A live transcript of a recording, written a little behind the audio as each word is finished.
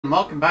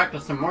Welcome back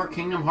to some more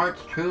Kingdom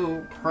Hearts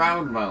 2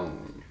 Proud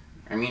Mode.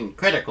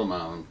 Critical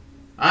Mode.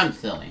 I'm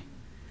silly.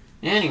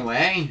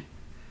 Anyway,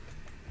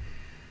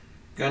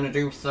 gonna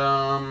do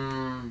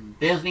some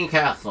Disney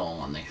Castle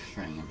on this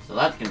stream, so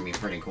that's gonna be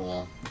pretty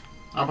cool.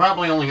 I'll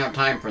probably only have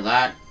time for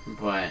that,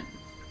 but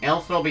it'll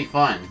still be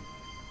fun.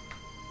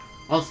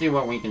 We'll see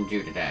what we can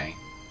do today.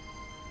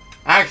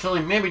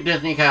 Actually, maybe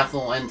Disney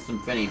Castle and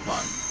Symphony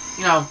Fun.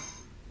 You know,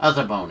 as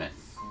a bonus.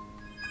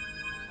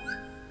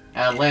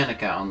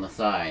 Atlantica on the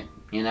side,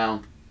 you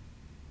know?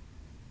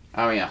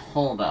 Oh yeah,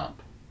 hold up.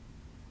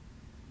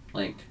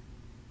 Like,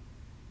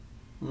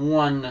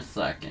 1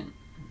 second.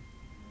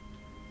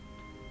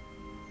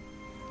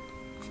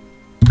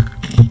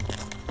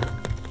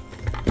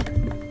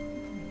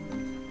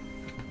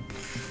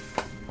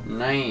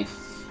 Nice.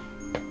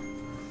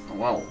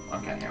 Whoa,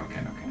 okay.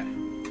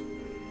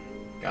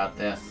 Got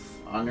this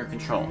under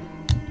control.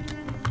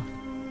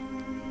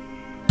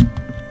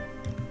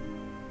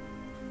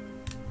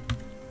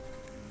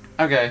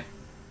 Okay,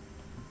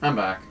 I'm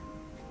back.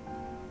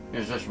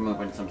 There's just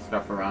moving some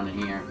stuff around in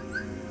here.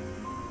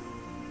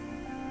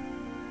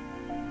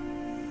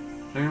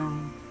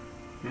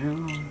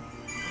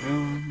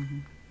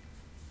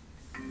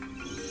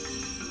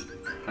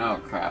 Oh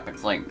crap,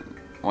 it's like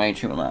way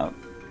too loud.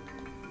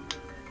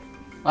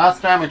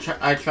 Last time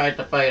I tried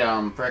to fight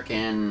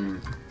frickin'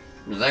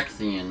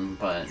 Zexion,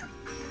 but...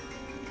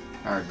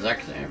 Or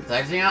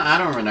Zexion? I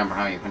don't remember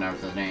how you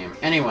pronounce his name.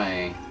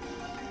 Anyway...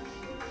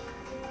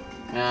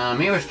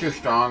 he was too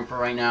strong for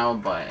right now,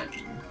 but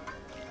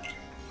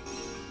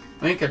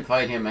we could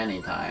fight him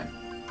anytime.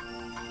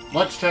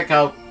 Let's check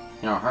out,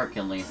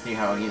 Hercules, see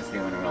how he's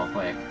doing real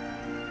quick.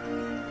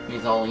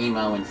 He's all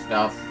emo and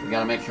stuff. We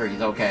gotta make sure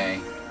he's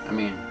okay.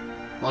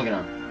 Look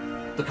at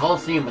him. The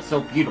Colosseum is so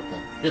beautiful.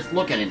 Just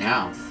look at it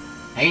now.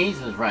 Hades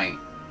is right.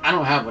 I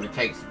don't have what it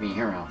takes to be a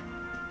hero.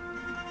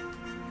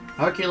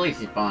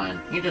 Hercules is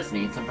fine. He just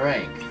needs a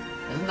break.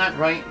 Isn't that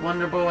right,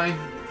 Wonder Boy?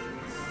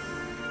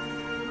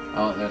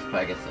 Oh, there's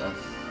Pegasus.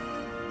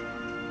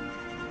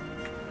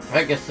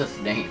 Pegasus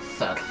names,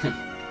 sadly.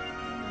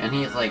 And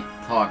he's, like,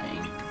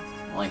 talking.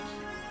 Like,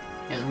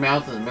 his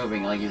mouth is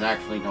moving like he's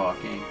actually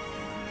talking.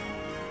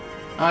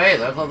 Oh, hey,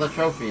 there's all the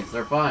trophies.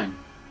 They're fine.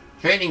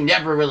 Training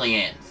never really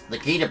ends. The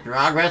key to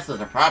progress is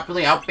to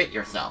properly outfit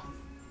yourself.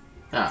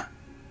 Huh.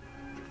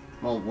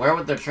 Well, where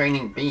would the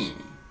training be?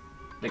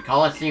 The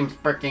Colosseum's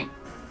freaking...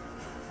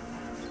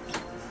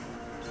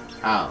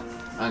 Oh,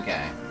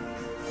 okay.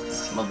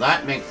 Well,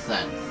 that makes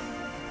sense.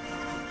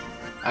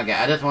 Okay,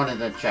 I just wanted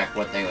to check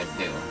what they would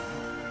do.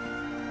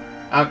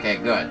 Okay,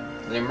 good.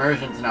 The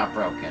immersion's not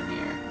broken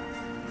here.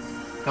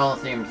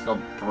 Colosseum's still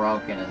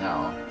broken as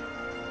hell.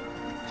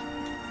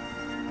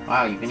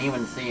 Wow, you can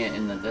even see it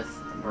in the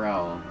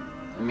bro.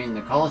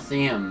 The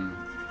Colosseum...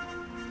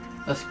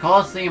 This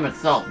Colosseum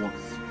itself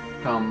looks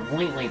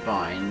completely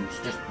fine. It's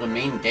just the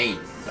main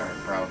gates are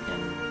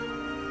broken.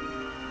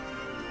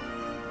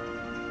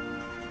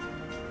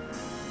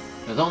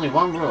 There's only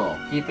one rule.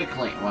 Keep it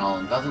clean. Well,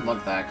 it doesn't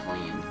look that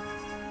clean.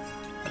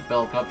 The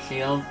Bell Cup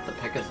Shield, the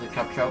Pegasus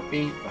Cup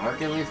Trophy, the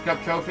Hercules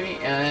Cup Trophy,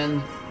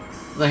 and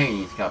the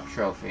Hades Cup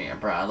Trophy.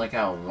 Bro, I like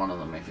how one of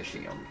them is a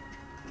shield.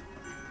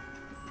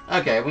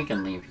 Okay, we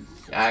can leave.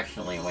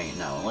 Actually, wait,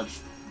 no.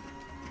 Let's...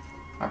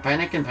 Are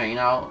Panic and Pain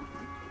out?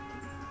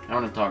 I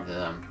want to talk to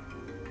them.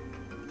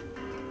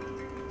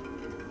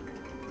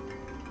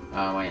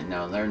 Oh, wait,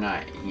 no. They're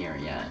not here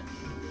yet.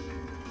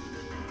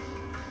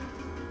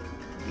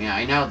 Yeah,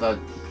 I know the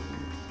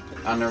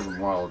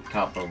Underworld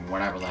Cup or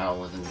whatever the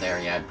hell isn't there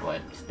yet,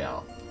 but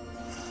still.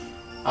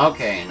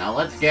 Okay, now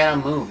let's get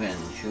moving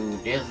to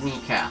Disney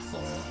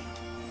Castle.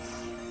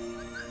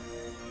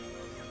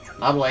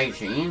 Level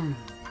 18?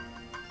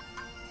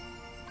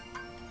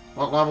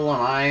 What level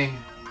am I?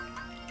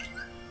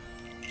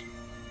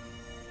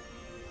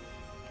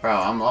 Bro,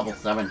 I'm level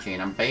 17.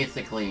 I'm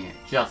basically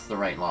just the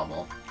right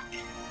level.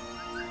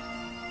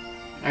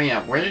 Oh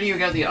yeah, where did you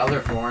get the other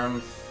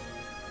forms?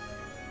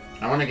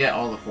 I want to get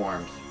all the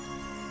forms.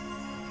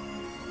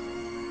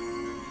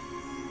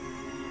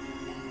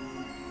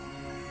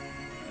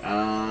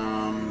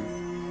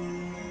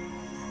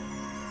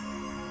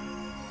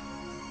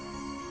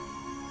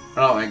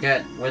 Oh, I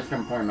get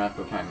Wisdom Form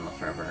after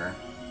Timeless River.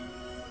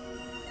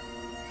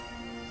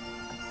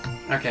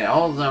 Okay,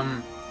 all of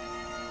them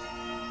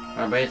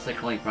are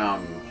basically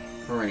found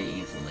pretty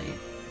easily.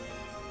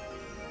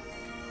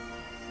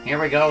 Here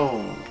we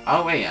go!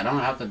 Oh wait, I don't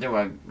have to do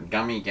a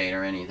gummy gate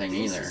or anything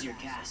either. This is your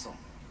castle.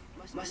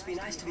 Must be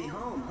nice to be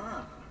home,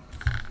 huh?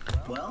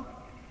 Well?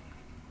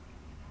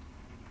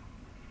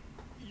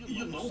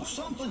 You know,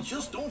 something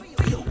just don't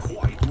feel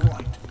quite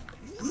right.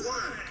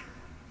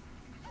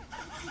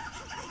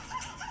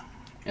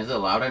 Is it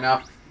loud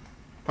enough?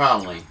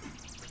 Probably.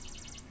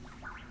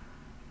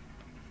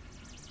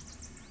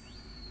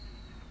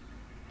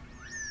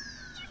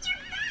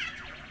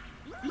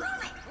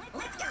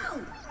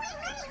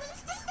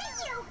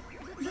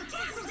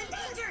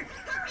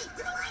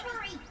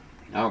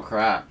 Oh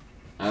crap.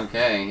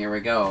 Okay, here we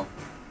go.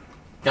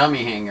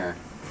 Dummy hanger.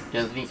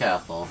 Disney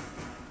Castle.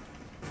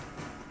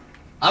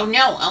 Oh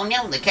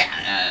no, the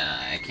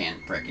cat. I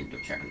can't break into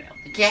a check now.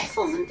 The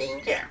castle's in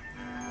danger.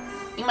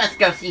 You must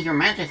go see Her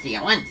Majesty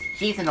at once.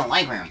 She's in the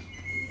library.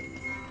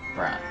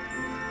 Bruh.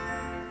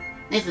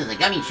 This is a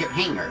gummy ship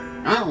hangar.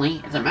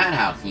 Normally, it's a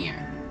madhouse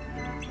here.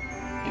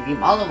 If you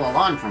follow the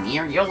lawn from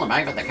here, you'll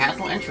arrive at the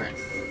castle entrance.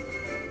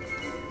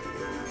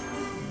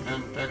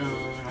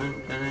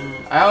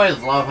 I always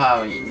love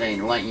how they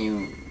let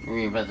you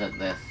revisit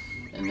this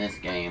in this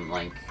game,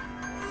 like...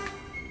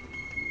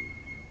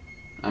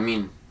 I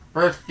mean,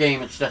 first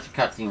game it's just a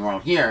cutscene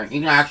world. Here, you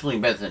can actually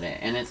visit it,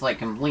 and it's like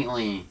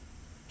completely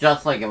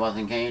just like it was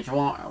in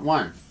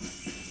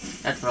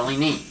KH1. That's really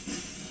neat.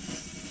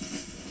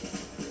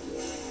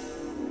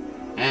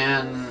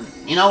 And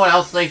you know what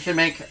else they should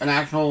make an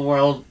actual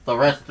world? The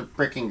rest of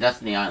freaking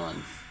Destiny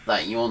Islands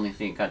that you only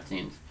see in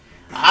cutscenes.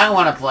 I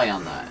want to play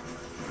on that.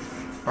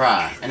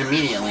 Bruh, and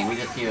immediately we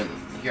just hear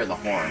the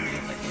horror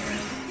music here.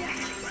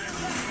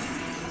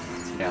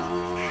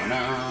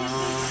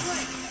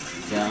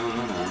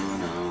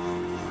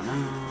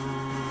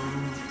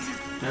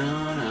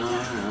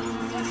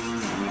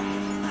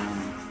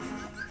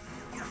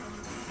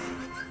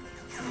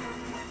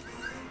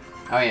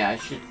 Oh yeah, I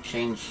should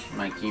change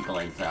my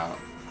keyblades out.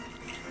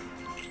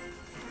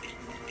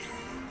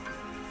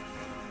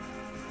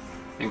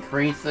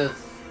 Increases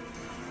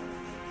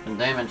the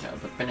damage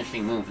of the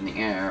finishing move in the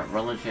air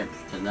relative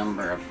to the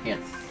number of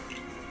hits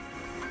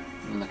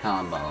in the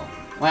combo.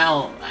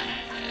 Well,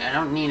 I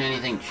don't need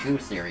anything too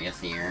serious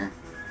here.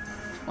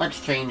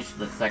 Let's change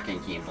the second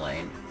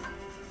keyblade.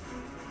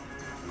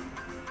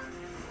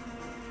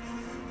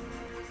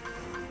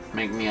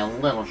 Make me a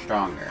little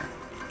stronger.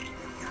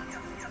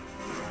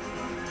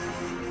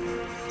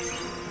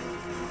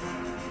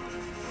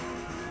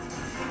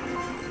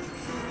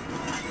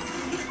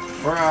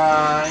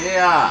 Bruh,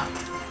 yeah!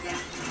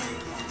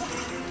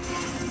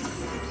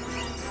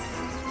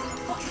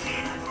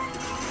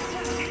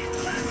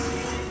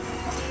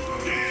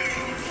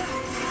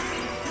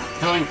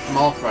 Killing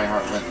small fry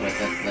heartless with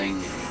this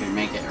thing should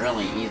make it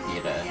really easy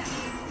to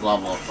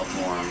level up the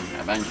form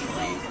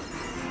eventually.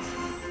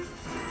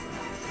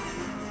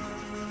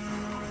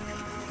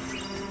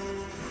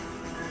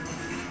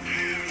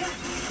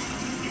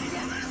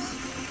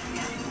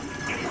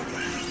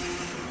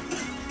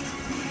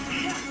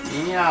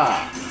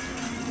 Yeah.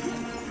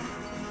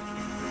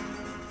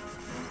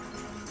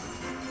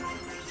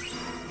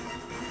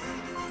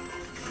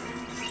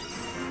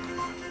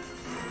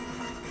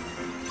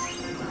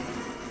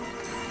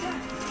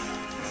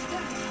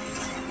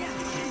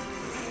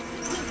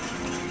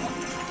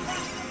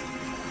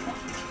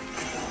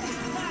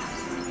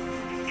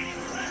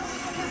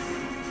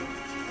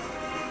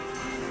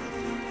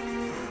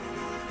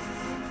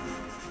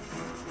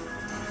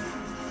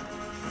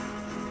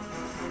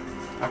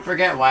 I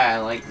forget why I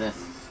like this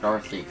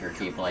Starseeker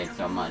keyblade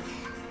so much.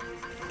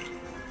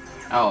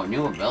 Oh,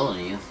 new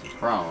abilities?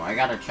 Bro, I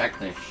gotta check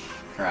this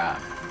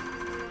crap.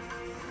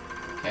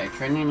 Okay,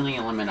 Trinity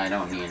limit I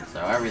don't need,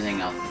 so everything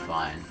else is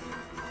fine.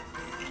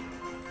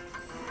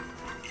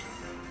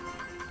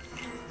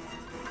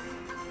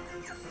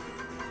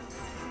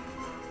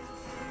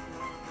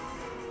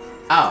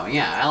 Oh,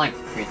 yeah, I like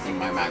increasing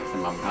my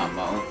maximum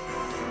combo.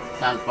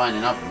 Sounds fine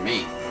enough for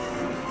me.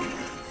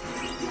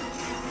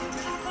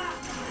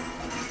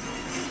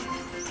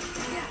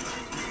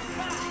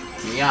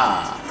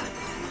 Yeah.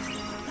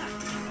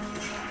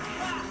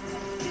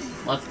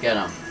 Let's get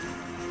him.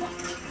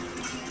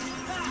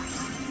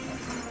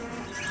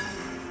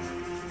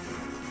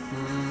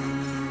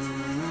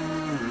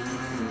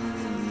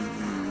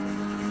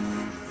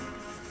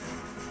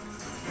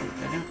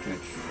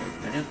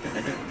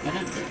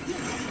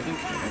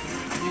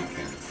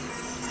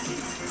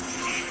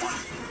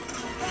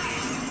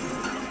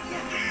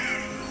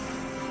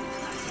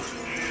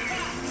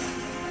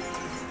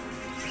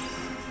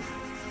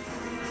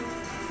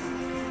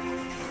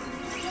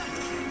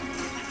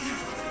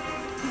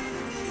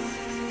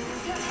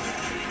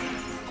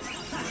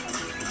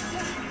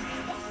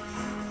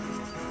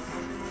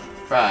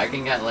 Bro, I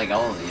can get like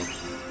all of these.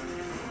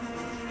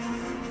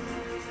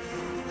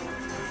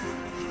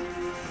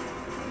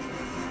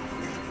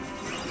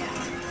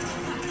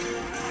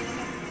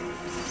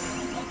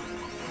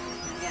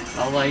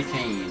 All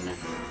 18.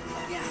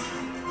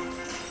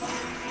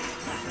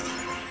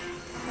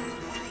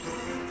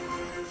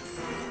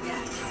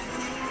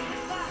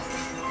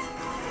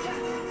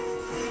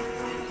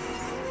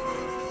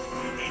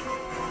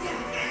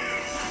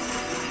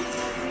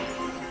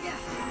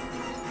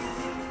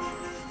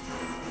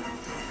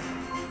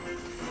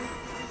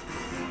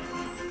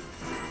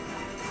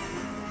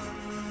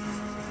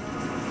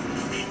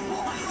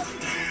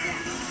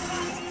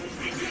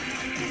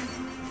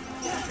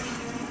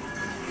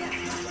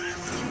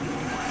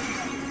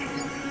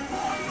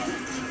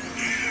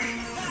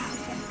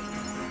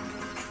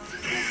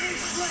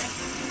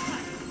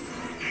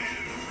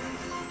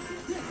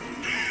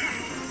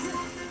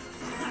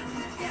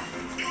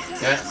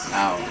 Get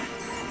out.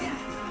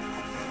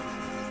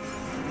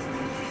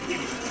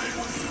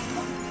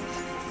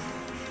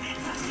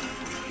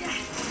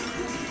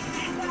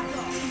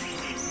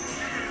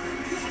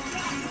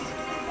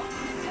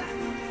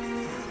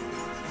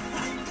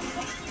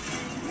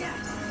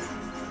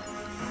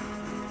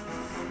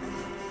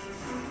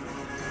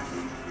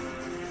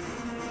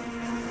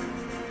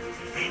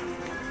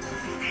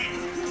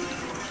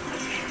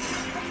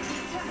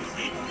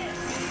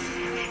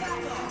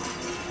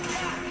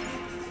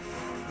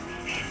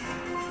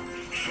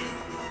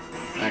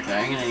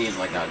 Okay, I'm gonna need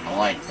like a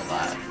light for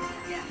that.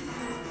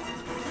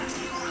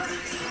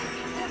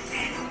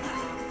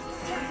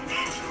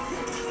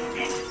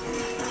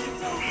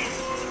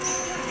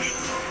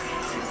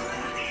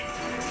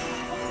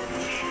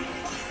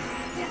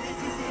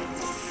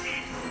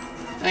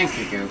 Thank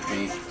you,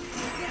 Goofy.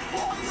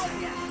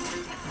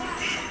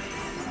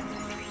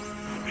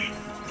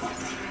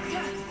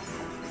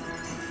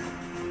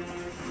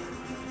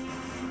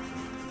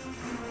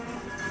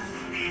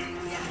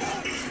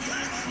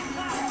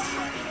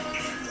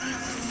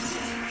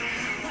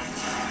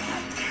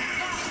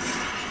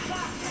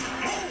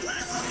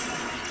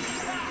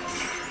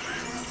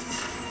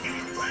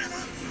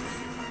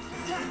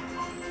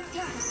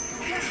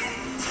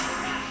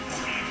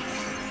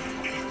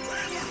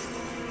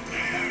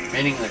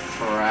 Beating the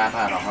crap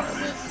out of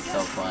Heartless is so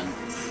fun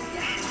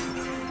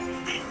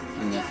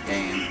in this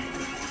game.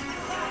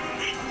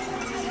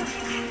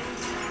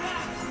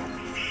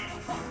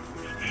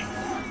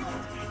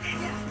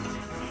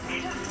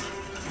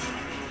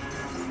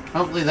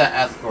 Hopefully that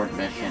escort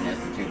mission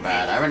isn't too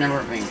bad. I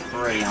remember it being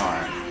pretty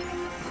hard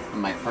in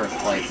my first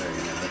playthrough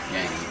of this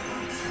game.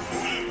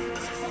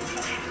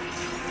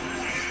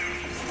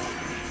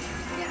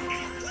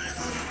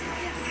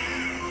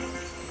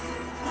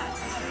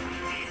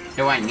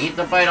 Do I need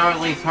to fight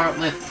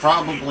Heartless?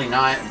 Probably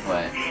not,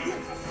 but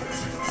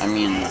I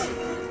mean,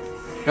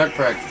 good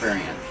for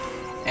experience.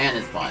 And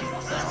it's fun,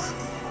 so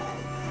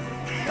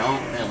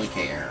don't really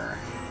care.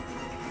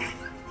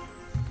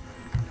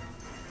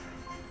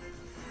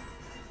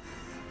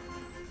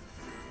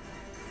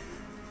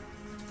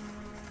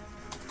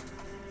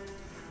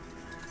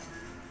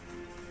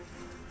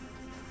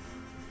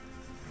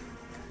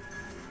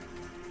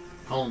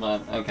 Hold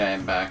up. Okay,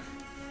 I'm back.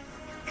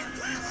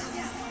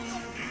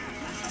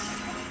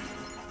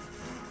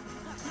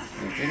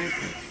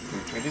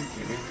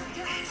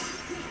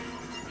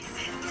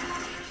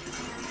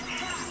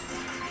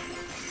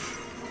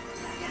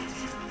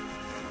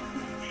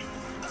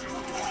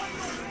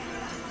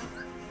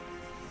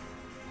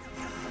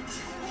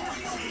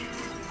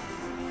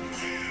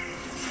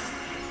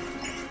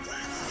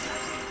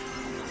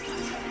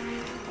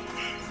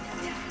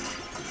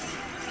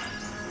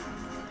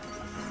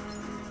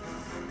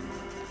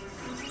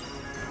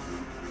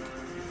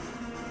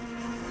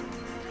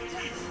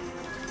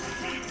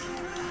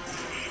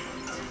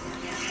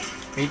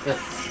 Beat the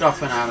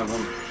stuffing out of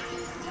him.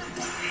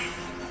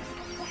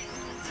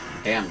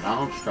 Damn,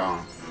 Donald's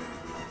strong.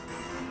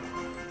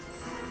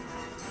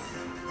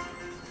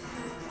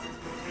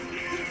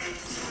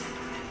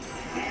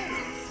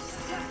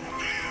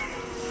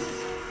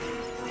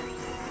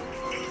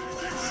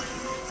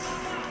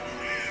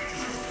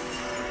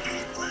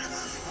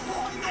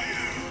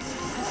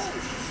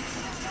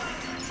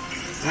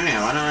 Hey,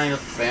 why don't I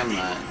just spam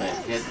that to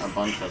hit a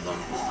bunch of them?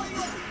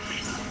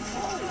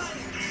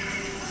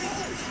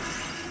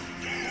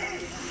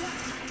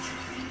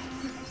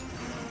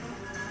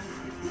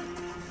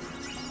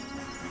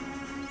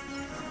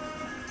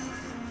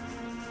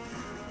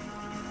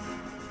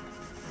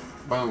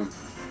 Boom.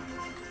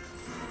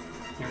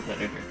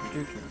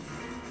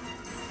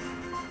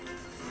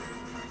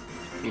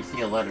 You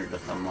see a letter to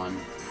someone.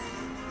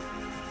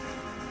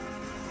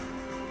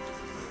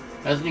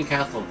 Destiny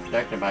Castle is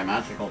protected by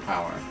magical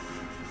power.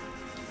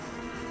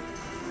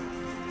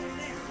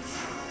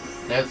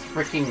 There's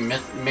freaking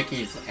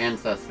Mickey's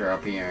ancestor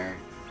up here.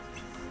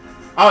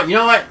 Oh, you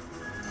know what?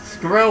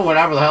 Screw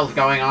whatever the hell's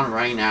going on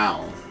right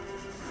now.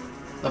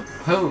 The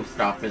Pooh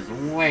stuff is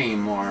way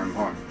more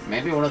important.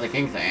 Maybe one of the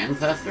king's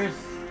ancestors?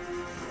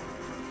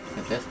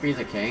 Could this be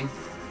the king?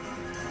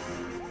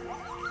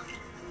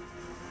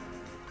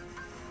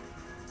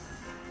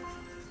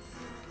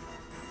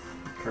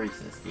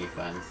 Increases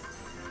defense.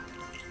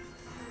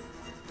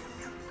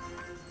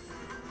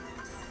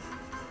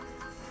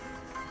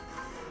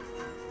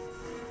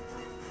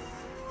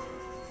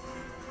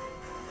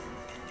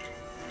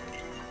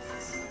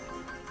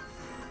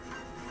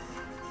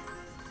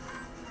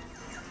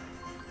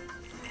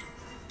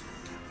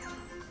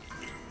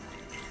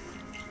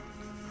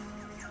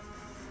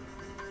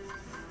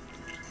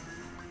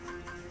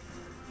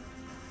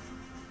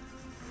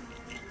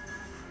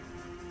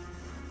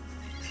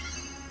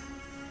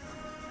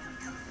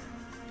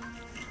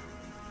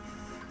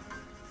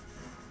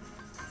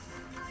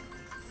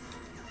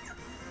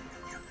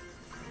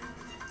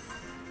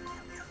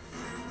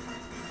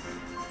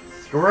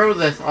 Screw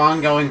this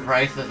ongoing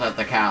crisis at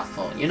the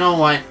castle. You know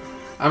what?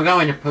 I'm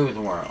going to Pooh's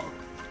world.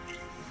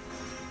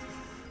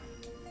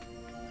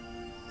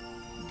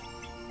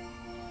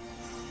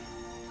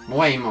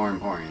 Way more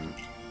important.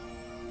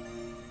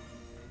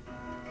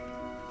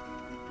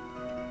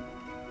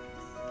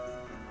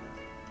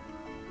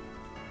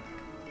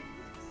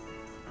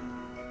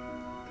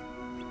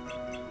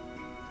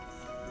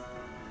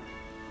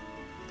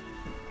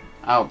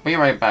 I'll be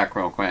right back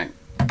real quick.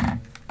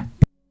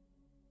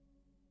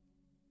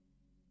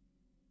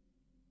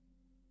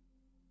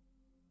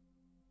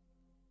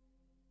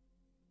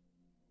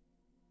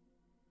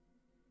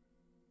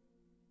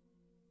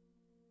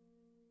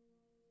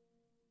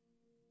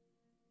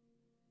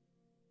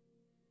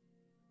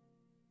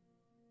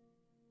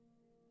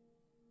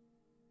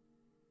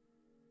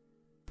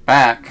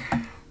 back.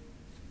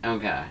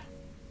 Okay.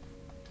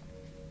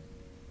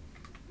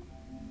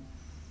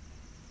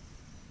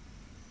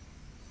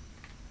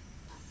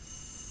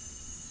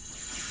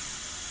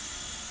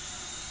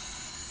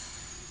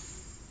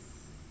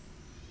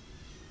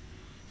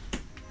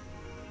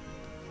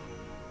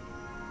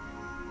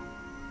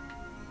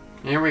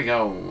 Here we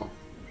go.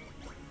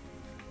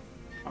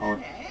 Oh.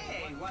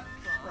 Hey, what's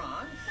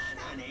wrong,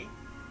 honey?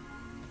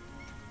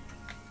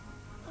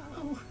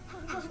 Oh,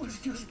 I was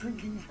just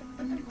thinking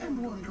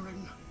and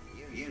wondering.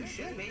 You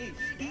should be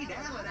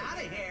skedaddling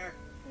out of here.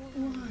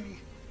 Why?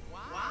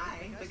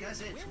 Why?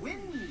 Because it's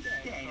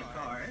Wednesday, of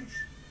course.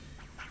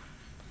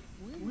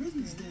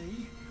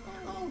 Wednesday?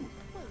 Oh,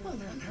 well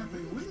then,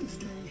 happy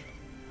Wednesday.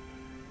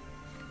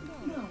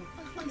 No,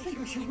 I think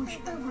I should wish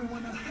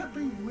everyone a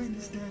happy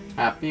Wednesday.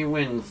 Happy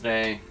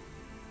Wednesday.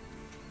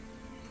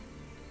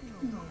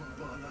 No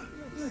bother.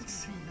 Let's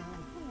see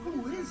now.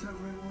 Who is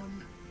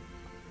everyone?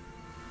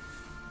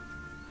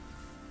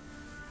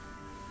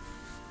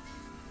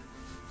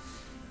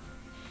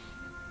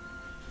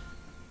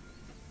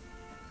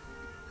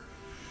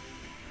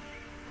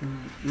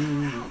 I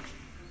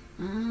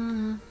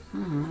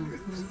wonder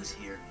if Blue's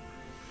here.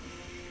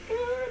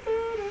 Help!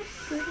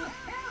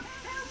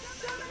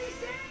 Somebody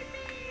save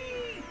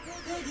me!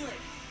 Piglet!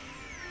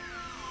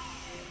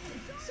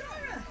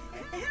 Sora!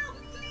 Help,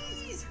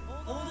 please!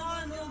 Hold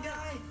on, little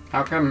guy!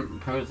 How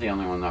come Pooh's the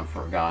only one that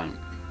forgot?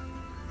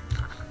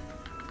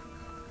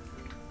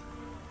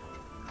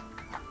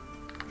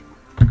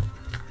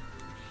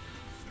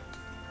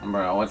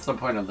 Bro, what's the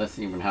point of this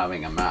even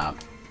having a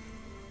map?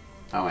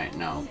 Oh wait,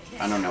 no.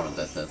 I don't know what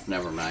this is.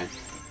 Never mind.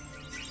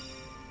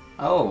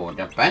 Oh,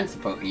 defense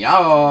boot.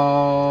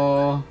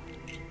 Yo!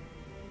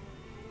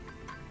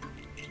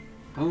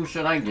 Who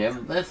should I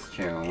give this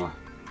to?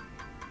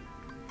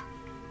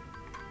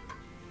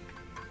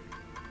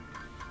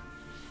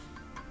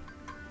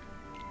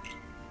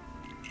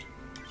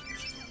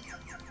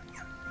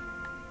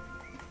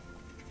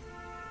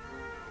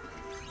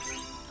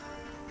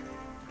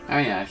 Oh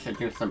yeah, I should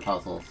do some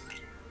puzzles.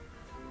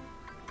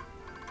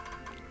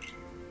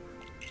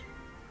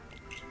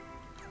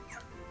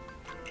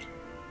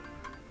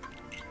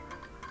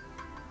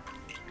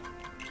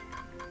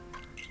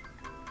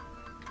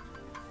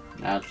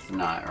 That's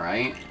not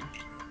right.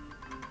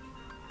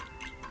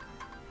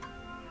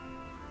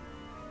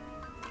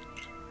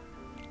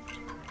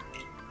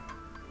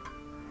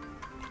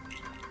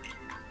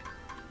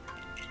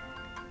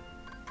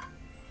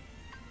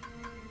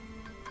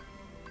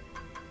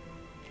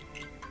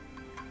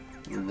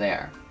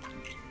 There.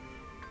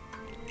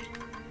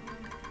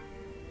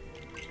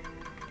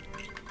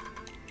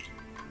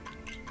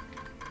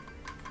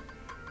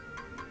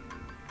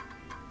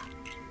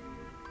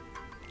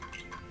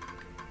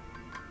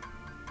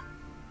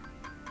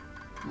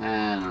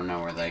 I don't know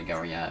where they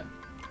go yet.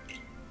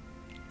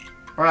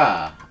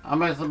 Bruh, how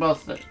am I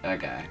supposed to...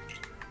 Okay.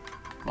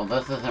 Well,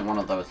 this isn't one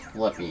of those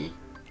flippy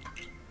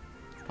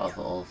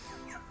puzzles.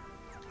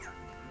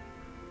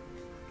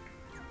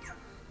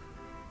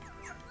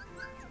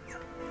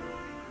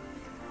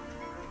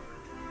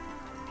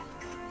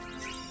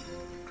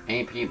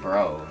 AP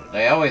Bro.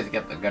 They always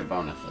get the good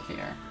bonuses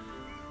here.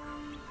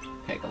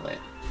 Piglet.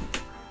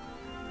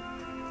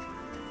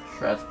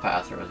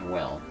 Trespasser's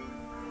Will.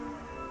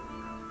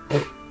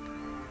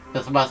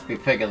 This must be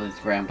Piglet's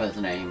grandpa's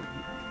name.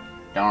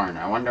 Darn,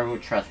 I wonder who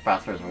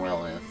Trespasser's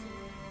Will is.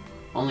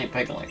 Only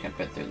Piglet can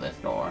fit through this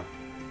door.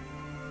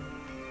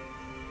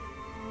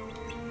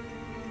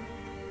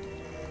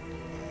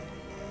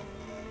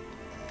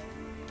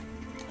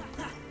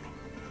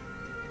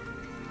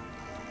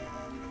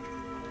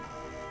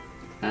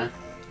 Huh?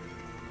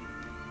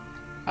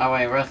 Oh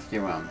wait,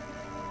 rescue him.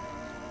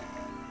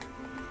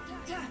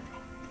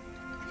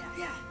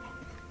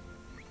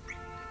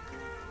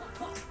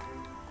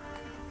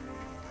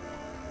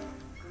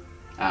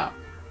 Oh.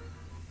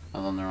 I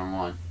was on the wrong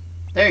one.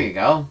 There you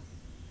go.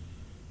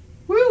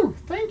 Woo!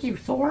 Thank you,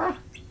 Sora.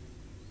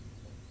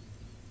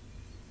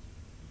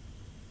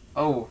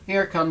 Oh,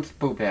 here comes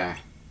Pooh Bear.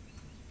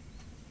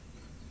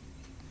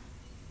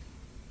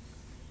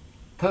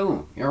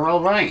 Pooh, you're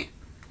alright.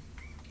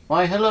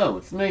 Why, hello,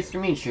 it's nice to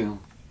meet you.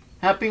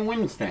 Happy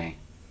Wednesday.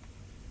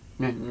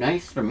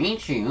 Nice to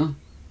meet you.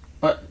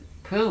 But,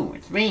 Pooh,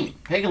 it's me,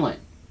 Piglet.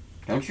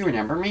 Don't you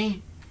remember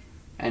me?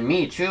 And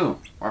me, too.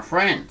 We're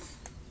friends.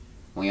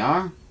 We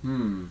are?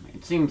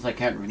 It seems I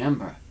can't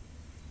remember.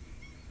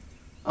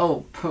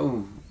 Oh,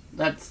 Pooh,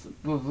 that's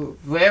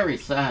very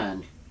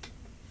sad.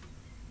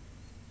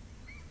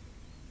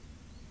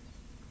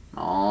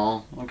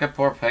 Aw, look at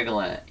poor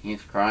Piglet.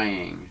 He's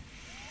crying.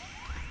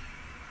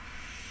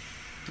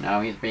 Now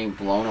he's being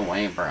blown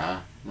away,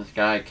 bruh. This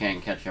guy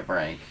can't catch a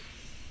break.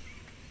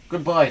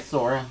 Goodbye,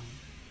 Sora.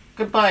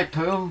 Goodbye,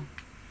 Pooh.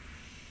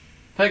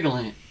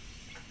 Piglet.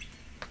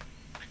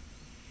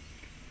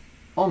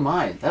 Oh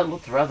my, that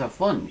looks rather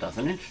fun,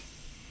 doesn't it?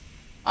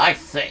 I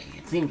say,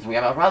 it seems we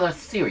have a rather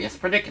serious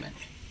predicament.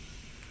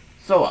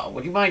 Sora,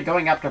 would you mind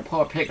going after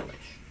poor Piglet?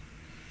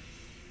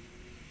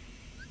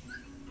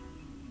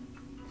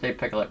 Save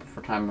Piglet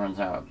before time runs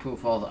out. Pooh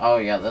falls. Oh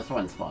yeah, this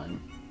one's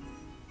fun.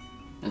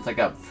 It's like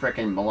a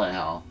frickin' bullet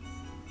hell.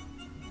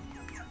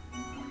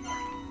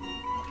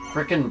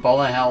 Frickin'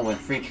 bullet hell with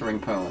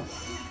featuring Pooh.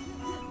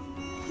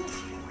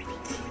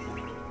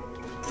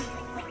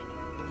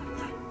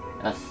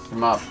 A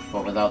shmup,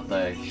 but without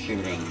the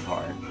shooting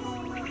part.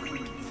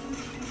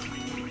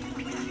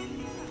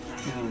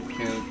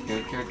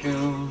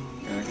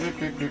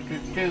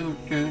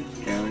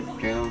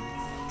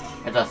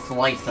 It's a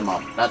slice 'em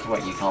up. That's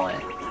what you call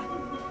it.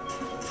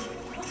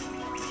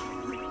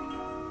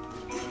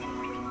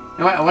 You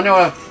know what? I wonder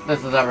if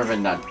this has ever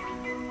been done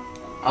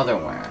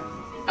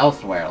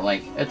elsewhere.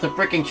 Like, it's a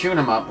freaking shoot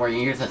 'em up where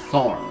you use a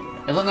sword.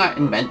 Isn't that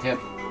inventive?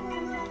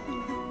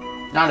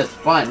 Not as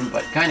fun,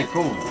 but kind of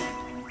cool.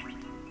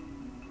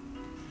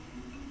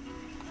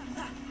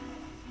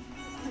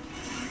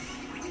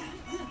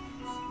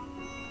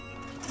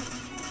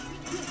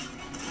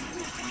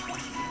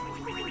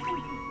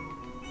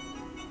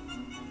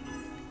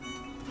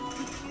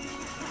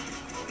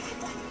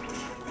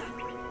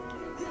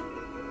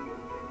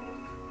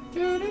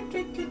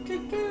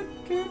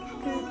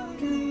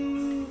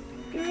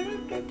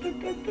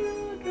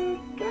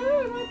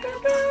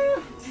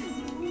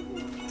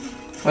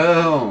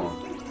 Oh.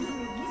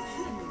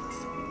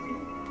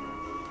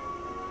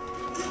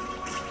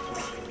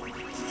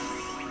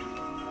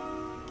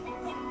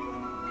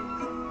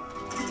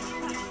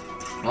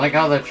 I like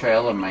how the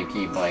trail of my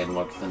Keyblade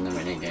looks in the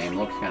minigame.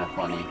 Looks kind of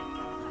funny.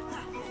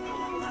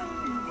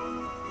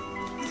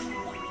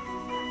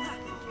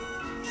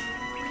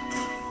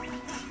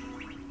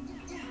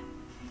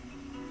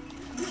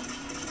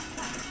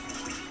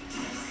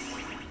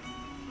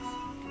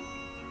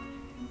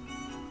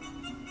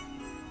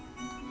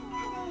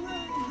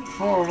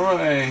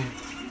 Hooray!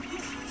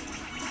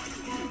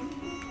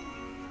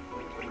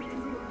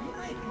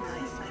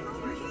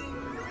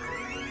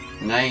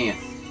 Nice.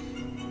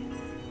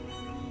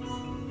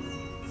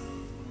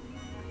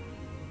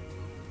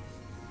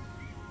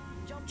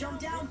 Jump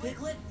down,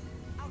 Piglet.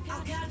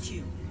 I'll catch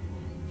you.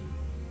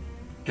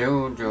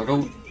 Do do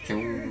do do.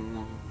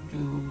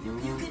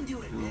 You can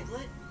do it,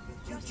 Piglet.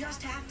 You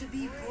just have to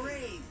be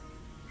brave.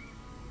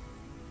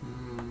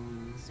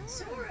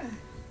 Sora.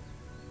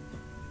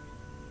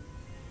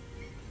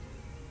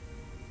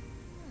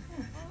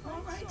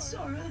 All right,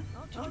 Sora.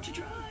 Don't you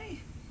try.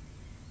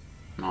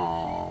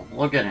 Oh,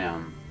 look at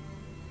him.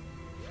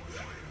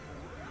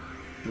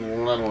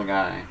 Little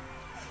guy.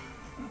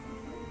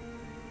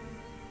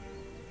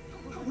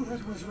 Oh,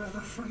 that was rather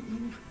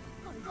frightening.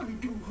 I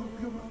do hope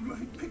you're all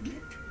right,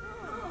 Piglet.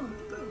 Oh,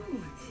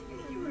 Boo.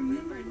 You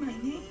remembered my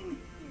name?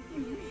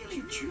 You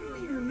really,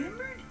 truly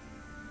remembered?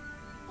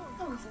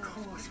 Of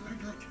course,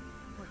 Piglet.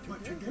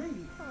 But today,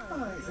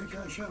 I think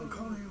I shall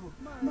call you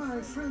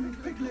my friend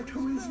Piglet,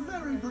 who is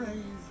very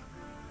brave.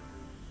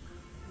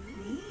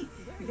 Me?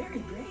 Very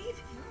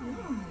brave?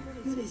 Oh,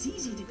 it is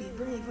easy to be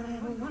brave when I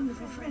have a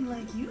wonderful friend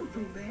like you,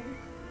 Pooh Bear.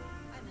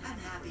 I'm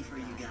happy for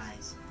you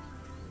guys.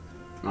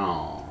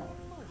 Oh.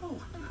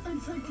 Oh,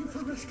 and thank you for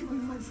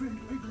rescuing my friend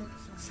Piglet.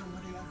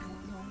 Somebody I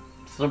don't know.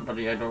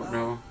 Somebody I don't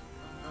know.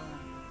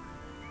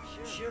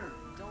 Sure.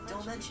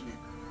 Don't mention it.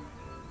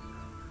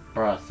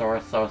 Bruh,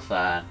 Sora's so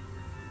sad.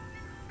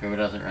 Who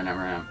doesn't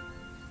remember him?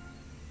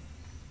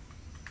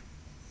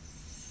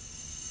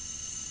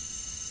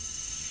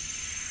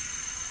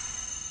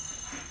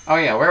 Oh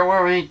yeah, where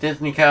were we?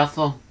 Disney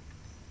Castle?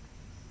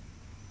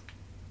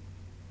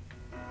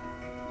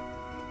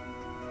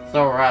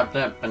 So wrapped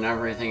up in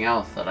everything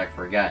else that I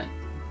forget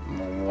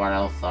what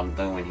else I'm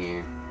doing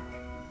here.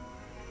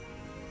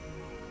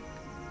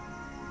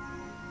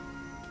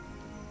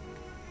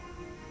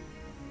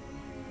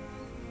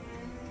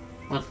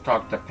 Let's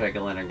talk to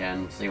Piglet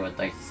again, see what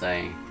they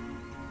say.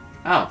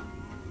 Oh.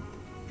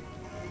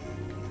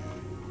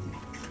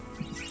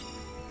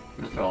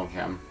 Mr.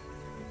 Old-Timey.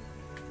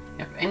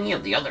 If any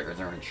of the others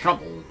are in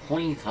trouble,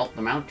 please help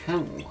them out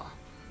too.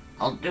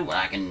 I'll do what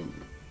I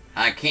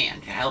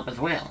can to help as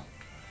well.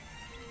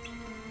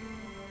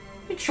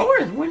 It sure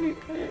is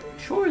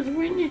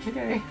windy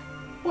today.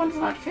 One's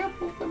not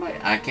careful.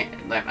 I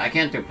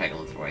can't do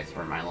Piglet's voice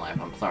for my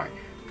life. I'm sorry.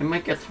 They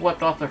might get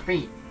swept off their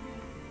feet.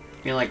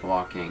 Feel like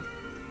walking.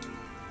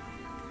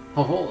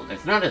 Oh,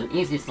 there's not an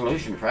easy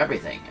solution for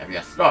everything. If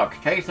you're stuck,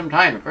 take some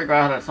time to figure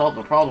out how to solve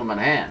the problem at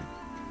hand.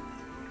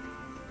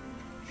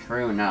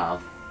 True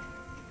enough.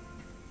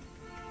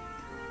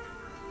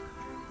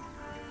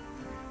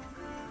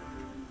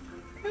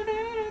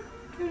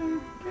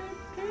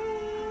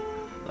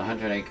 The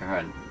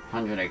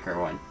 100-acre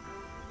one.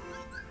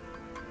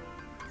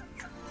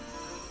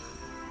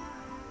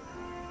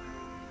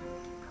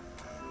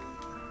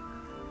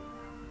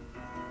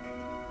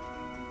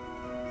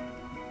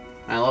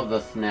 I love the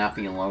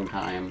snappy load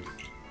times.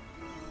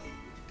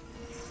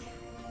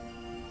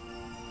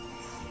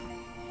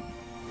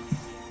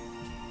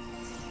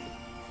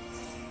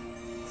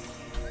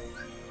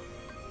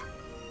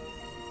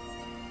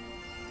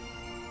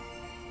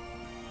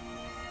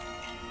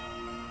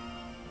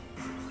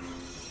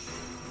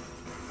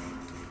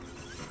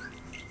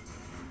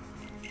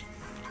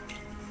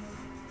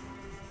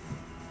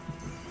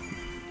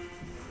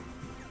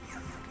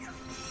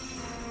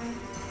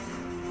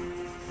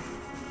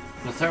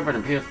 The servant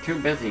appears too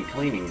busy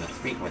cleaning to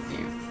speak with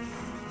you.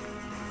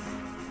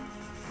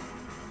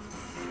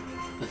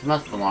 This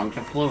must belong to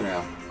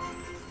Pluto.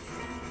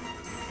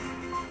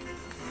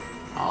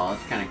 Oh,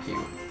 that's kind of cute.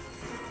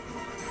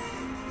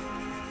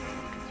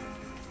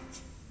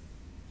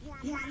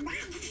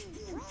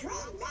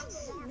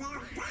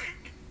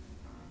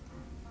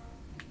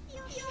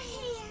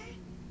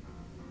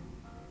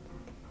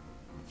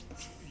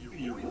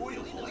 Your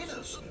Royal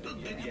Highness,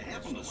 did you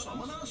happen to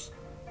summon us?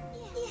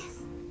 Yes.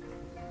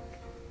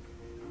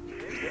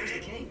 Where's the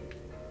king?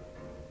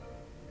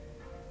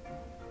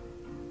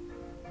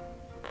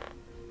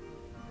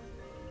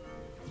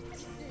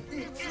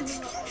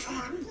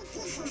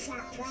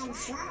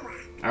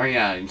 Oh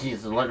yeah,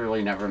 he's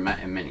literally never met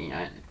him any.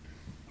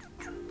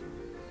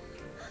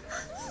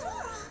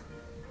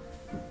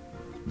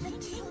 The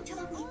king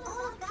told me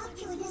all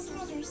about you in his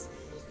letters.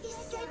 He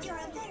said you're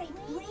a very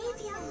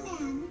brave young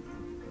man.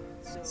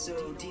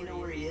 So, do you know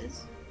where he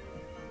is?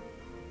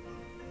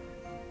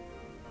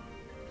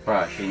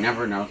 Bruh, she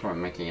never knows where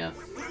Mickey is.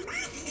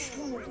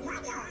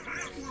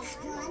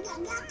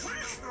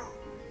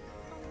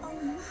 Oh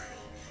my.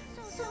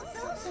 So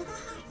those are the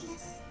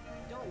Heartless.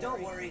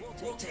 Don't worry,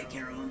 we'll take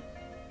care of him.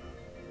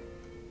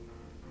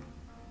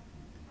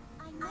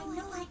 I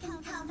know I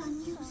can count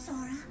on you,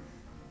 Sora.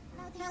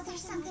 Now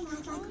there's something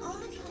I'd like all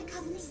of you to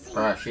come and see.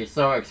 Bruh, she's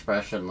so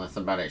expressionless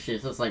about it.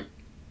 She's just like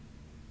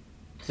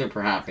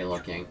super happy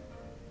looking.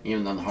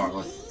 Even though the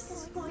Heartless Please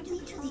escort me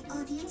to the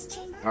audience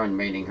chamber. are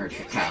invading her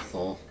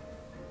castle.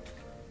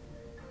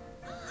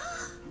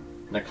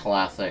 The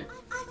classic.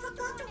 I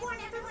forgot to warn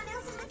everyone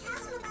else in the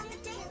castle about the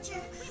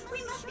danger.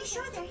 We must be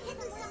sure they're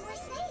hidden somewhere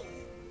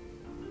safe.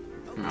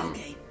 Oh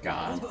Okay,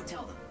 god. let's go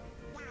tell them.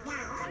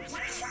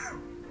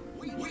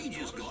 We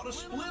just gotta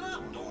split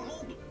up,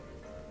 Donald.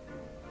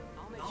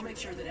 I'll make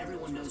sure that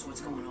everyone knows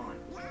what's going on.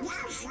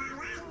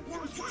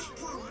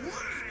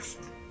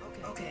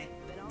 Okay,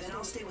 then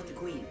I'll stay with the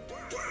queen.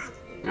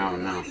 Oh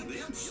no.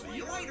 Then see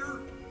you later.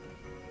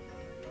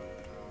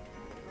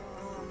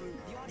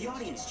 The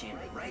audience chamber,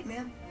 right,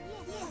 ma'am?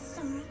 Yes,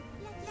 Sora.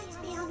 Let's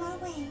be on our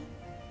way.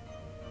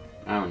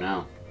 Oh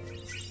no.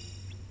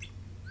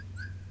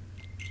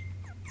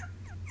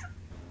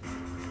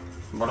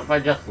 What if I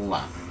just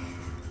left?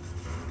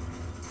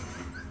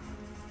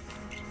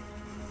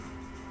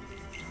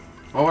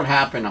 What would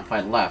happen if I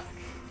left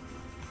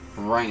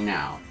right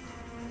now?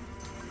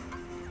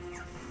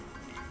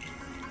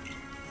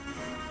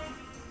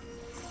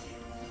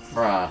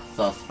 Bruh,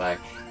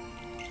 suspect.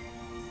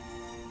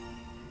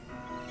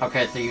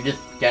 Okay, so you just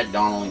get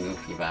Donald and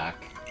Goofy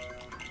back.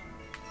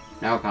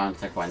 No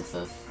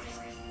consequences.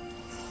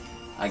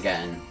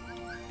 Again.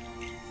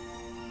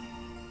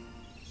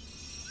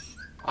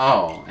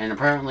 Oh, and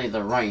apparently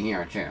they're right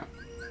here too.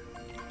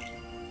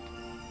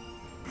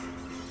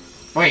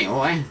 Wait,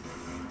 what?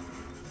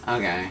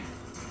 Okay.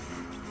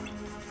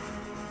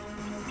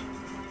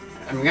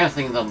 I'm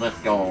guessing they'll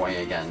just go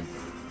away again.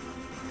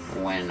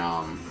 When,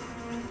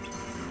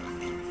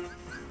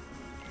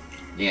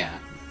 yeah.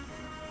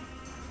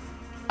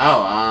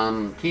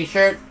 Oh,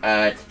 t-shirt,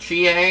 it's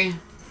Chie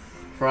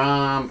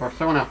from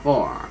Persona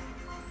 4.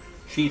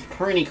 She's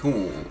pretty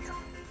cool.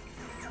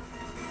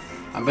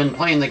 I've been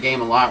playing the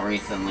game a lot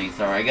recently,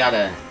 so I got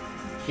a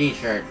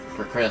t-shirt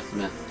for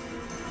Christmas.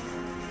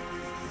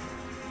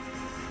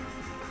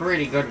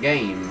 Pretty good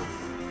game.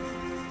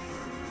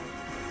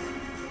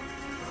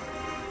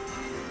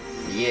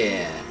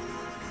 Yeah.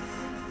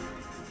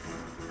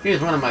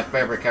 She's one of my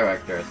favorite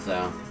characters,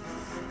 so.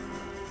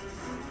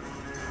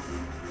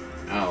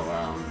 Oh,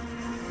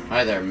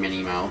 hi there,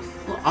 Minnie Mouse.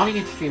 Well,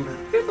 audience chamber.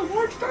 Here's the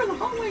large star in the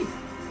hallway.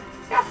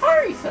 Yeah,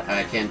 hurry! So,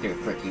 I can't do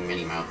freaking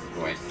Minnie Mouse's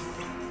voice.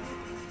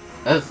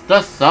 There's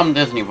just some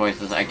Disney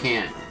voices I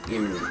can't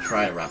even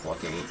try to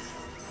replicate.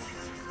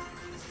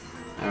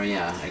 Oh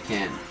yeah, I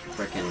can't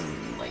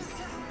frickin' like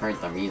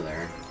hurt them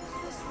either.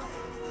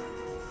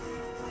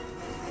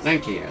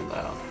 Thank you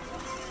though.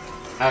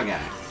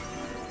 Okay.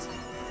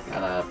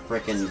 Gotta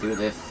frickin' do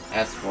this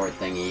escort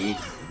thingy.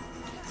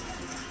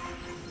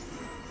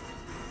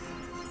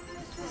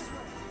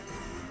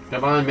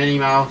 Come on, Minnie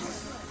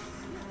Mouse.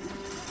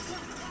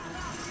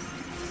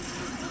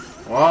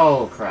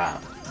 Whoa,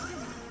 crap.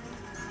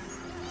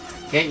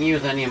 Can't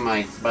use any of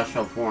my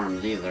special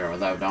forms either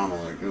without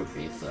Donald or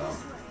Goofy, so.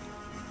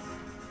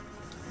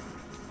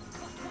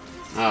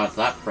 Oh, it's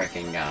that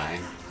frickin' guy.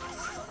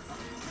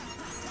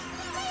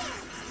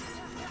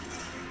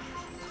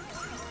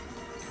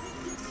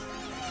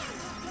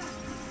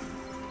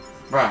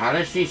 Bro, how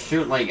does she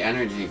shoot, like,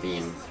 energy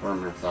beams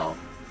from herself?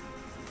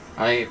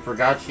 I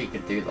forgot she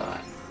could do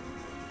that.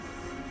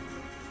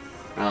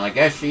 Well, I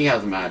guess she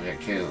has magic,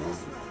 too.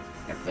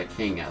 If the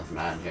king has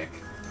magic.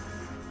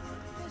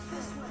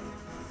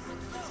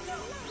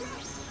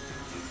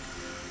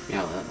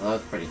 Yeah, that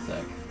was pretty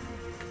sick.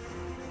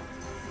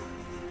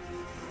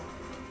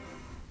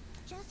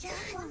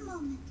 Just one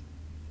moment.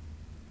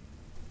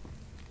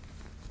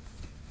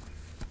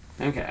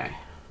 Okay.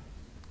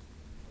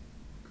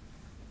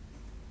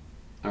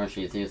 Oh,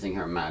 she's using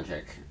her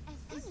magic.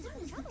 As soon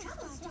as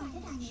trouble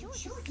started, I made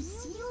sure to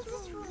seal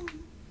this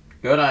room.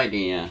 Good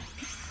idea.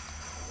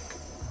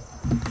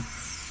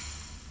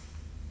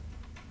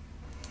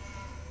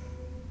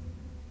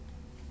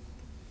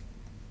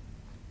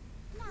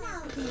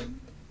 Now then,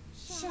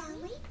 shall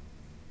we?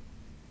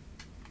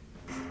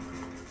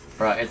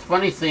 Bro, it's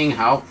funny seeing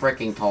how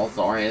freaking tall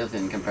Sora is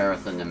in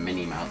comparison to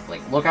Minnie Mouse.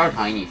 Like, look how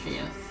tiny she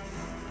is.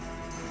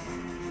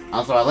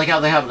 Also, I like how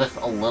they have this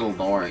a little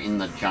door in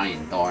the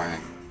giant door.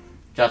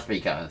 Just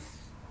because.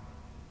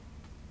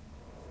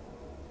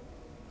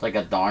 It's like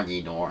a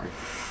doggy door.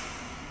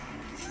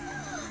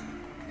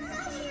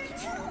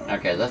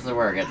 Okay, this is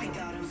where it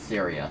gets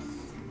serious.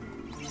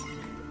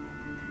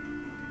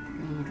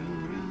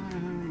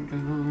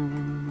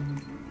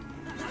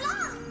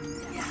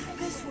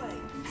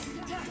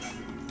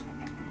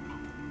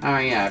 Oh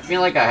yeah, I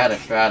feel like I had a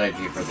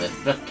strategy for this.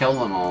 Just kill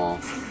them all.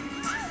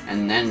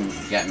 And then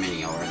get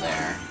Minnie over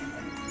there.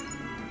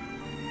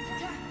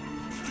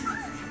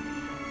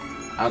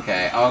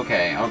 Okay,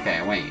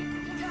 wait.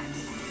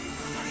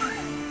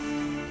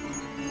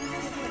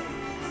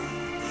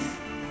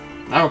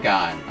 Oh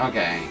god,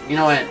 okay. You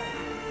know what?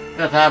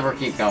 Just have her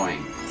keep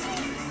going.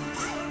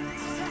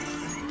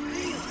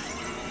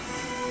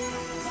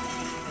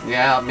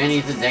 Yeah,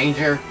 Minnie's in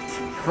danger.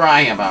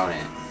 Cry about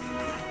it.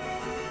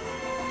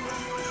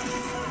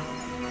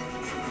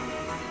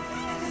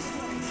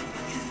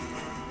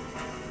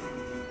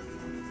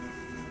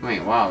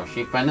 Wait, wow,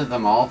 she fended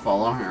them all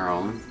full on her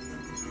own.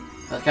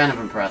 That's kind of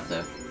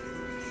impressive.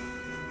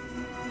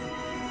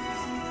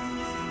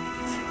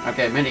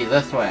 Okay, Minnie,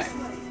 this way.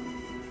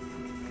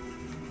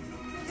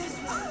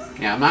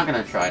 Yeah, I'm not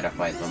gonna try to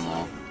fight them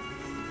all.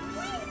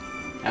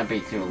 That'd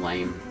be too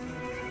lame.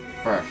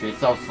 Bro, she's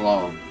so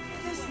slow.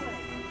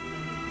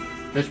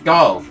 Just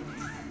go!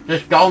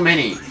 Just go,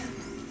 Minnie!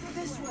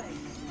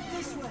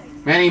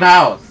 Minnie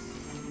Mouse!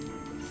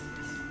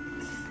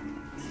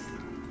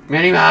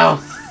 Minnie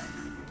Mouse!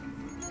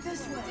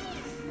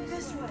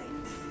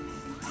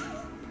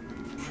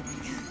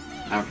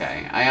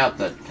 Okay, I have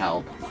to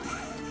help.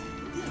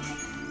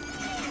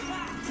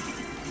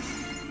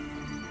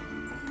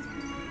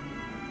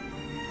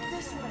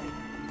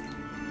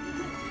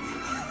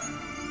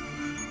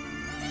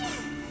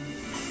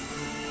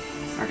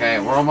 Okay,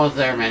 we're almost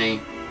there, Minnie.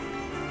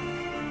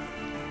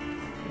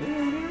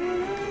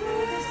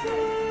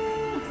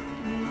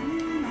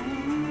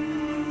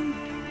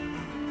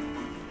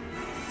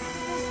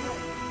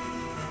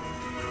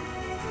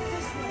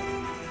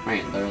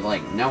 Wait, they're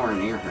like nowhere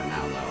near her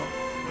now, though.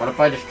 What if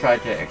I just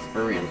tried to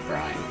experience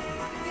grind?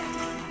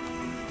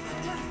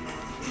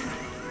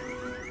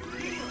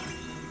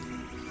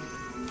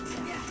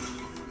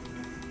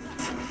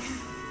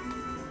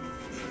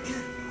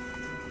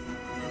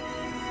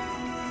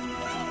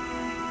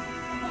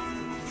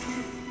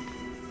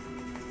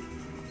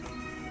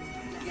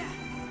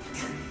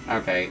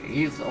 Okay,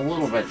 he's a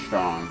little bit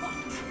strong.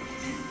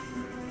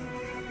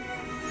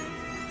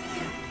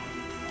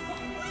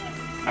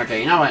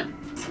 Okay, you know what?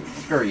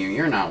 Screw you,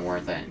 you're not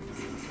worth it.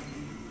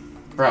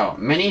 Bro,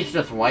 Minnie's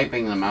just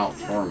wiping them out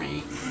for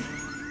me.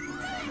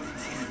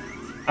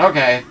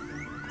 Okay.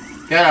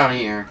 Get out of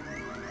here.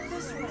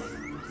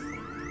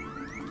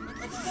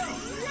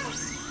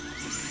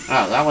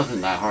 Oh, that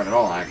wasn't that hard at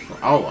all, actually.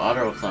 Oh,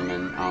 auto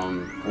summon.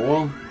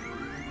 Cool.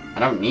 I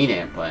don't need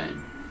it, but...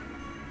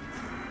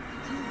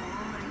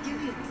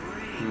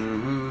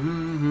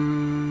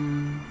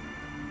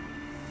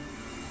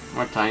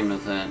 What time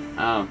is it?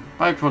 Oh,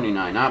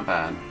 5:29, not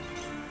bad.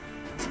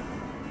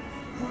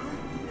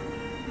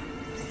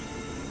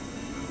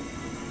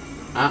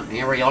 Ah,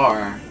 here we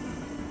are.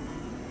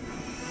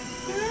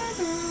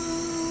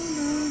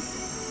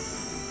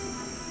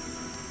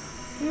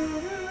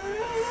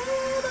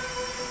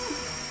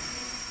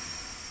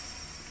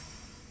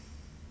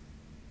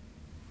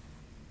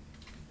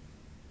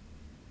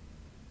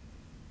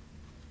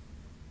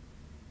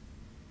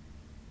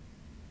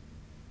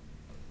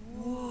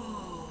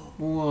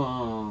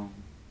 Whoa.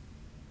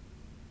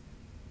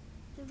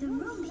 The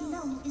room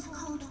below is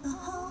called the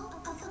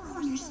Hall of the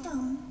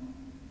Cornerstone.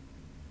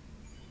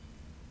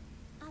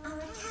 Our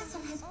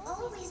castle has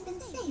always been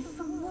safe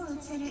from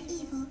worlds that are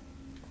evil.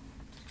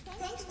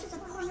 Thanks to the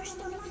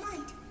Cornerstone of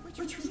Light,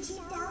 which we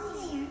keep down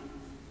there.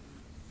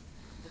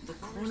 The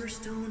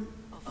cornerstone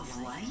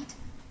of light?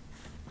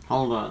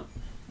 Hold up.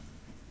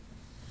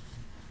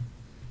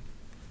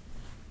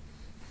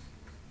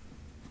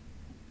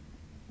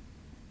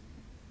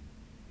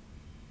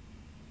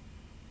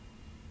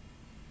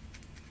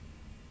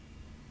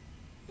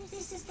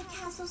 This is the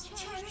castle's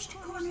cherished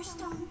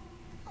cornerstone.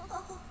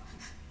 Oh,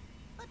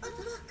 but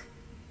look.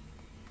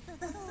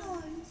 The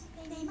thorns,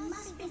 they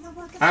must be the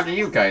work of... How do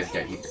you guys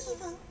get here?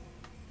 Evil.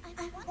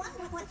 I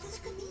wonder what this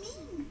could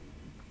mean.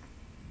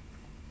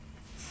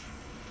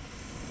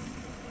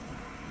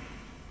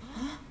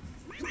 Huh?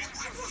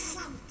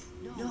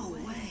 No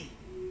way.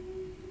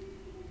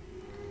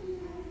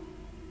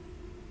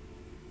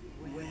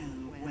 Well.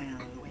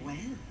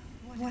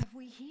 What have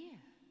we here?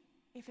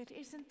 if it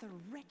isn't the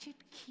wretched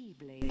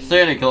Keyblade.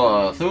 Santa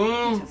Claus.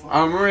 Ooh,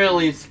 I'm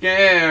really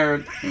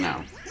scared.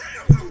 No.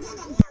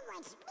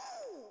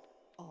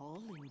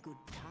 All in good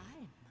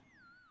time.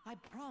 I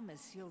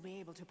promise you'll be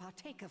able to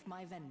partake of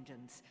my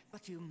vengeance,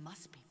 but you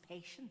must be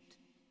patient.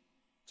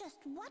 Just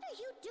what are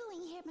you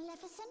doing here,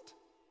 Maleficent?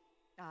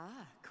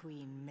 Ah,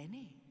 Queen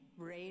Minnie.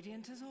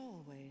 Radiant as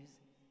always.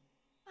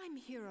 I'm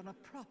here on a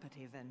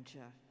property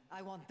venture.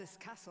 I want this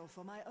castle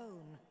for my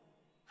own.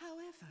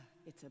 However,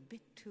 it's a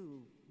bit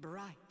too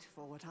bright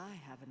for what I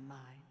have in mind.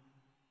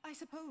 I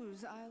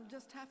suppose I'll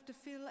just have to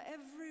fill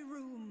every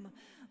room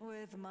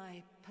with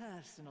my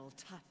personal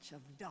touch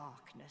of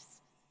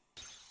darkness.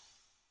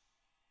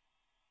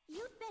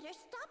 You'd better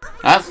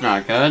stop. That's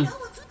not good. I know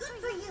what's good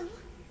for you.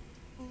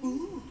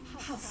 Ooh,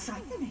 how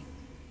frightening.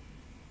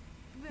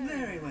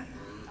 Very well.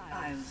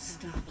 I'll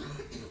stop.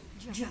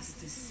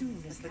 Just as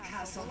soon as the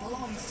castle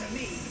belongs to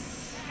me.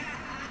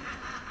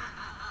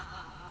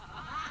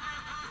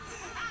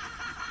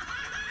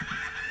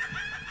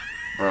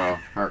 Bro,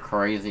 her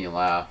crazy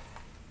laugh.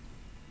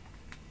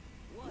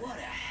 What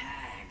a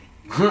hag.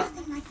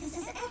 Nothing like this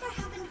has ever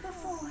happened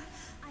before.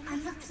 I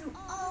looked through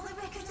all the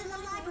records in the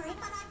library,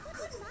 but I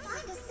couldn't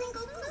find a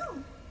single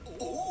clue.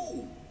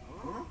 Oh!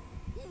 Huh?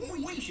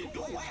 We should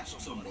go ask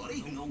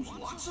somebody who knows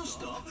lots of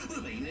stuff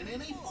that ain't in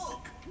any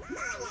book.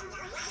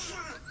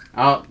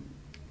 Oh,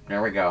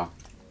 there we go.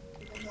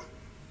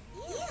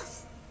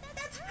 Yes,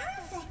 that's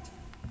perfect.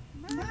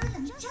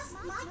 Merlin just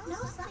might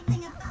know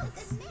something about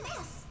this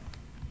mess.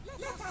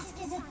 Let's ask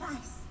his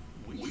advice.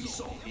 We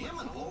saw him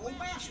in Laurel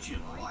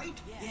Bastion, right?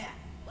 Yeah,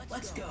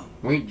 let's go.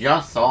 We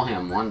just saw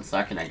him 1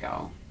 second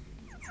ago.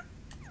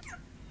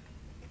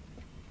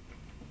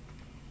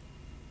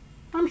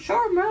 I'm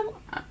sure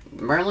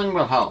Merlin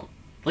will help.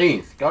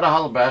 Please, go to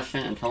Hollow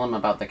Bastion and tell him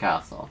about the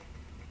castle.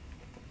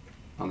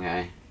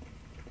 Okay.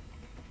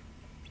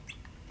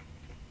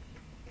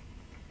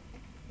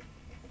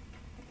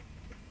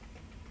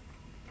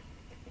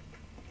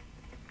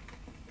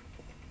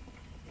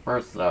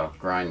 First though,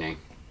 grinding.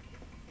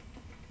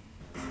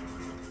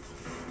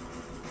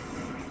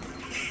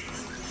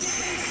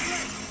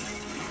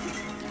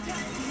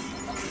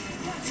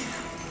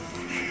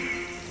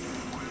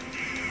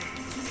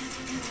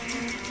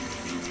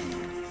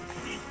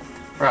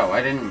 Bro,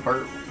 why didn't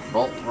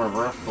bolt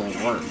reversal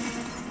work?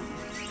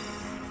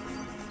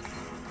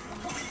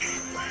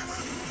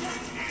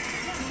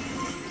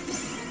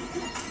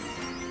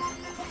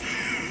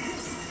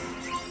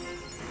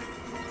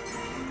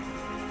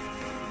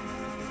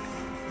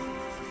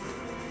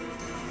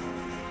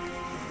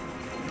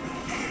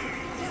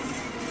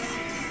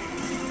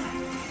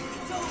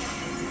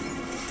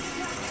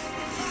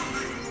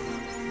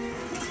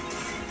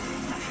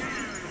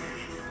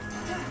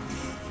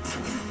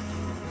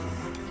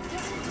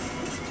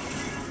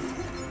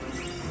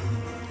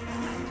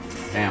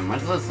 Damn,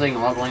 when's this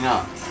thing leveling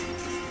up?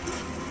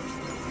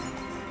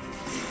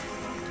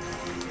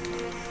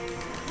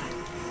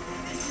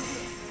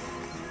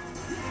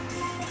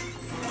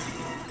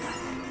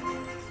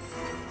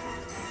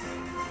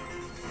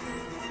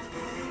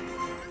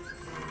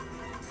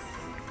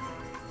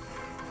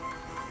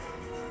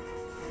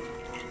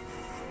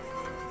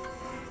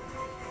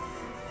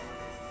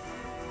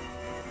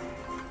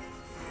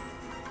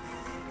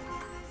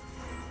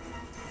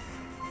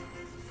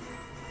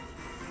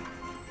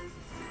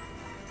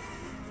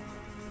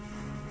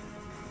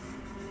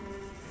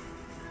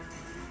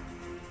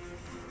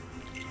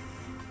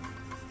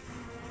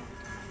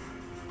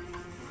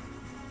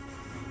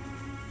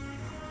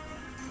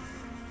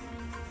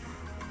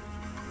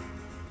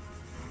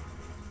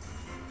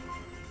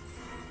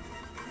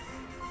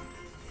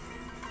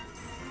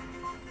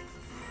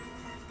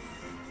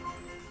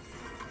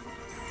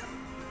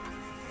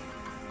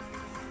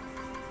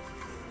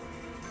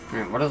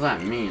 Wait, what does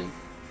that mean?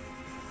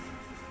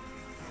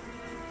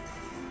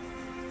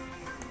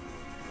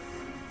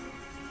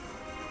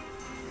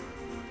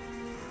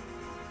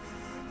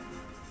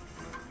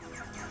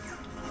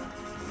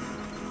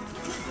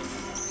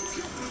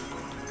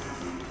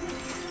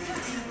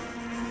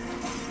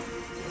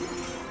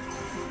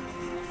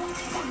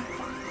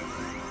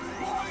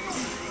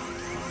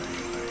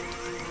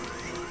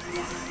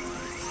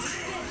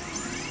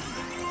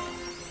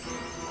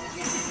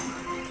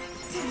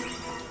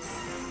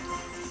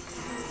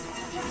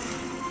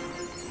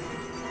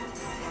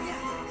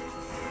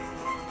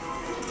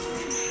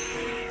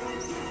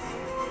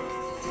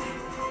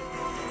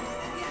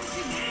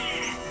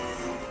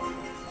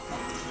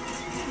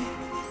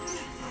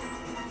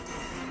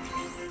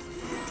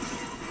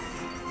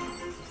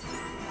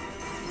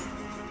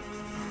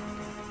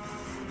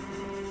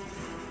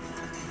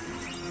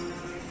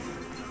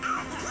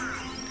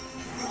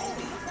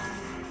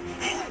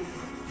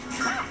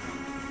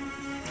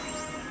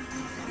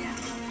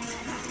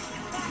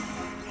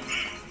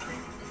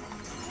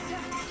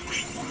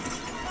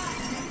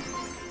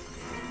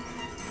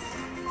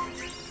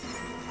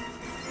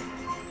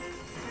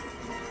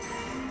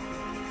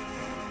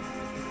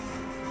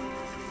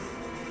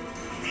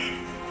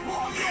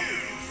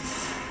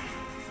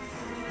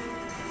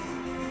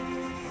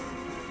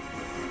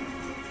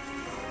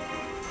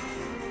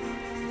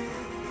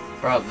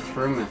 Bro, this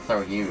room is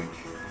so huge.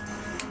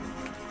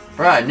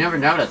 Bro, I never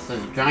noticed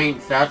there's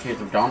giant statues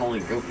of Donald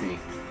and Goofy.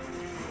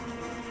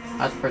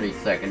 That's pretty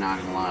sick, I'm not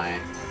gonna lie.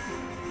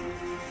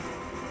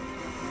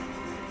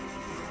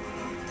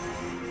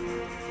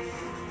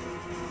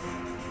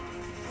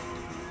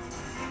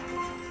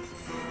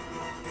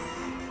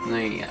 And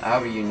they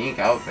have unique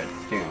outfits,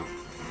 too.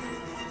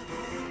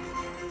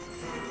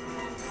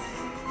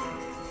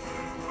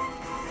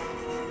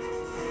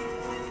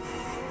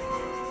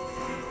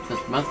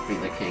 This must be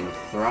the king's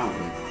throne.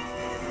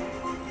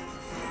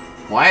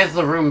 Why is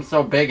the room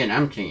so big and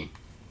empty?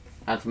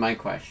 That's my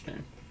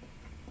question.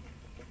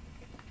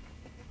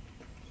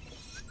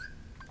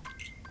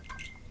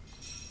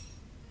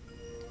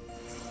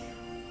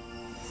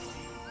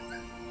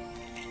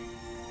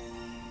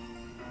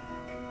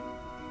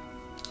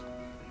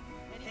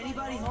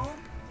 Anybody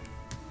home?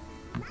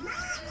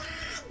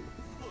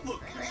 The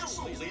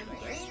castle's in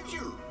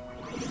danger.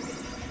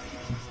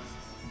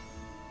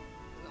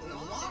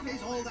 What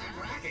is all that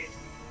racket?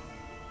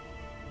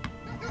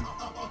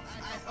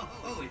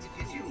 Oh, it's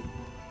you.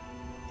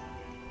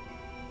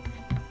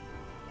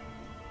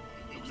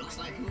 It looks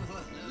like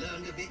you've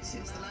learned a bit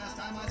since the last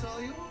time I saw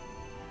you.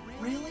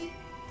 Really?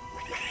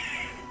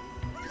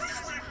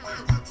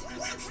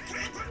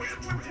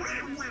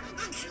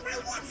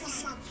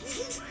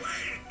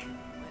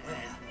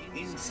 Where?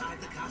 Inside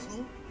the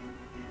castle?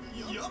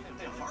 Yup,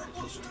 and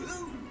heartless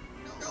too.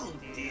 Oh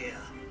dear.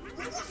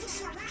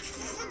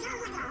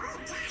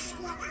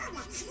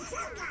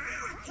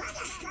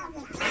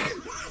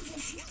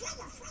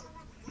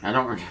 I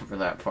don't remember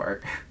that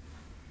part.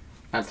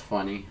 That's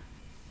funny.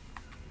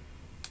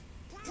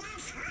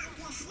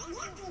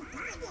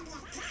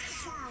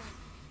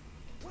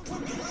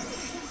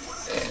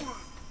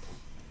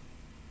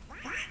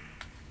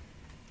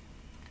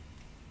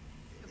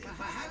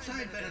 Perhaps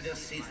I'd better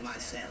just see for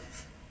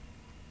myself.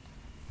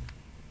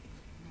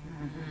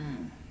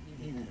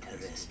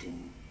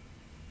 Interesting.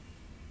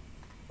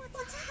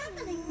 What's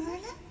happening,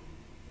 Merlin?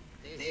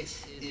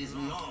 This is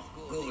not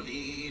good.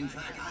 In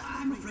fact,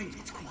 I'm afraid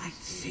it's quite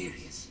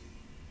serious.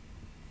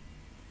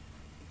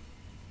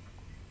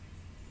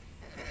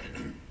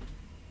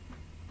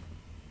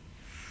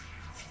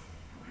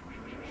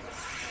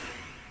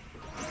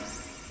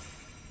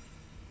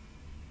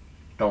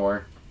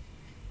 Door.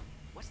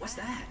 What's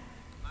that?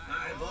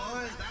 My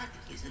boy, that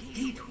is a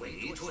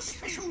gateway to a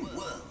special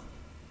world.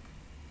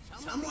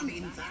 Someone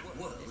in that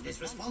world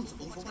is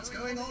responsible for what's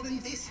going on in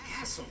this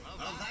castle.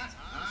 Of that,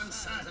 I'm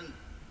certain.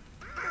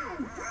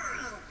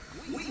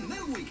 We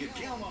knew we could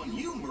count on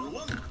you,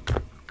 Merlin.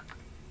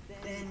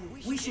 Then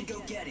we should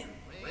go get him.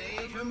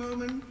 Wait a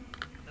moment.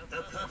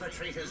 The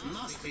perpetrators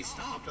must be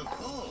stopped, of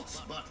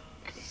course, but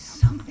there's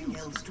something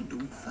else to do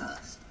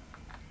first.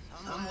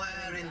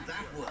 Somewhere in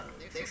that world,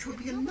 there should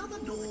be another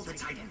door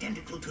that's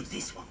identical to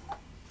this one.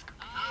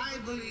 I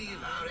believe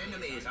our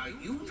enemies are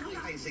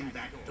utilizing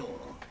that door.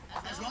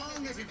 As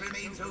long as it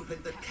remains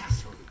open, the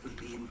castle will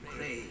be in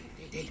grave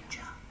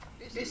danger.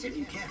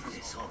 Listen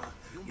carefully, Sora.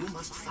 You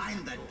must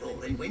find that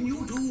door, and when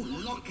you do,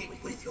 lock it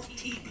with your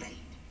T-blade.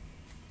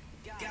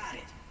 Got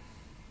it.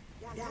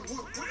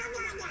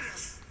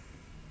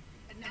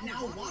 And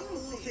now one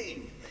more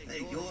thing.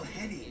 You're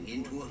heading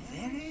into a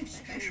very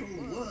special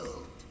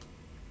world.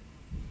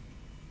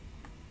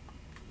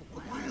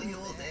 While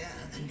you're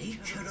there, the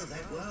nature of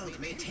that world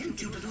may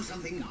tempt you to do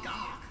something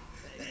dark.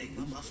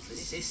 You must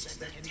resist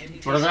that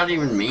temptation. What does that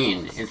even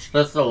mean? It's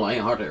just a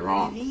lighthearted What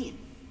romp. do you mean?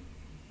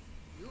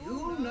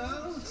 You'll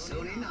know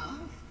soon enough.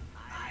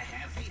 I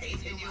have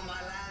faith in you, my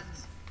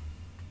lads.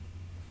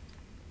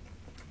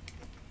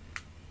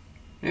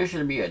 There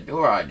should be a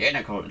door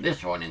identical to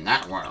this one in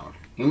that world.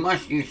 You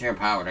must use your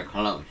power to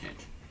close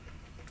it.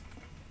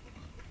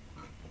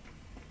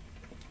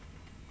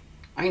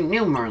 I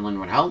knew Merlin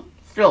would help.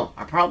 Still,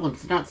 our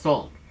problem's not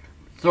solved.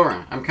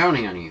 Sora, I'm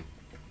counting on you.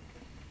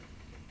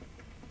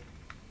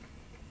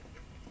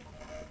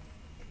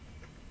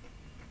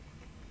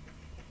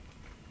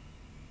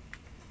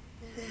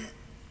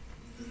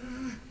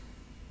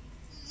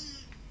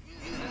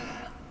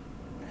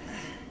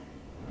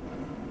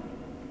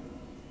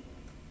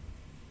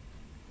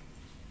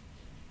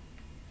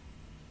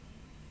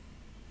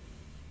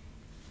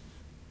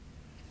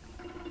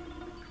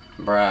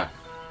 Bruh.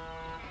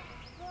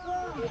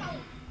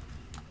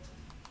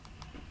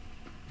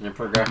 I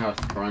forgot how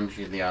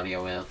scrunchy the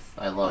audio is.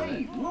 I love it.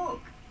 Hey,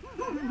 look!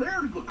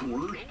 There's the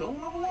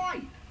cornerstone of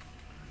light!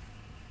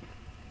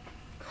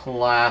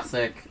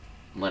 Classic.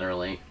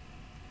 Literally.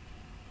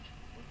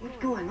 What's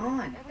going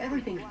on?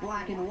 Everything's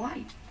black and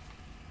white.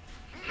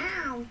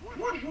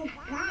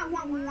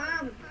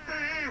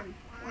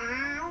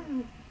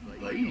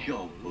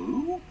 Deja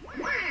vu?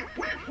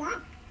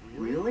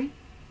 Really?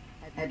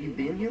 Have you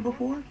been here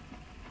before?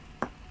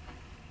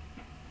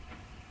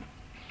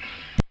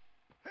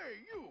 Hey,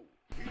 you!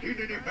 Seen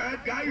any bad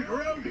guys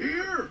around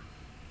here?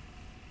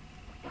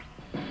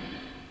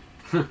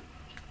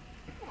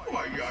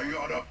 Why, I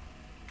oughta...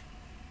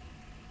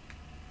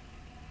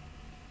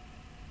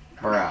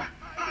 Bruh.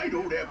 I I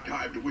don't have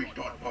time to waste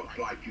on punks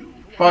like you.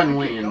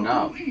 Funnily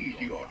enough,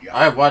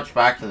 I watched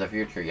Back to the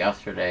Future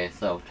yesterday,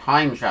 so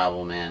time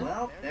travel, man.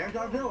 Well, there's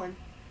our villain.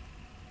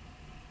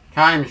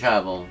 Time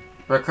travel.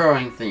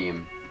 Recurring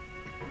theme.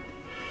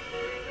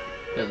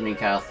 Disney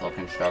Castle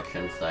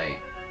construction site.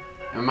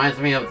 It reminds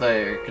me of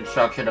the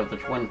construction of the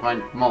Twin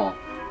Pines Mall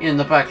in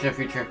the Back to the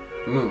Future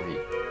movie.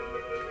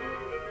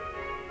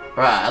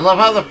 Right, I love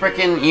how the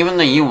frickin' even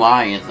the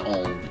UI is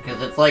old,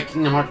 because it's like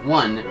Kingdom Hearts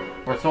 1,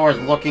 where Sora's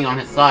looking on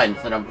his side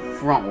instead of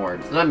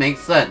frontward, so that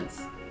makes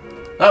sense.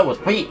 That was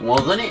Pete,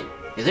 wasn't it?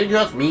 Is it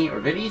just me,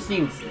 or did he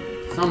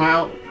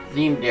somehow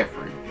seem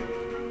different?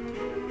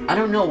 I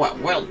don't know what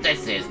world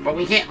this is, but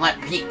we can't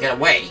let Pete get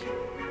away.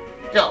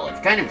 Still,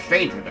 it's kind of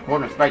strange with the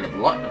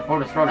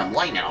cornerstone of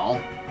light and all.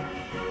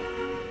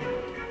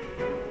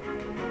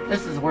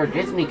 This is where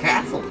Disney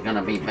Castle's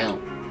gonna be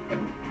built.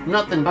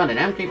 Nothing but an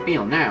empty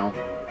field now,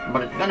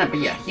 but it's gonna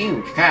be a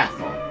huge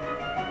castle.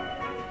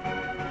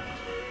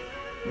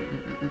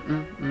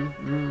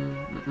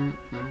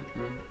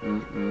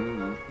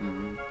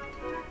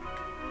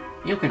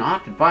 You can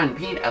often find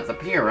Pete at the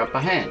pier up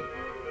ahead.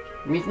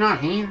 If he's not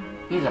here,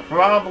 he's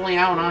probably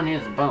out on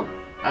his boat.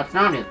 That's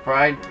not his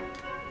pride.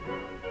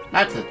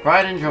 That's his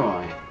pride and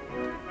joy.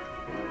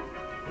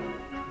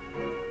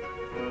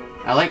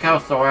 I like how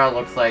Sora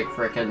looks like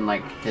frickin'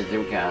 like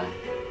Tezuka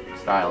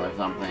style or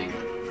something.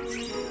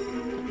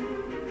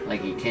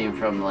 Like he came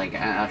from like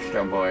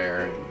Astro Boy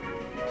or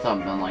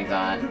something like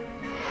that.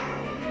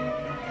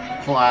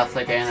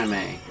 Classic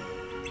anime.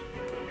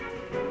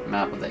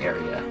 Map of the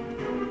area.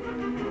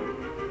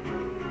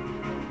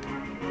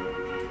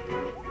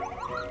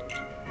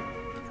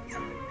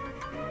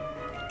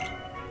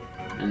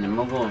 And the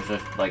Moogle is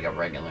just like a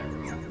regular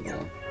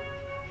Moogle.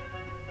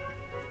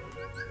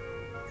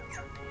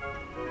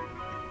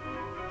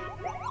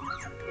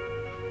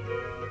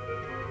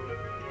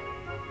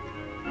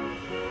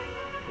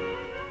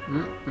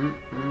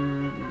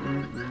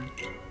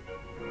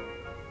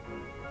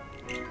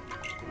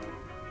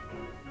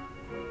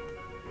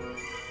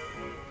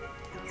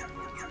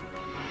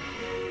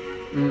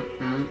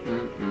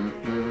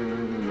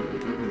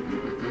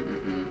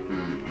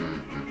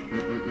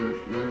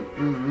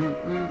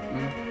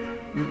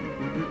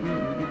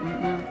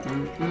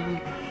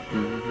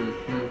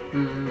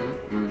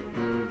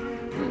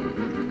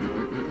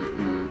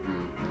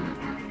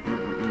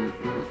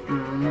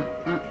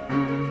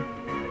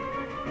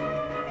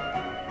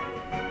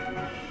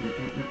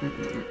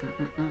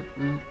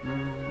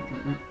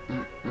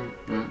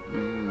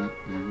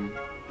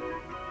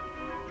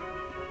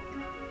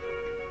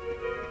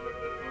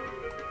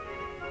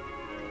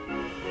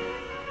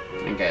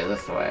 Okay,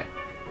 this way.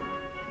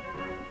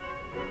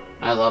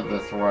 I love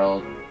this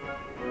world.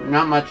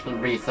 Not much to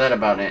be said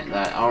about it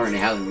that already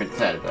hasn't been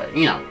said, but,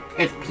 you know,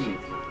 it's Pete.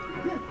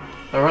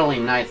 It's a really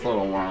nice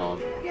little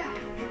world.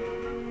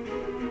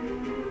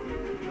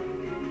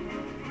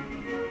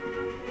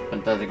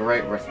 But does a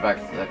great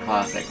respect to the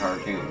classic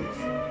cartoons.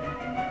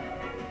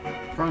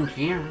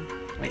 Frontier?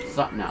 Wait,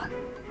 something? No.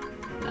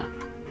 No.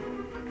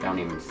 Don't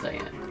even say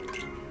it.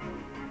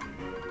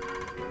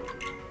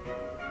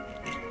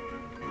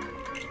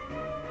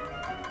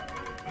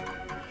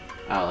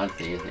 Oh,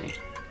 that's easy.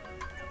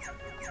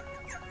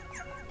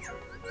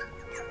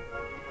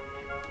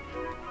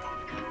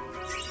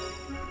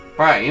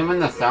 Right, even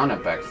the sound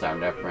effects sound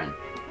different.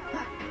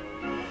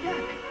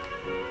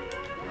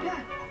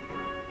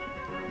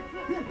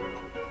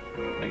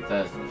 Like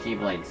the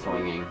keyblade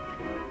swinging.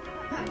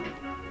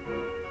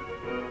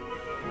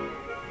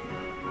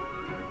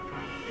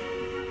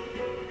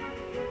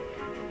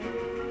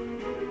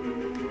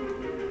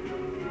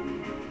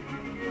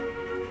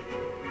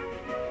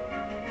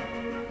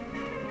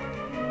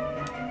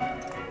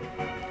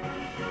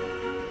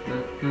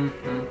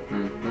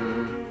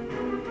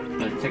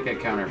 The ticket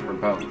counter for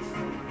boats.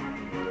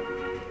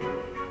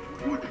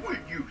 What's with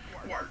you,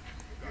 Squirt?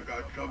 You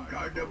got some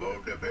kind of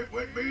bone to pick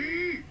with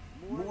me?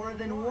 More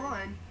than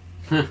one.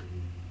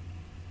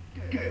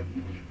 Gibbs,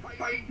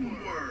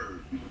 fighting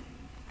words.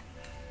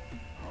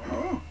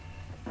 Huh?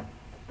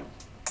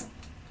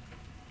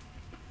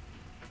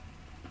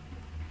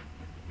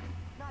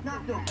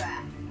 Not so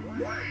fast.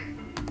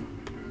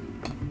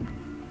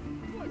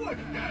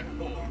 What's that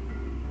for?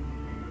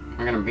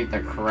 I'm gonna beat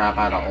the crap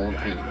out of Old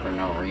Pete for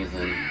no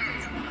reason.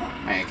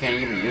 I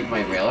can't even use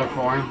my railer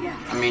for him?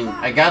 I mean,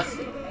 I guess...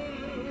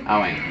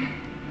 Oh wait.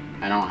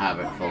 I don't have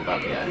it filled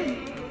up yet.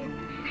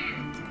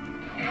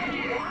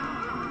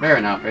 Fair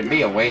enough, it'd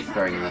be a waste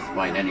during this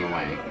fight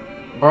anyway.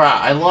 Bruh,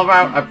 I love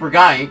how... I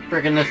forgot he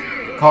freaking this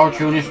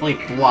cartoonishly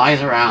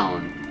flies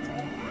around.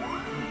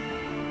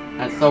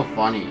 That's so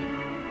funny.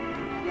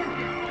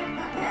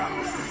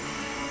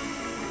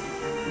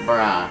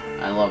 Bruh,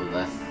 I love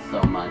this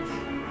so much.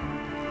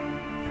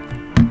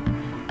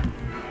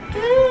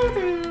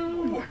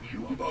 What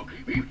you bugs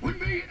beef with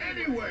me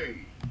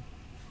anyway?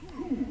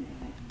 Who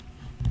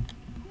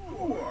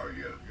are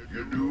you?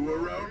 You new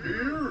around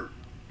here?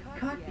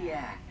 Cut the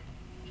act.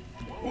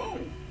 Whoa!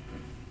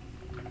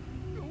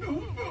 No,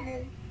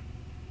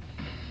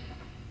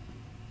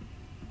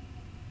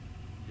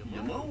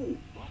 know,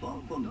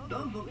 something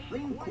doesn't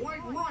seem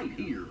quite right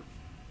here.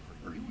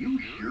 Are you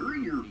sure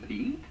you're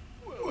Pete?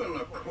 Well,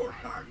 of course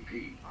I'm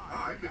Pete.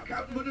 I'm the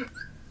captain of the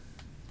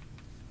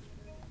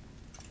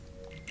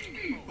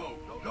steamboat,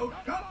 so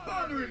stop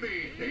bothering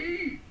me,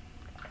 see?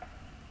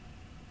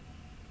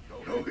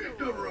 So hit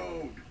the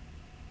road.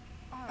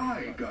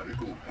 I gotta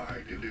go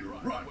find the little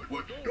runt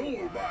what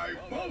stole my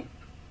boat.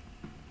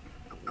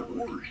 Of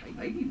course,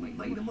 maybe we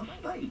made a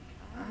mistake.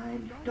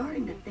 I'm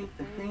starting to think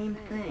the same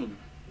thing.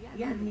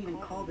 He hasn't even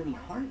called any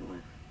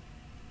Heartless.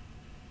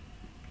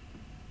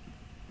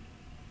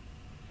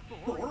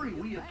 Sorry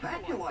we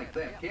attacked you like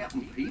that,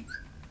 Captain Pete.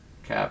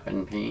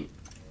 Captain Pete.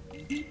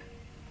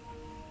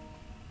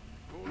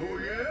 Oh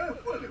yeah?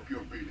 Well, if you're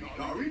really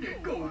sorry,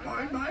 then go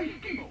find my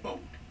steamboat.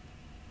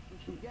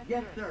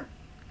 Yes, sir.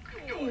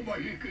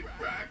 Nobody can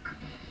track.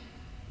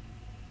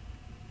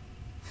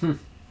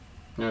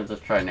 They're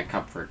just trying to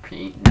comfort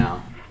Pete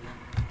now.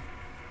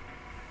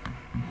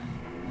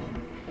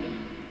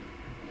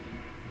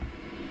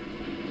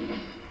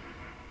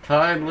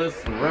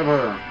 Tideless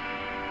River.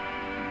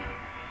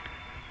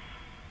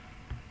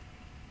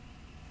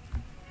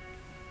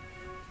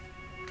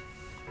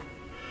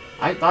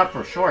 I thought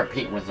for sure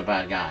Pete was the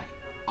bad guy.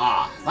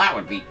 Ah, that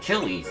would be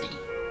too easy.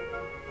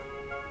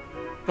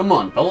 Come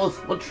on, fellas,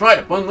 let's try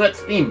to find that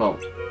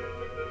steamboat.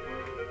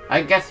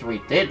 I guess we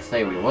did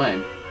say we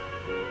would.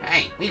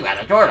 Hey, we've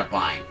got a door to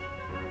find.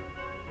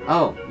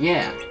 Oh,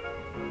 yeah.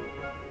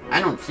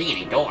 I don't see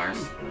any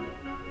doors.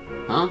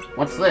 Huh?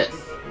 What's this?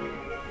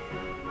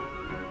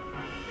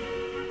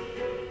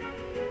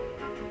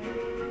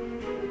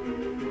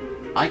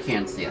 I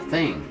can't see a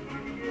thing.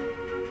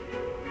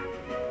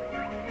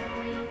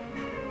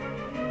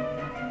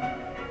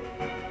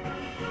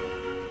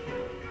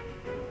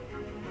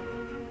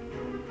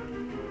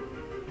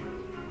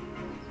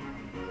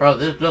 Bro,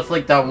 this is just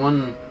like that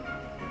one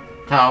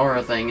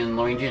tower thing in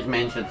Luigi's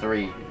Mansion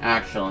 3,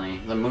 actually.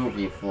 The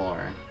movie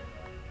floor.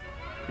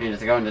 You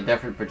just go into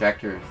different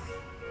projectors.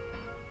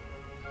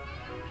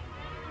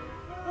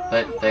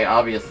 That they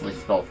obviously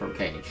stole from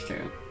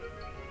KH2.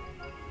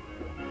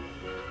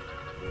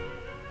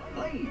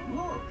 Hey,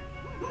 look!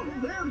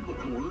 There's the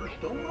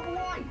cornerstone of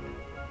light!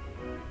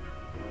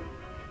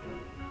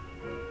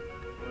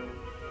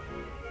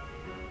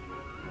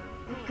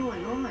 What's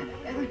going on?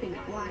 Everything's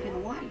black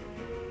and white.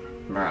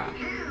 Bruh.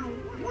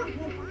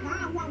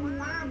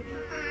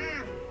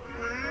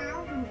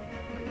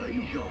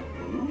 Deja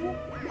vu?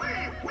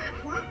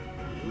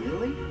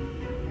 Really?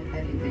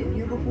 Have you been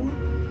here before?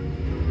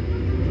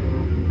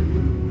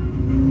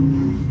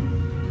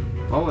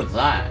 What was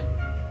that?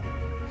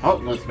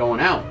 Heartless going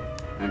out,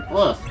 and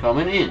us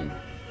coming in.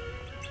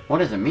 What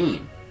does it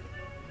mean?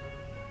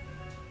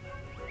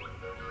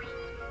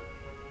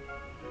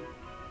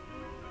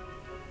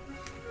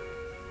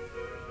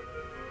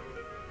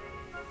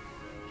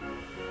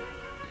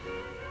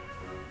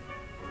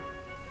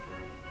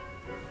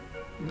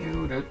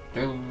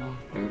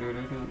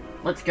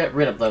 Let's get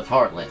rid of those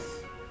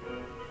Heartless.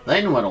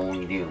 Then what'll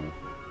we do?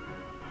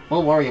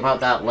 We'll worry about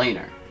that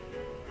later.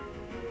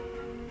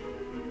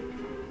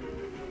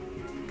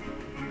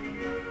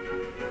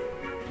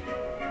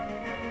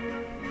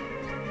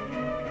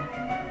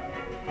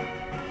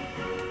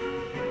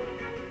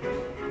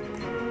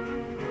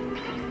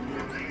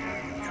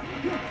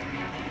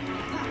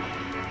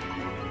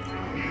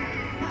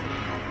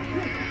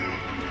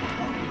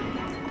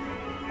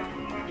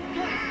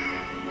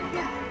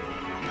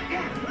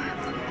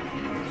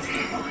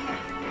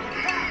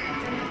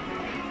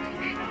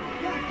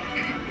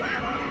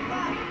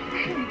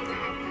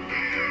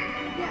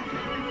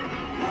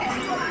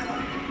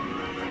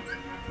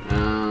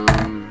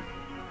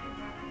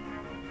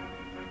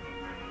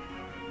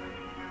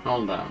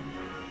 Hold on.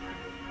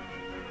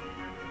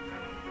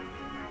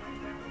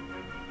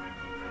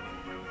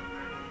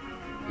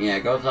 Yeah,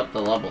 it goes up to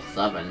level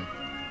 7.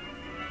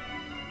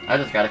 I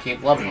just gotta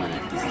keep leveling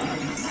it.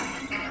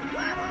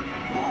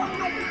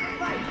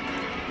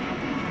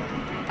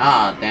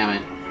 Ah, damn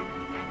it.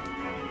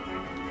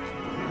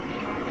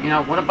 You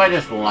know, what if I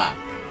just left?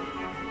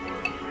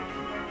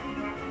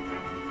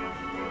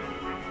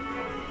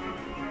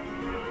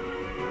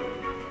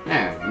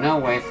 There, no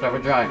waste of a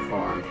drive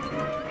form.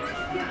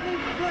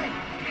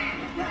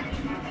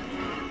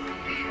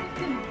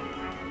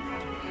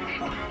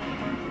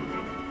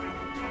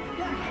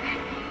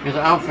 His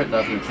outfit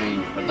doesn't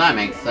change, but that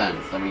makes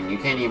sense. I mean, you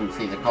can't even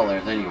see the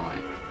colors anyway.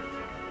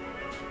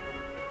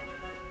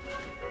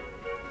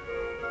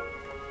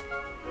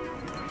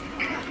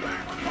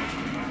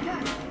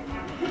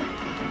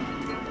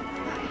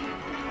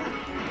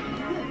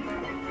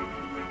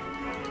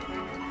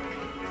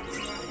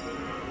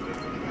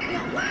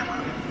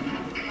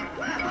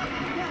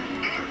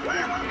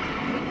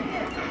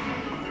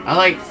 I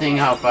like seeing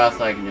how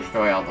fast I can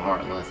destroy all the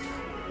Heartless.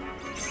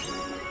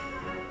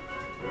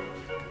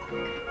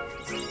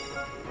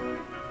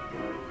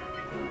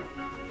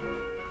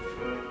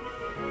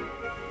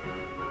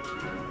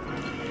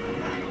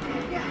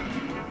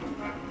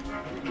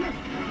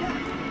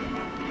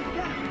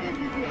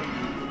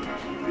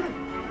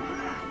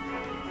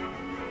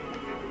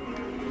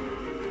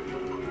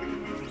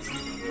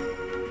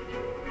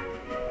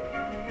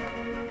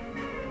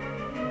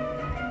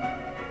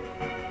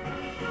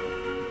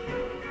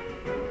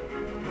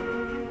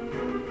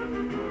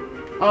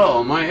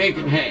 Oh, my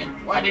aching head.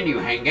 Why did you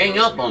gang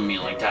up on me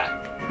like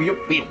that?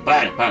 You feel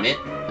bad about it,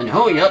 and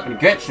hurry up and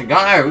catch the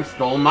guy who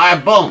stole my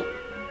boat.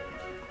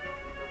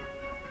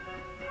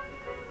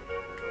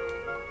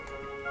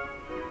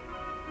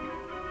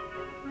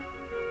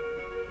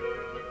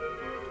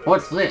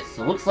 What's this?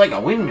 It looks like a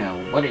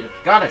window, but it's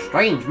got a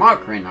strange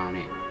marker on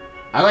it.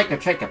 I like to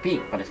take a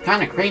peek, but it's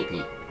kind of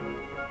creepy.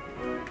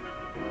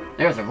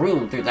 There's a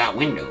room through that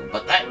window,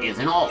 but that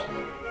isn't all.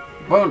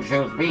 The bone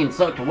show's being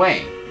sucked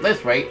away.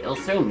 This rate, it'll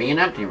soon be an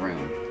empty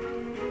room.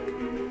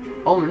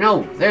 Oh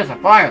no, there's a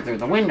fire through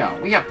the window.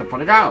 We have to put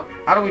it out.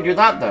 How do we do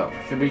that though?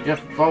 Should we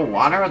just throw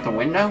water at the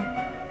window?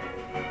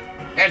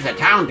 There's a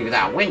town through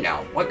that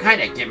window. What kind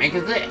of gimmick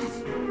is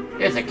this?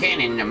 There's a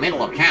cannon in the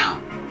middle of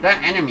town. If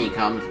that enemy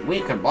comes,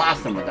 we could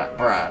blast him with that.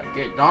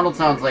 Bruh, Donald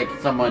sounds like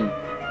someone,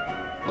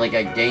 like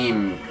a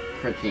game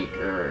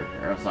critiquer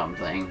or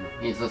something.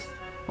 He's just,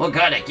 what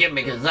kind of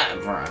gimmick is that,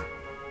 bruh?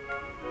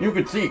 You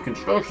could see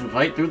construction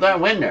site through that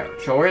window.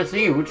 Sure is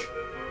huge.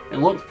 It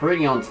looks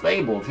pretty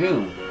unstable,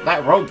 too. If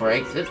that rope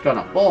breaks, it's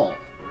gonna fall.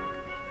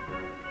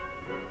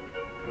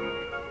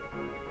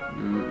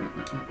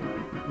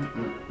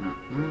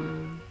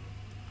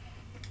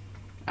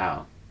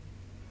 Oh.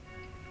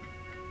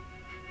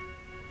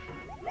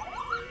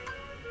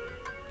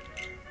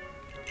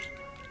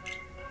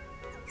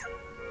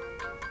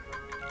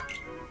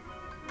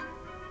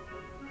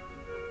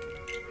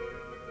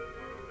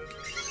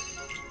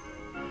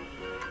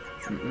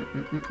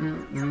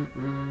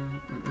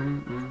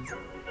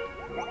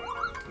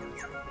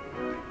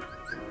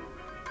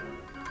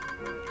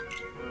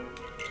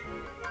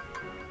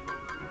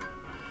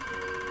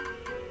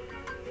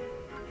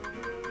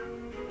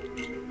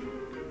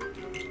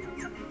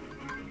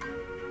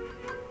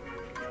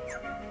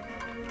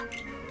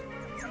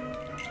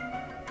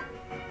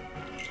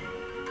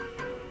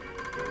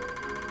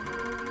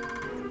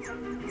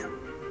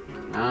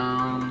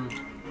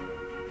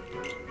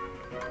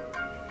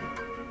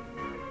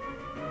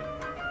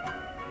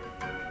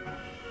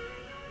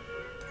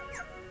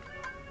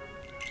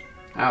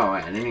 Oh,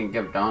 I didn't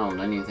give Donald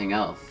anything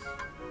else.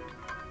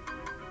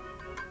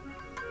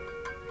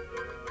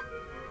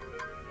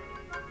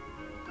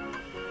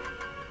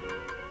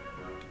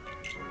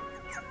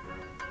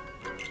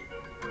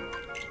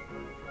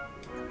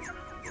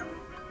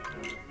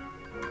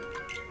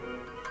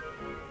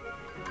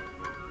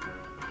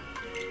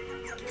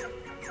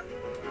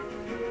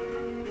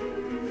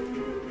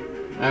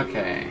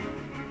 Okay.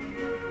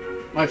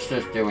 Let's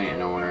just do it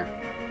in order.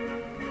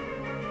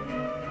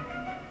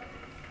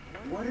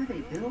 What are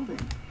they building?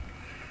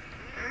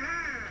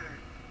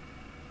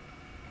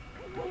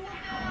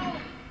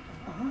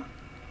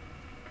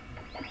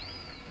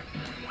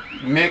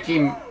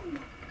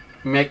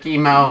 Mickey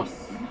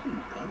Mouse.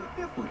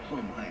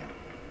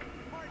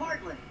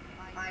 Heartless!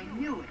 I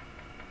knew it!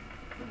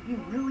 You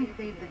really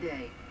saved the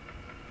day.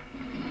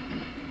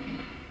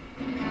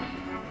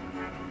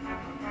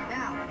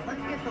 Now,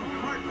 let's get those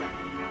Heartless!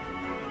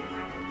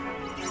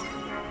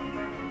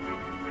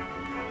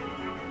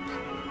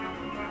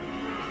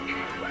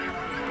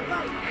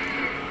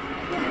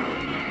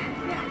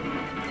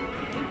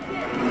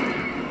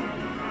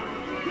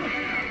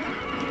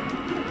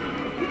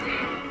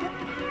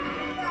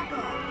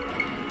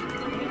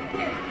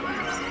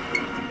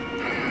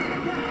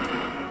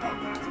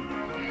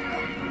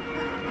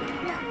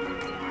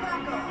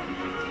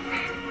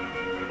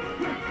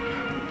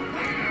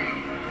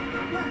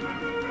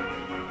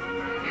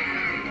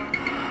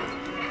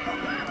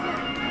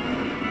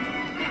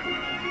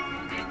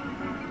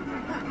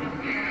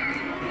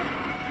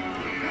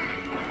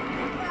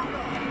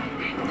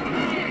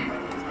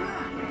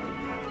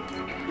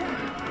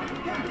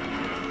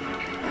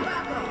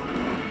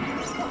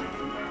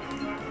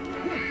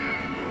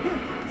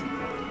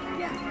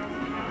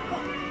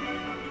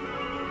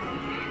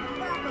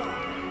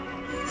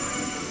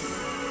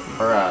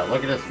 Bruh,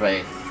 look at his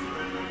face.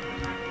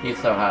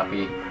 He's so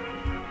happy.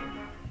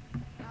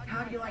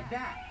 How do you like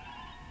that?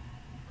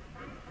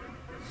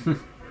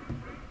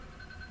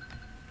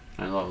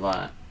 I love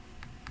that.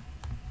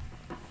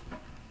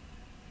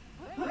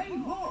 Hey,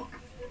 look!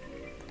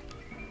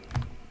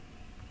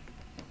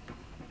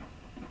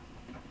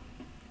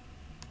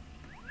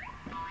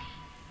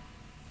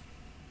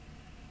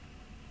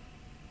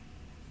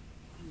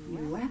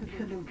 You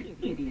absolute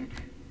idiot.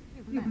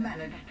 You've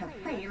managed to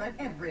fail at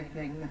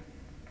everything.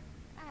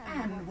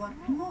 And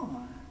what's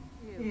more,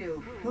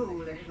 you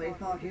foolishly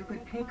thought you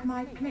could take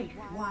my place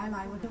while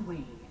I was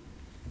away.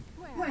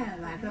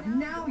 Well, as of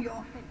now,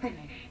 you're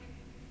finished.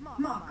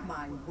 Mark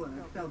my words,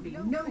 there'll be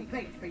no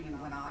place for you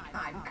when our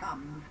time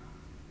comes.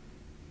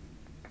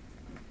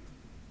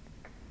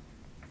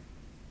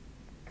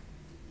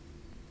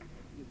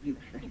 You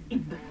useless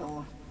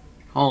imbecile.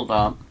 Hold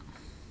up.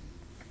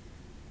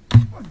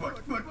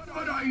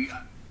 But I...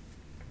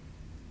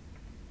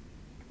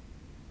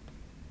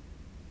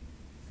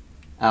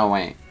 Oh,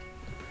 wait.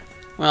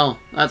 Well,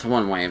 that's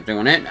one way of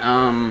doing it.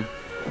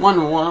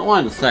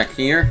 One sec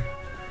here.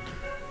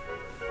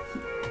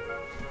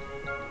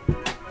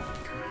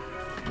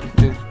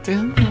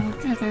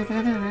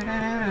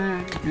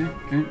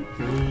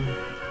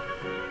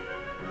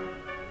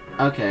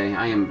 Okay,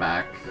 I am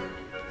back.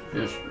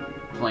 Just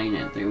playing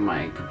it through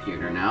my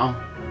computer now.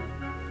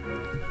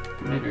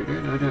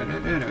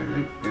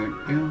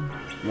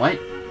 What?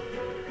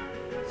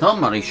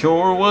 Somebody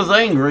sure was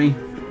angry.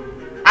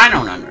 I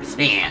don't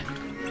understand.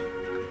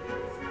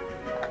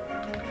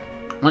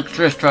 Let's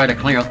just try to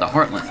clear out the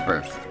Heartless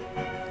first.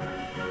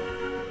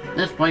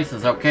 This place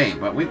is okay,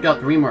 but we've got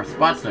 3 more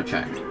spots to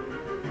check.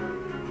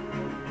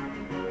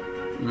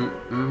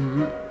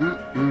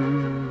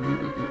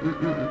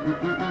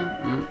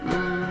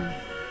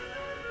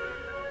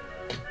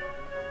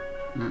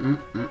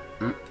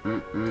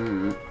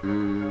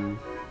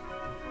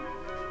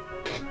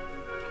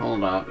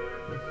 Hold up.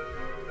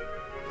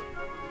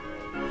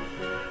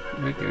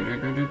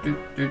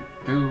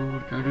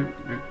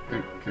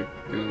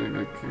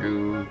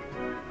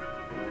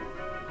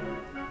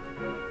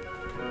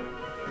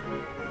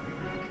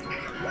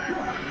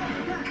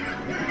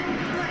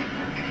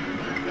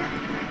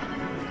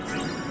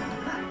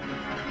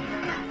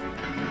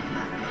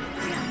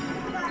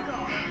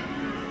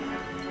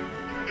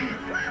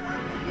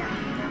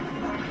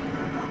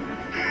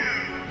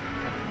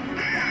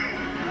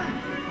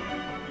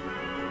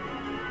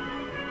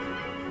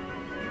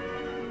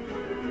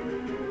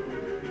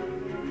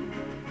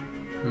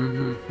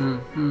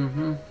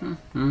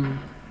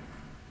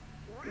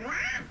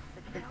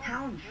 The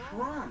town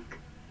shrunk.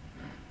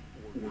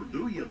 Or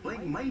do you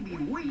think maybe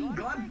we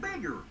got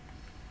bigger?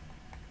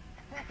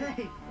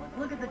 Hey,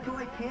 look at the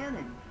toy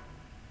cannon.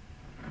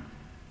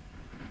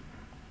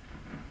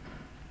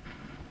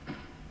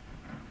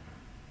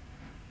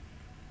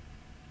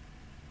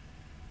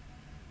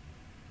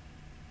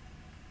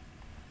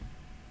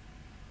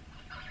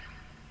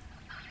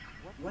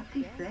 What's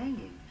he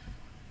saying?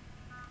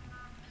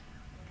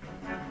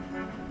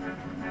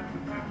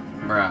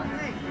 Bruh.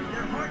 Hey,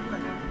 they're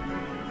heartless.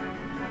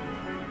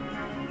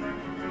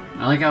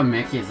 I like how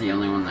Mickey's the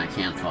only one that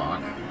can't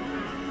talk.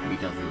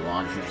 Because of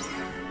logic.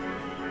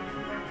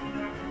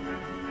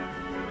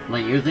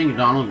 Like, you think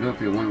Donald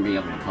Goofy wouldn't be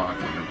able to talk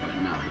here, but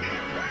no.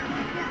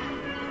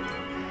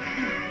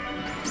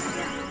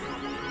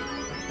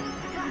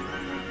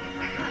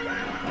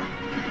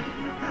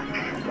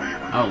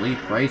 Oh, Leaf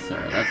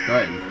Bracer. That's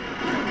good.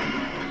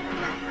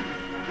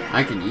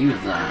 I could use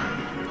that.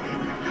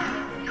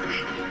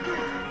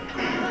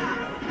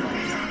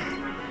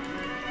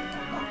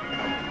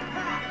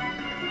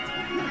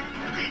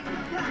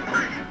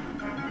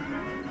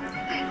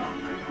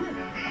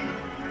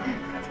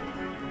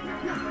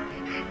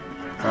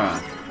 Bruh.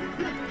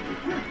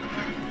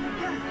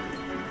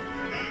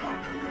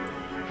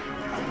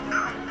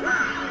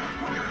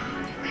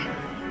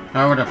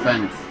 Tower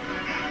defense.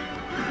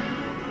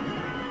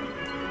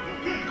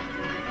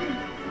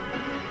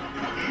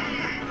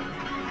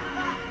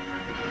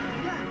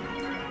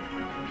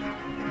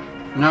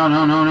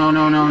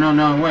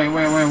 No.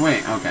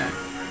 Wait. Okay.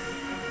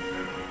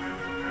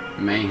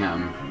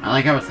 Mayhem. I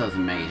like how it says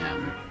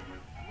mayhem.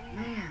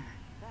 Man,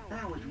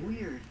 that was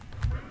weird.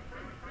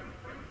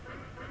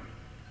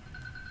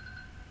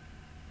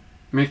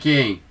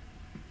 Mickey.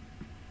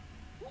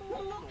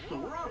 Look,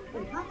 Sora,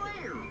 over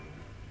there.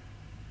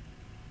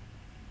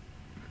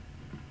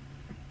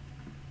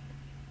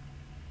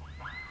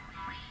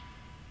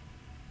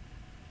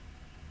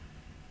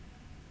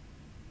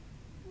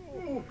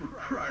 Oh, for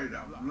crying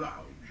out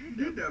loud. You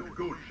didn't have to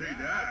go say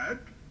that.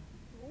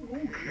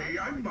 Okay,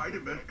 I might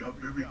have messed up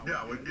every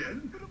now and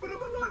then, but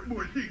I'm a lot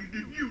more things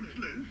than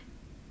useless.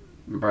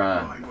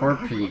 Bruh, poor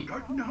Pete. Oh,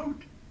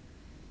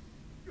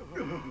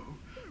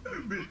 I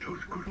miss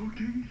those good old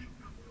days.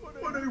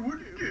 What I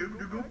would give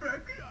to go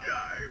back in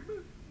time.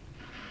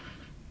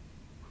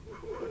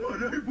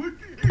 What I would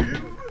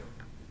give.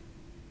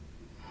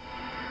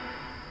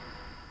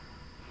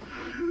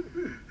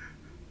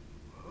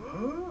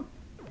 Huh?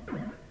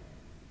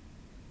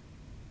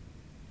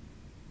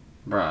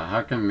 Bruh,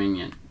 how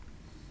convenient.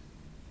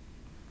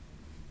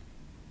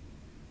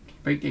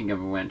 Speaking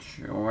of which,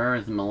 where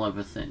is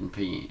Maleficent and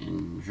Pete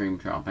in Dream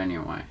Drop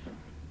anyway?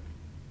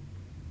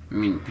 I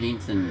mean,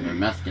 Pete's in the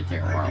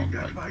Musketeer world,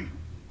 but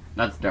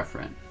that's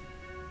different.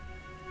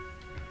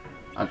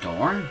 A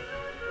door?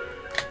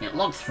 It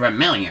looks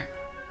familiar.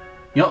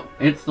 Yup,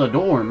 it's the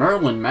door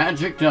Merlin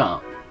magicked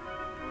up.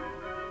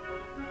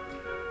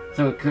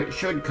 So it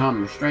should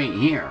come straight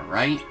here,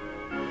 right?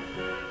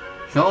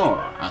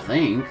 Sure, I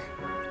think.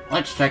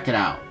 Let's check it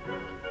out.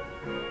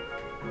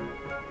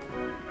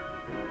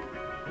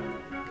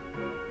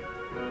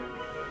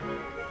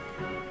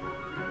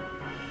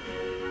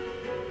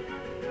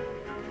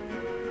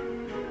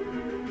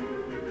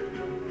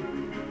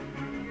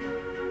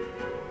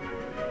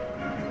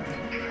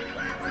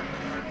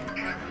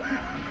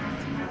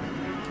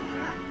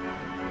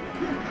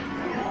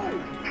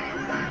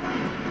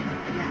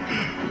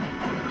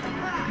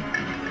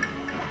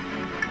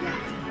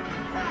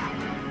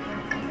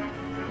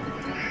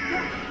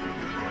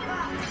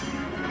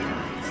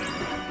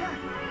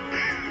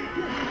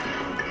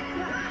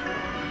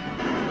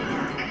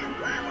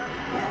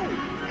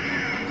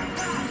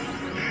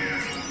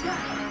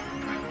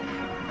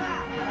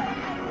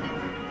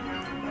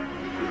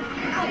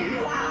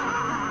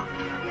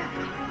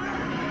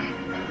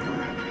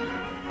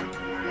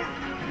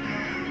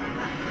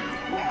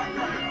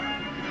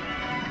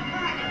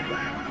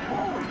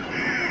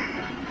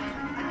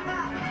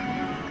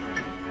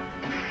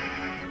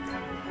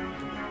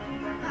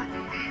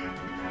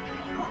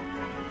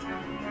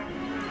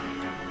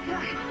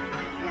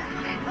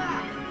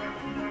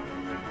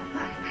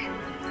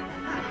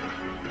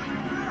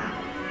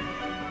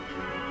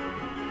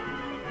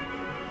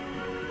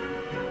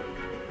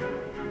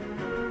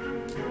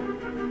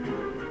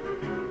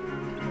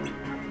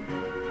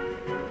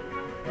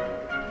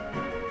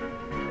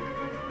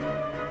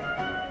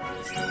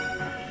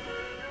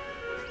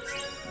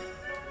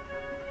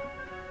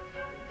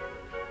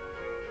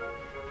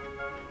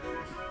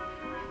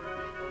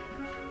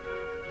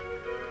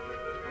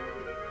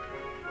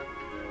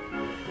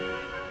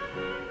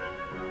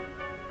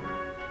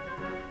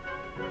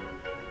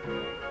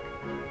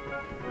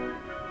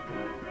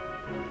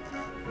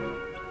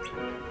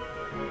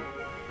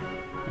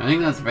 I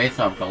think that's based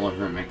off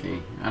Gulliver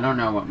Mickey. I don't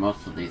know what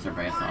most of these are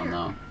based on,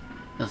 though.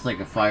 Just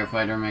like a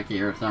firefighter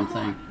Mickey or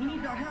something. He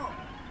needs our help.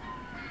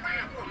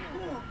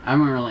 I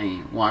haven't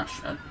really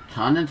watched a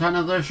ton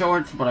of those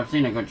shorts, but I've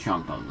seen a good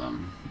chunk of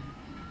them.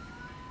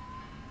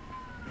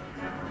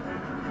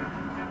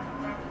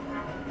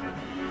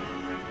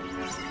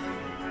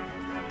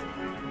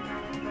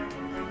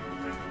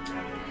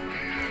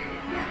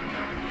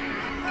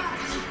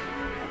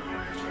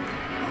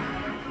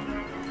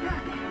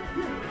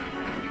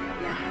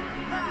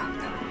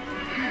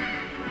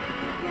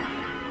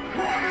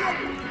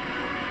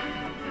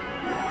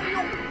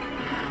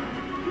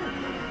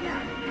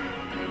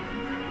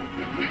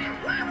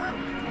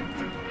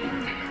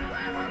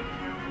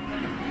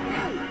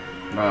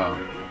 Bro.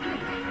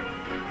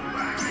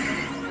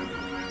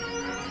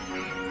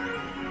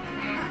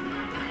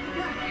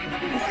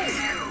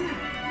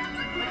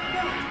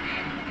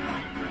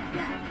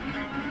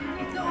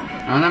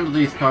 I remember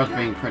these cars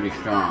being pretty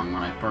strong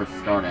when I first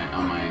started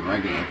on my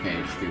regular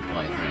KH2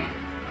 playthrough.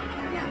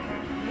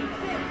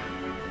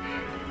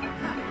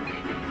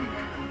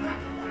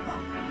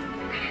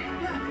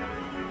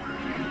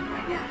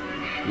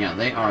 Yeah,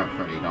 they are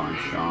pretty darn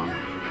strong.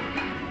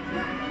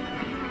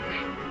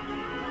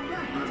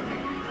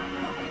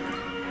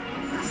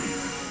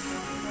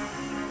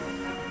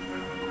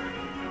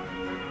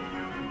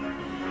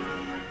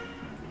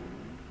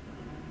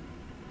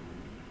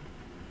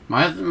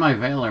 Why isn't my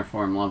Valor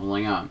form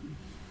leveling up?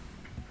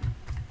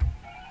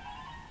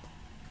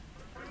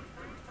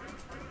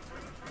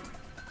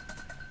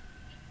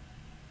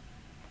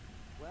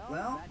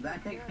 Well,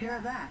 that takes care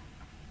of that.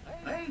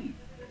 Hey!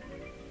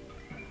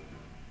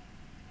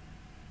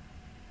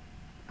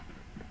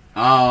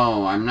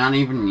 Oh, I'm not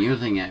even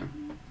using it.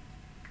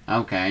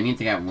 Okay, I need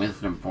to get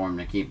Wisdom form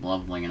to keep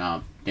leveling it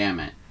up.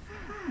 Damn it.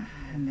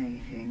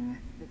 Fascinating.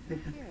 This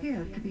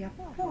appears to be a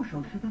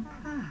portal to the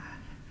past.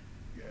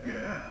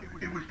 Yeah,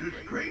 it was the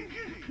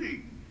strangest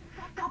thing.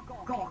 Stop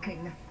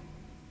gawking.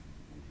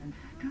 And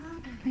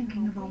start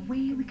thinking of a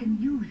way we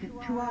can use it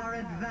to our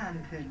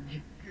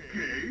advantage.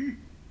 Okay?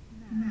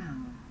 Now,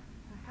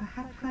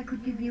 perhaps I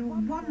could give you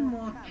one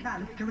more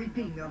chance to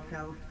redeem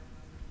yourself.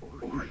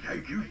 Oh,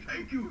 thank you,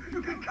 thank you.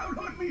 You can count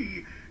on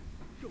me.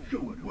 So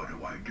what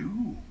do I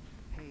do?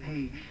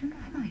 Patience,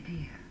 my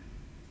dear.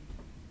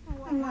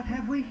 What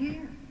have we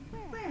here?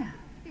 Well,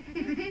 if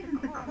it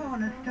isn't the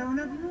cornerstone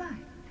of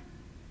light.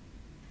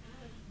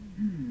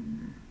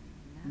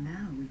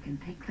 Now we can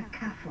take the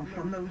castle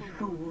from those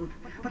fools,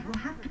 but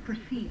we'll have to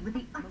proceed with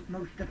the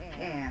utmost of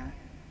care.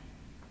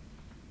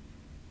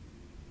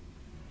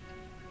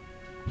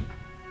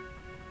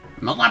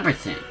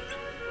 Maleficent!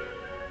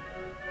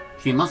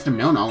 She must have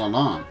known all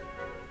along.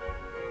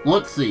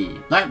 Let's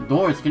see, that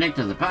door is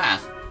connected to the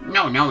past.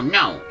 No, no,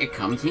 no, it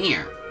comes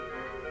here.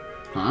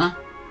 Huh?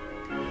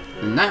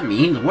 And that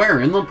means we're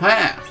in the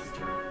past.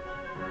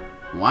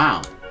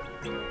 Wow.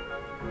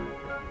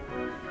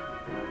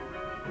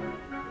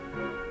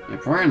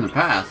 If we're in the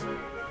past,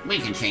 we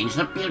can change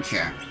the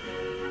future.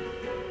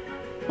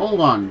 Hold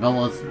on,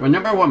 fellas.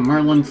 Remember what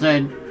Merlin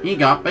said? He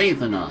got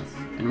faith in us,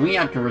 and we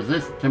have to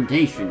resist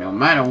temptation no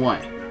matter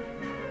what.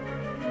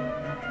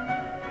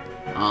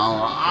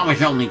 Oh, I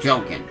was only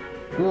joking.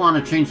 Who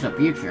want to change the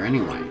future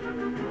anyway?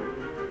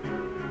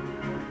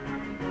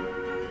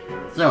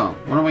 So,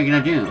 what are we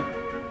gonna do?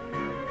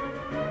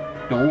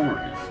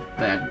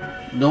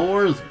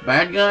 Doors?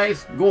 Bad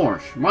guys?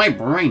 Gosh, my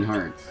brain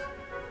hurts.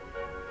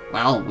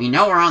 Well, we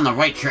know we're on the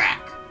right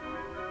track.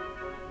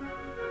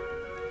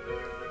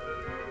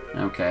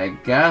 Okay, I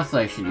guess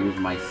I should use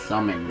my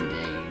summon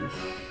gauge.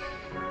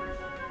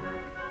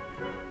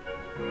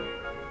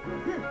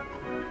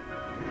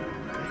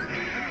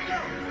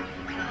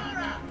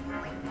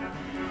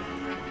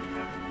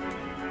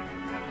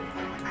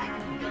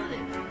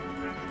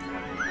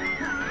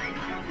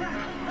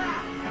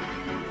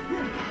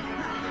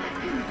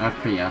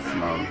 FPS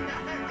mode.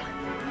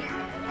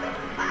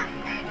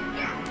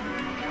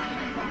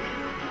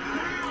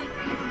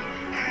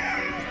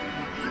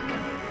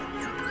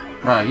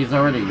 Right, he's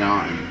already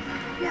gone.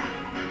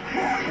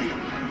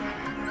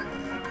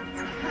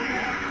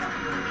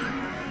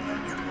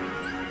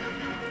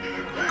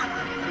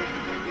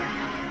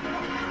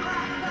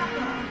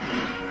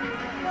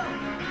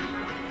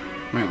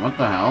 Wait, what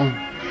the hell?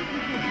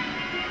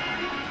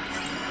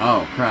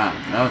 Oh crap,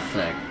 that was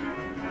sick.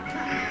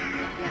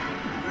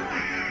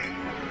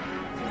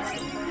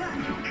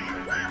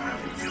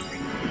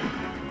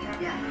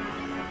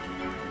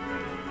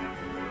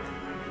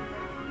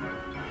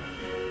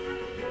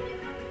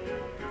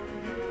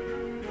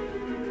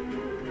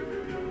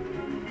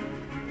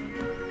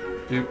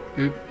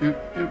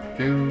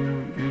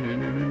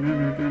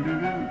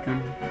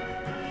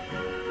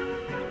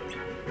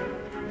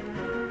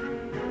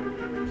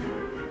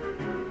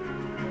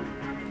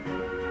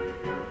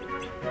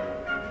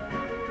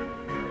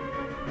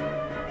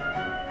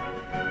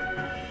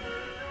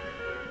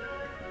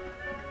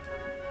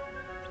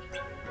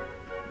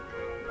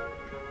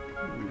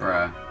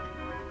 Bruh.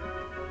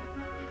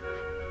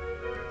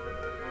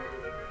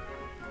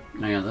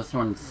 No, yeah, this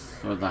one's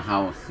for the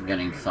house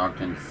getting sucked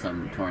into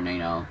some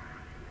tornado.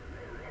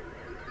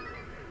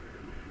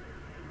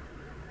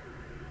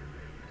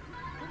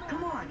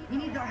 Come on, he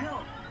needs our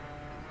help.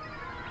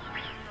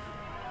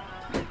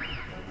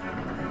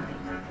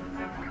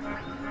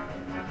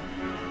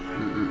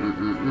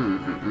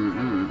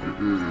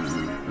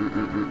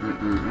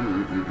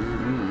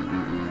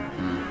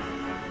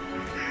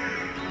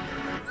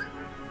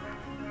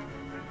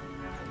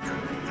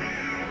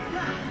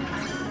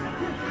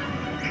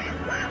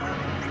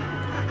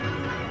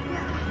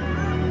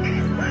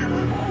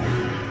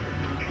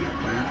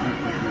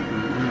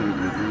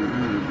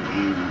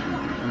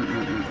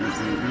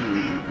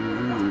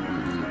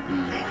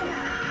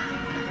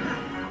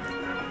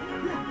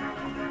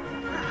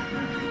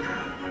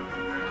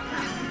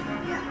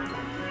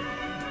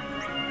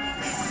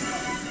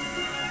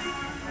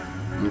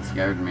 It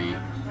scared me.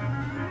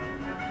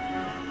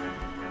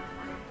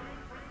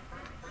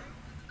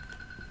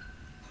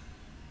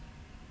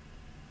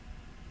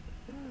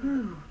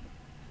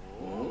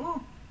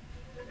 Oh?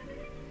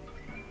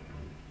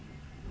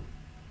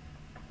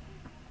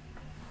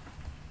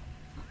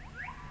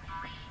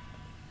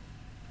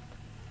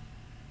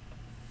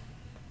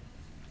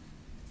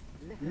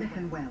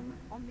 Listen well.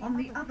 On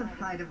the other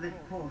side of this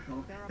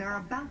portal, they're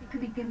about to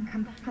begin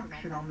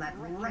construction on that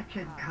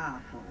wretched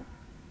castle.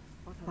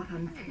 But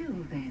until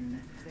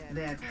then,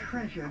 their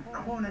treasured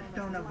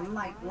cornerstone of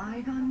light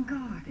lies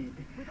unguarded,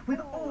 with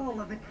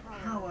all of its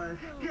power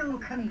still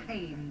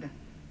contained.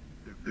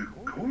 The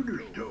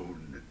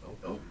cornerstone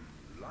of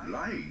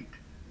light?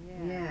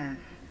 Yes.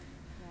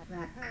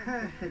 That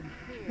cursed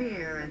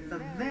sphere is the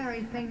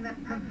very thing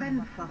that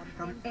prevents us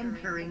from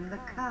entering the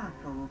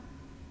castle.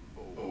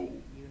 Oh,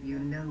 You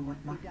know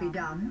what must be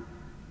done?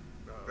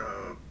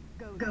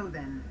 Go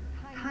then.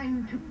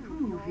 Time to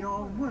prove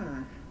your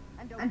worth.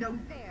 And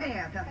don't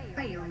dare to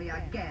fail me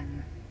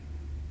again.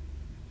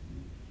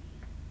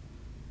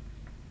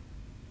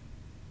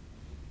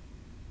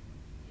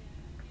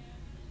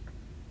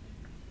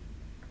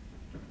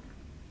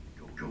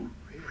 don't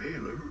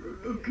fail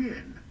her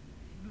again.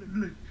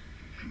 Let's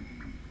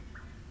see.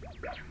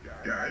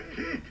 That's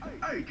it.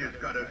 I just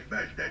gotta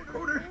smash that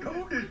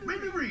cornerstone to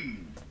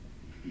smithereens.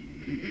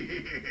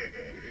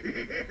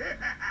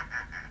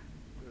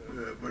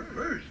 But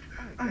first,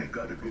 I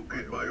gotta go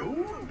get my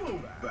old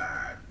boat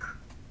back.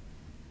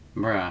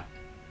 Bruh.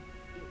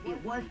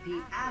 It was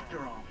Pete after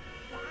all.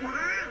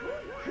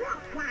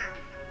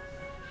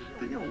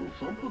 Still,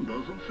 something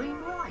doesn't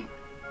seem right.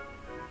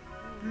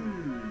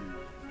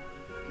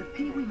 The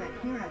Pete we met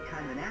here had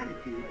kind of an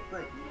attitude,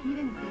 but he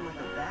didn't seem like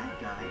a bad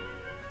guy.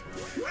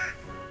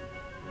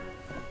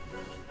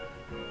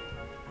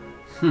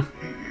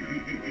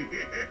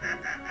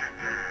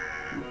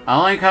 I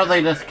like how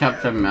they just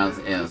kept him as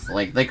is.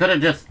 Like, they could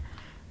have just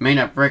made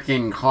a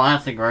freaking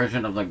classic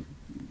version of the,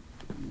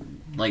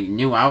 like,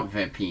 new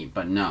outfit Pete,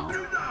 but no.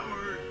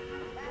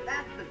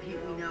 That's the Pete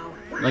we know.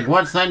 Like,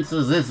 what sense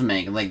does this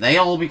make? Like, they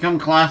all become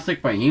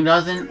classic, but he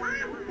doesn't?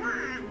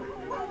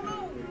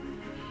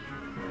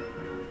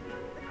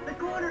 The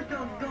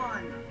cornerstone's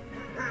gone.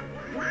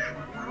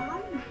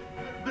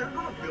 They're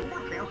gonna build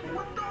a castle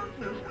of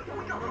darkness.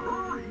 We gotta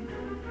hurry.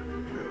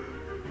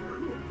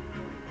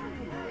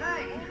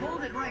 Hey,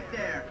 hold it right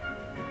there.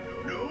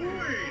 No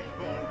way,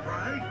 small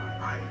fry.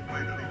 I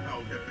finally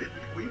found the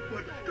pipsqueak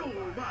what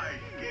stole my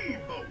ski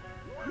boat.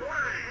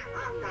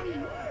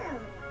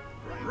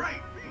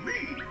 Right, me.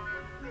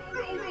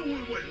 No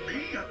one was me.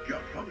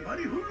 Just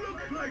somebody who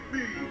looks like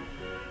me.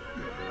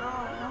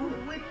 Oh,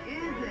 which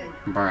is it?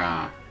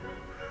 Bruh.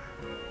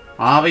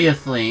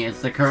 Obviously,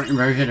 it's the current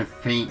version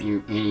of Pete,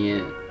 you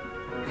idiot.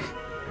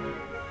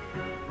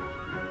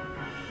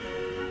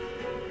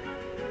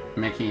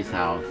 Mickey's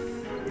house.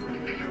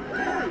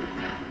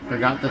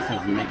 Forgot this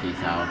was Mickey's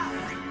house.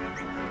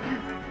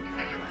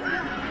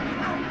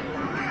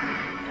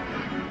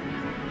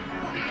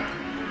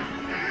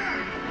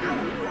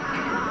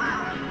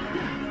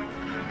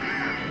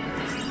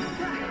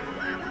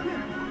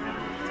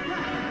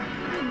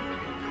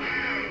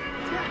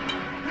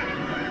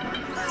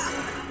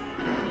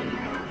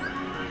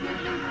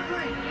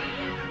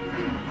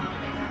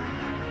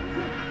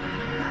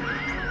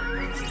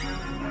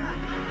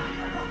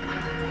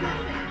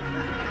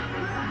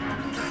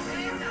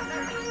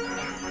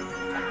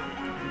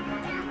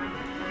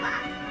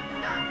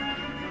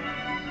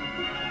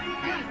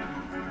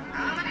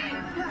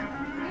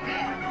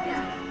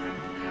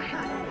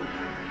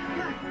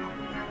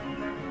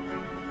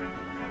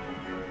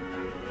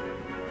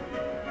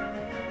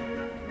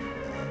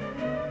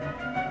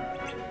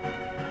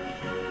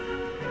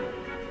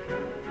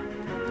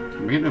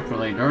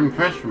 Beautifully adorned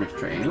Christmas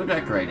tree. Who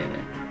decorated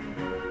it?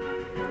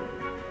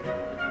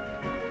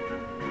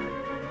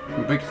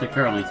 Fix it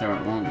curly so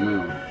it won't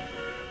move.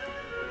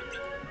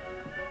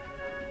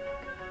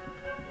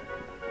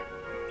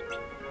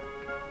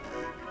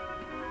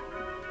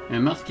 It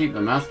must keep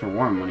the master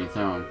warm when he's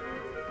home.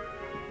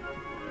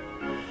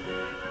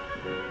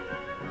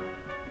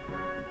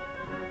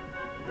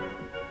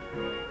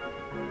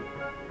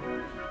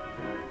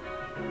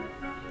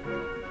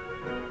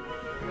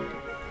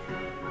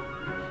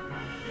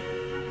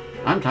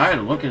 I'm tired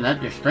of looking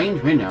at this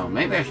strange window.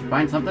 Maybe I should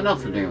find something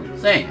else to do.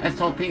 Say, I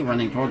saw Pete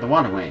running toward the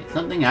waterway.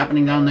 Something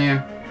happening down there?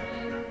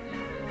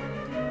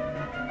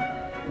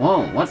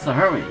 Whoa, what's the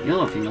hurry? You're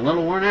looking a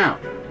little worn out.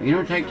 If you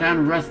don't take time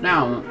to rest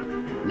now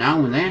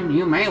and then,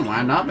 you may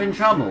wind up in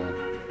trouble.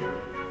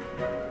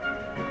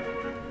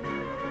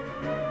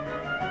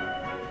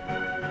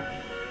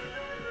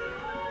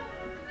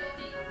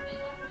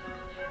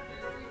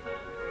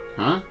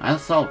 Huh? I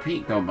saw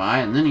Pete go by,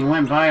 and then he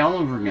went by all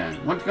over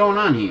again. What's going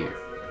on here?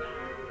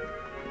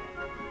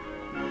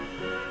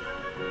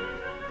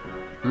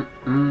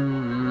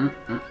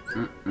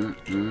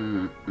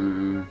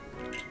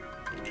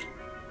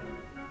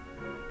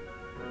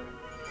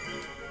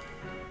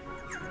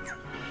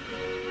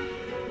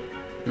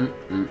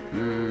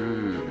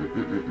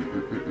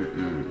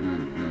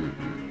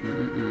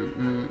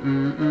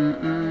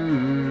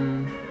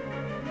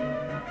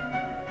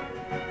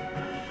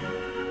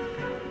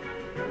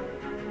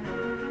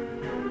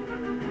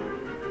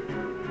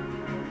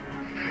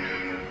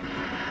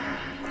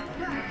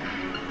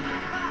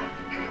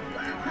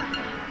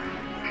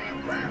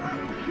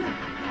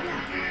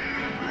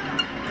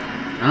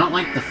 I don't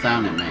like the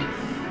sound it makes.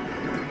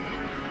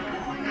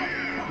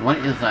 What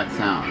is that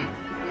sound?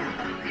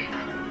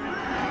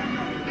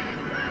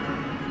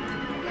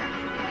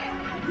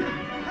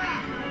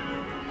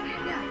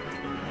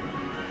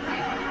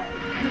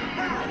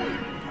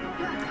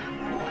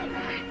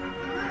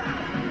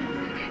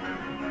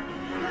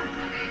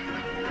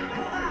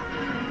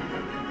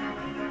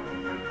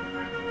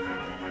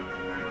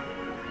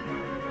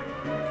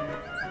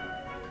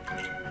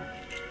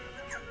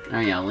 Oh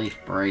yeah, leaf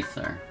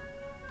bracer.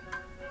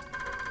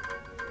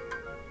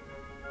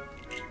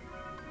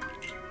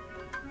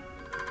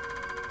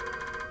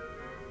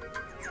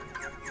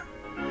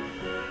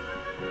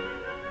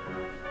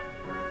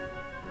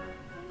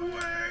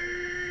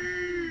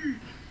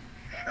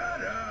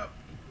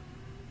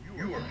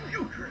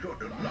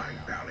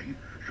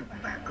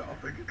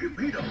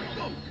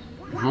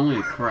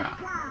 Holy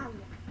crap.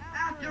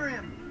 After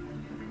him!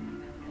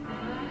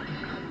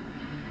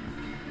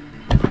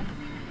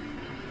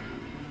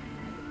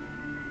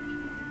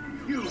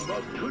 You must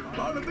put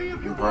follow me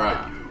if you Bruh.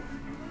 want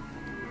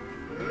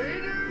to.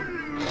 Later,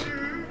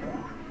 loser.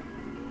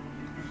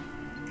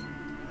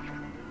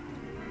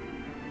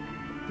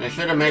 They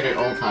should have made an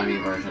old-timey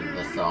version of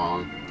this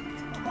song.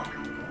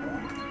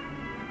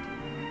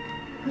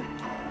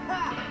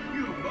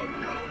 You must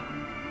go.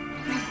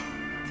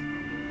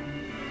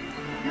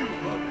 You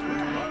must put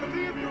follow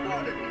me if you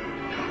wanted to.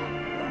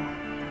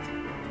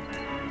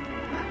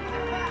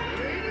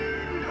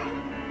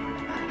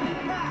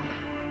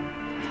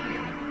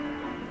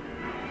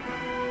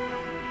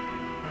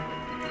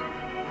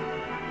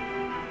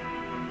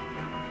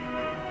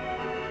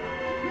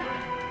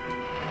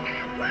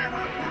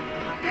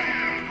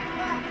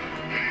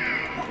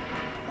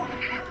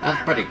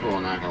 That's pretty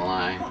cool, not gonna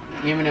lie.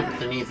 Even if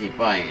it's an easy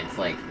fight, it's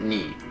like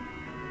neat.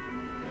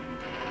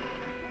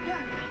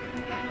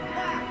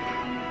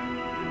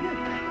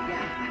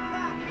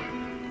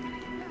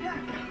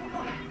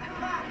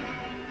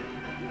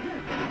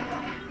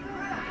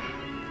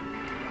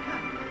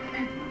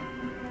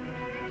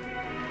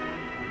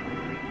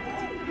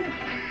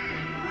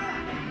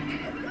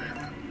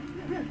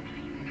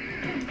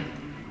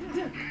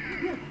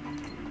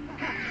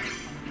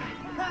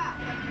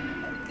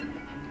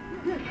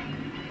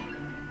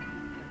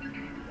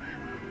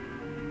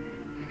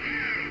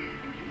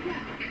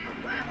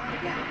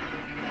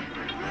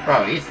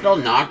 Bro, he's still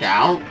knocked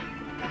out?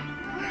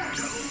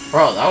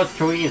 Bro, that was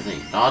too easy.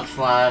 Dodge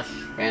slash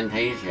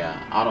Fantasia.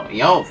 Auto.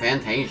 Yo,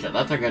 Fantasia.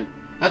 That's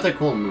a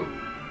cool move.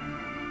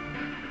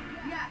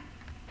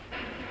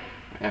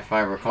 If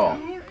I recall.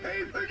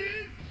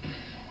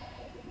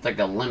 It's like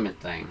a limit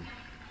thing.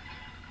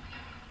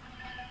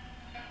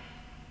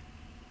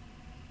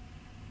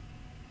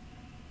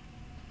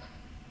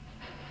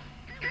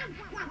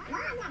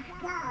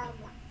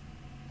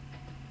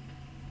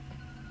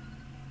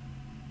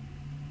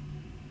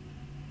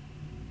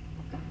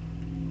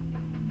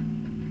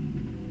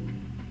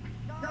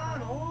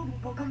 Donald,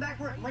 we'll come back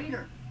for it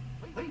later.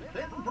 We've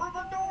been for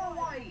the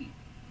doorway.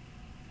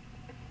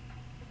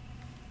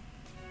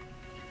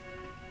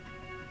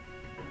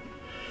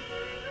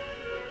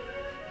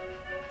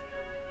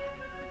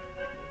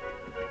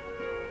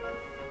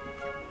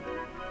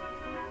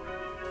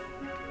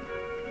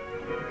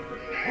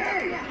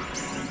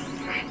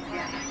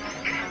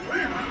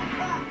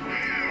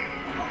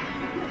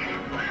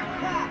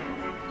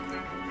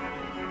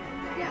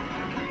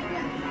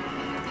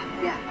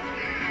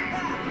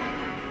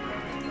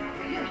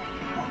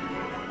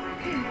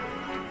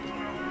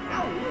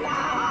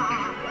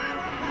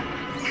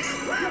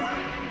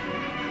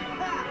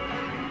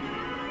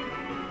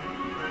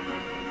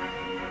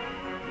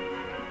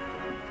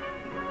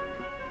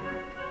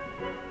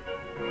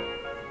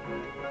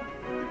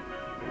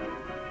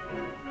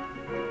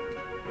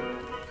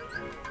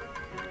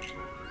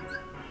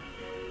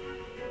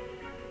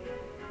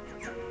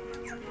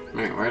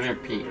 Wait, where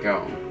did Pete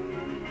go?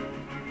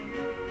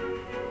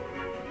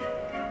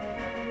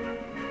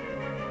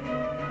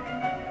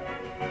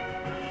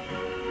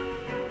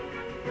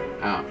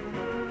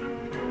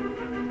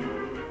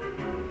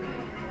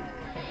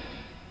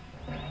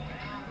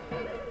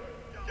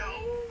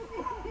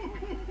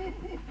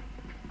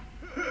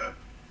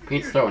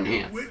 He'd so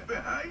enhance. Went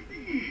behind the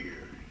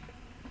ears.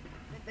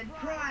 Then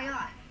try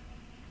us.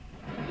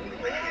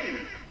 What's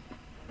that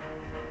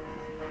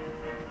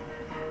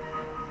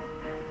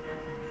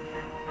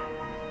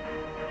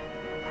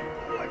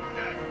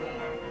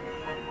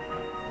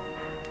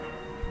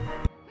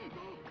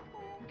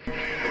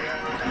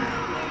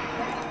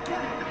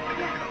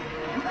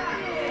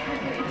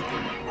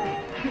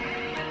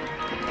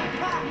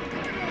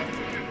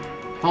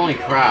Holy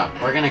crap,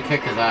 we're gonna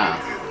kick his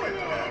ass.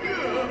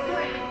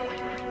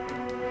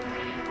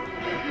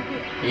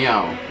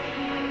 Yo.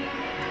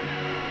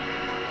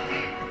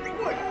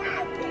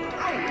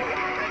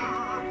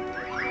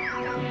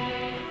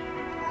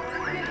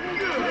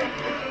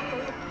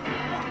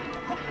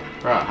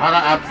 Bro, how to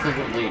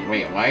absolutely...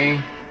 Wait,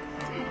 why?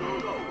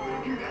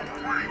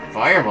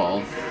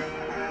 Fireballs?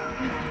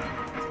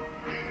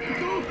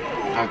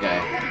 Okay.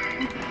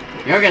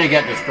 You're gonna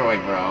get destroyed,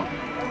 bro.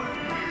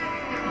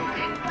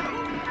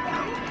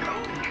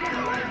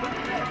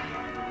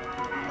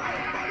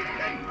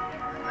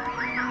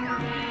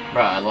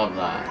 Bro, I love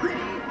that.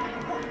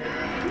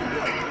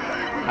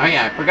 Oh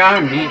yeah, I forgot how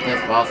neat this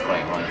boss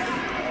fight was.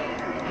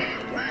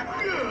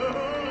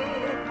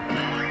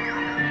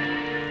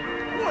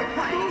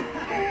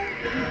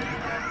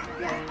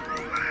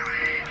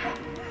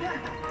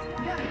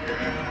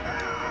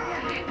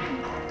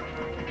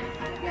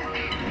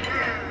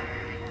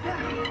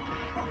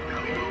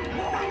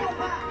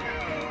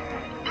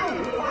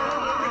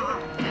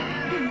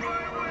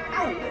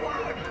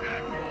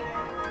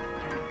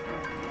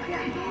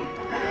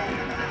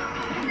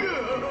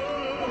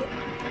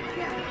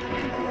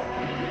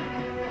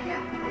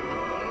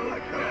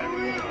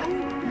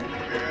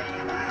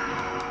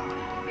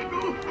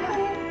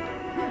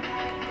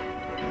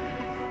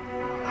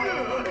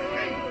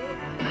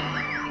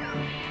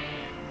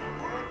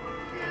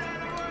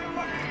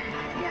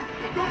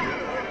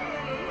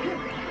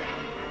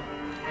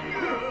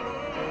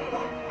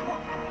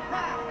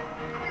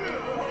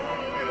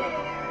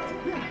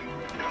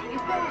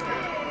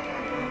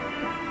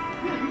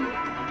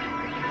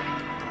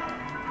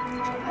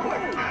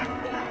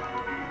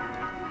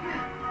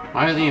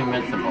 Why are they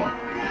invincible?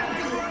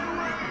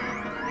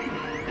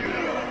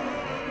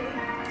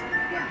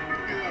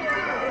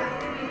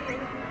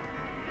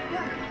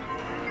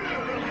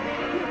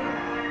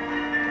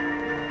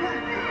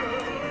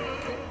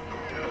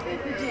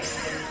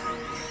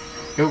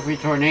 Goofy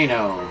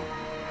Tornado.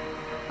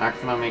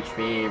 Maximum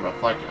HP,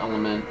 Reflect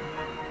Element.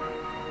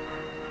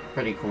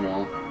 Pretty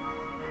cool.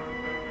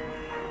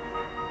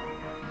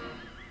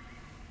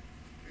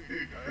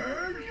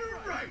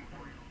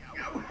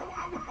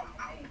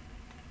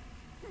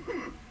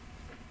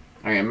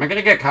 Okay, am I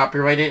gonna get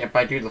copyrighted if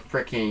I do the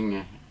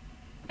fricking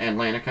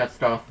Atlantica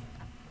stuff?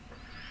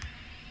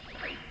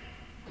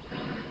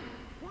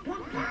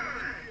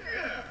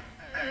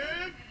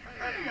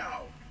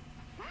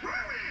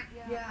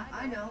 Yeah,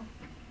 I know.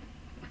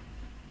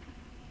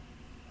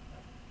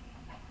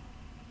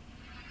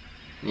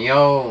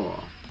 Yo!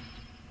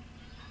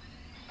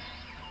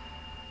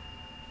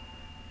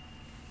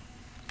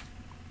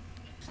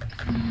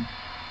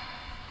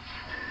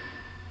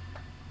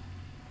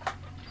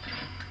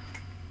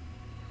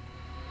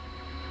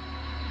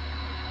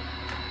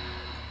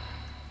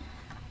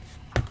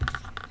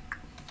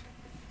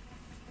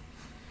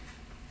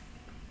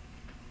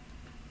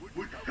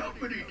 Would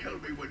somebody tell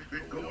me what's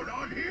been going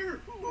on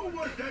here? Who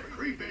was that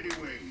creep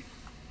anyway?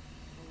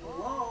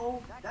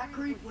 Hello? That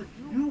creep was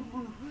you.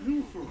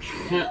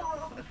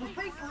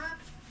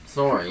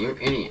 Sorry, you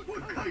idiot.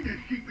 What kind of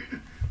sheep is it?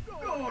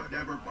 Oh,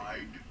 never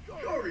mind.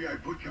 Sorry I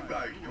put you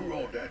guys through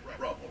all that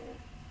trouble.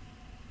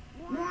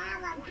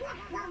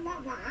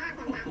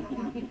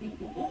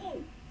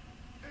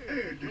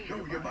 And to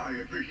show you my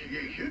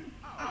appreciation,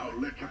 I'll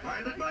let you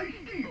pilot my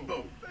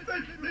steamboat.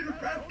 Best little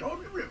craft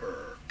on the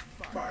river.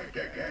 My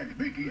deckhand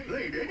Mickey's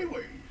late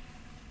anyways.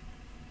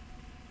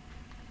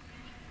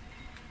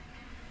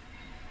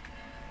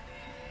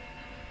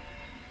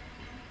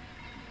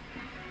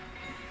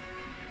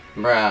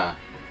 Bruh,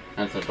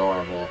 that's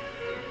adorable.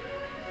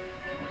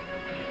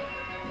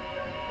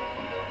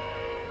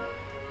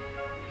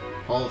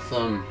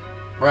 Wholesome.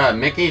 Bruh,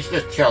 Mickey's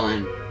just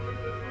chilling.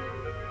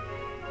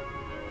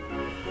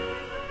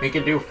 We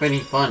could do Finny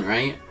Fun,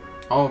 right?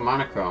 Oh,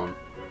 monochrome.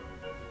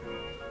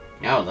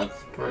 Yo,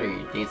 that's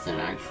pretty decent,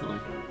 actually.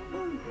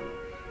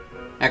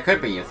 That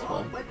could be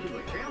useful.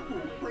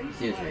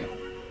 Excuse me.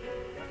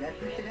 Guess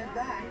we should head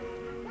back.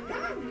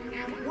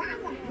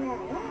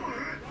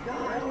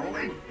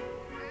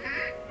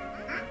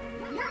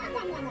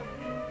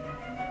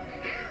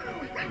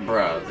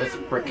 Bruh, this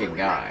frickin'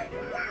 guy.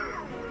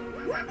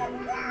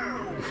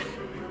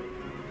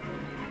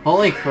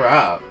 Holy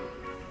crap.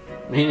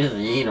 He just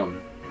eat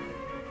him.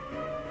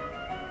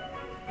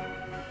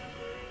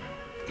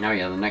 Oh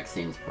yeah, the next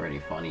scene's pretty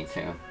funny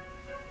too.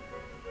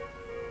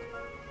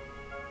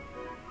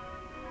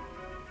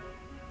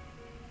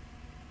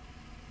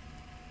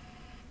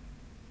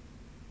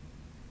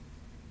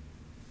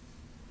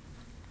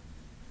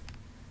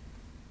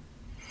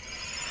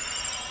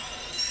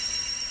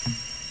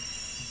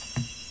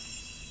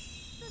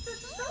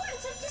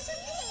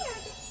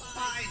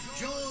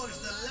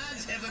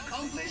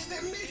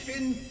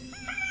 appreciation.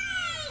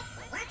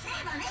 Let's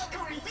have an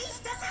acorn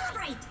feast to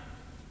celebrate!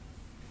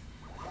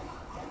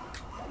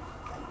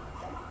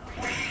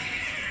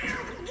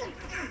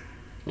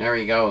 There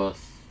he goes.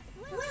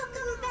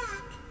 Welcome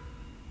back!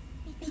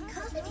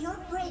 Because of your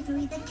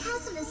bravery, the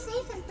castle is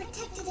safe and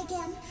protected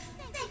again.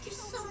 Thank you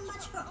so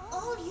much for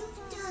all you've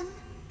done.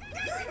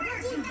 Good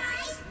work, you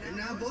guys!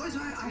 Now, boys,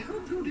 I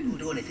hope you didn't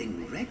do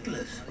anything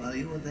reckless while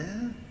you were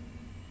there.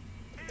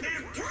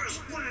 Of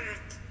course not!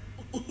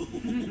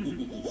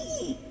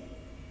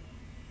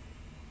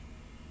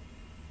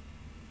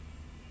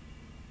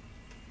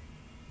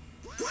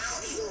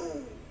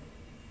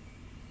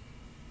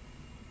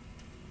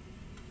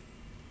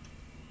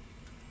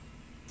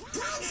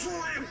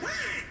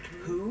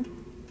 Who?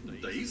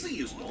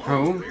 Daisy is Who?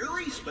 Donald's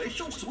very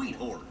special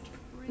sweetheart.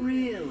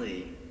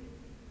 Really?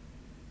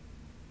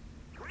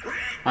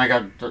 I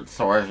got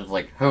Sora's just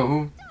like,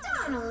 who?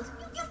 Donald,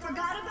 you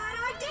forgot about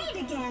our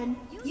date again.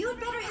 You'd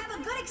better have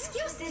a good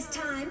excuse this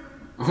time.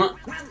 I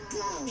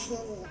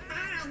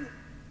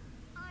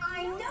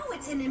know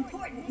it's an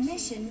important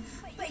mission,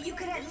 but you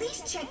could at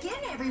least check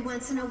in every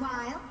once in a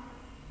while.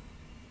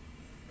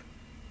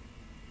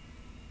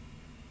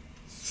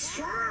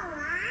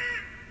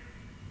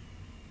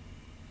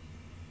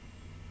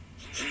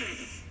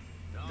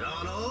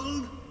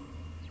 Donald?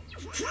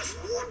 Just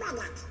a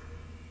minute.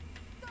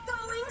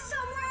 Going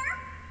somewhere?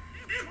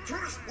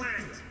 Just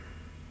that.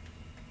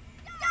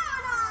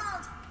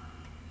 Donald!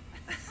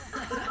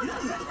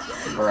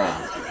 Bruh.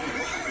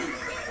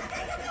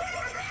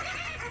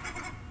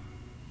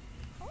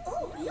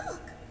 Oh,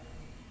 look.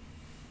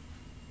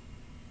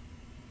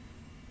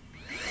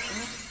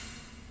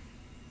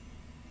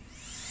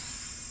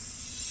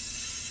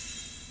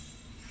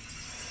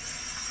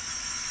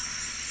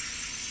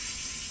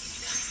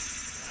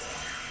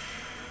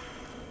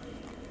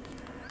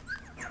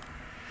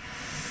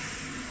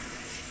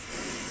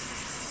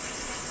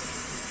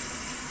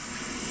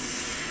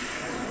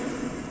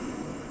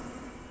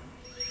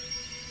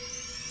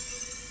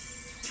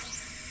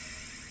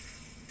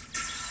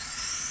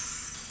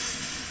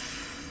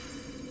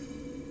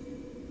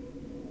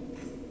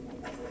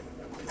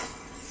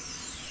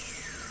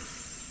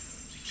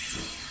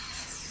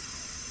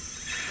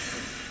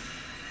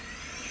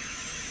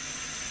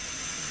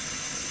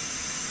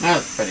 That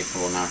was pretty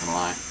cool, not gonna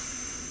lie.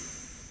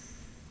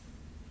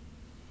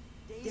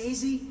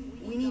 Daisy,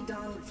 we need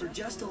Donald for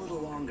just a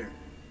little longer.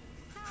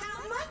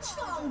 How much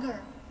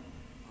longer?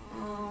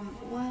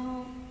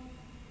 Well...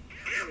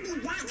 I'll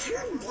be back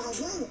soon,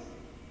 Daisy.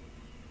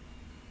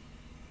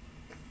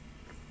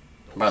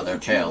 About their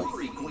tails. Don't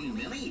worry, Queen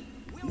Minnie.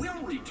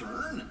 We'll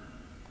return.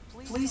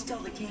 Please tell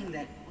the king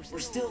that we're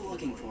still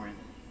looking for him.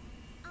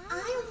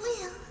 I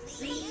will.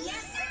 See you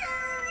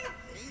soon.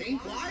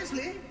 Think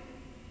wisely.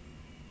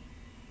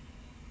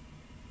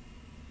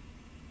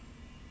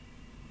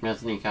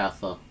 Destiny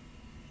Castle.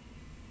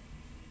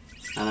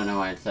 I don't know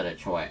why I said it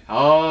Choi.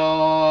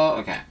 Oh,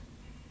 okay.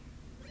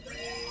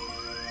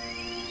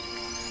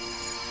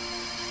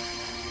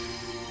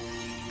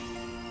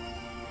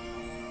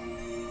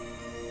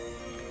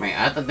 Wait,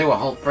 I have to do a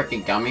whole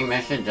freaking gummy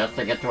mission just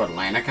to get to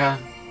Atlantica?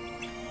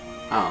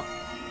 Oh.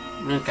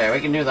 Okay, we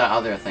can do that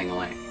other thing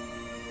later.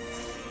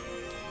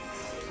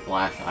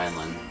 Splash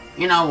Island.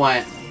 You know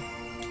what?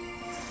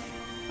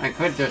 I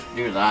could just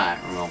do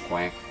that real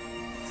quick.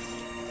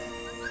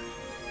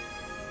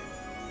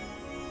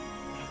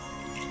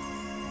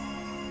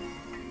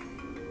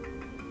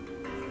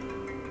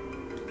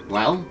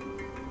 Well,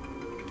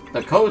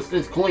 the coast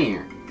is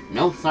clear.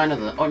 No sign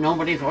of the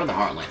nobodies or the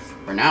Heartless.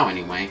 For now,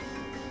 anyway.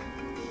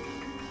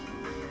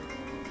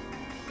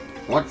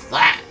 What's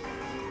that?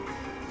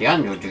 The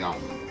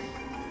Underdome.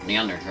 The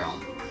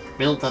Underdome.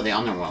 Built to the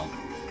underworld.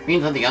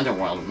 Fiends of the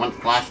underworld once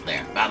flashed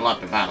there, battle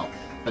after battle.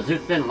 But Zeus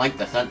didn't like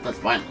the senseless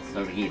violence,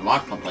 so he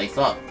locked the place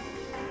up.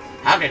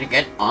 How did it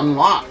get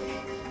unlocked?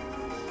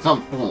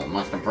 Some fool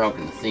must have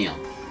broken the seal.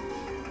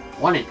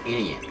 What an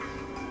idiot.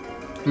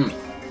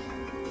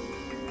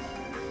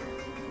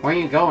 Where are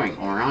you going,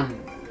 Oron?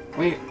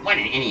 What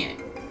an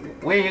idiot.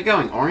 Where are you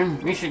going, Oron?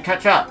 We should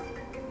catch up.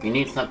 You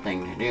need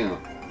something to do.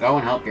 Go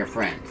and help your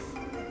friends.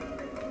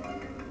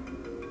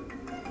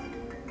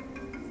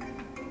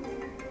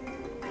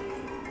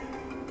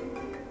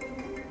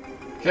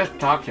 Just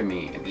talk to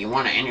me if you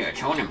want to enter a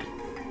tournament.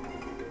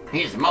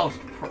 His most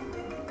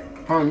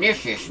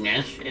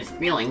perniciousness is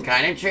feeling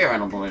kind of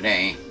charitable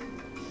today.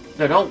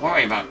 So don't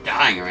worry about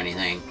dying or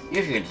anything.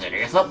 You should consider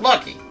yourself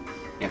lucky.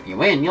 If you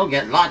win, you'll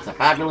get lots of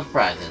fabulous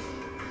prizes.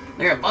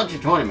 There are a bunch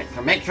of tournaments,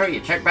 so make sure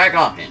you check back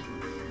often.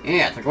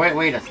 Yeah, it's a great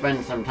way to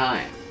spend some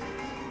time.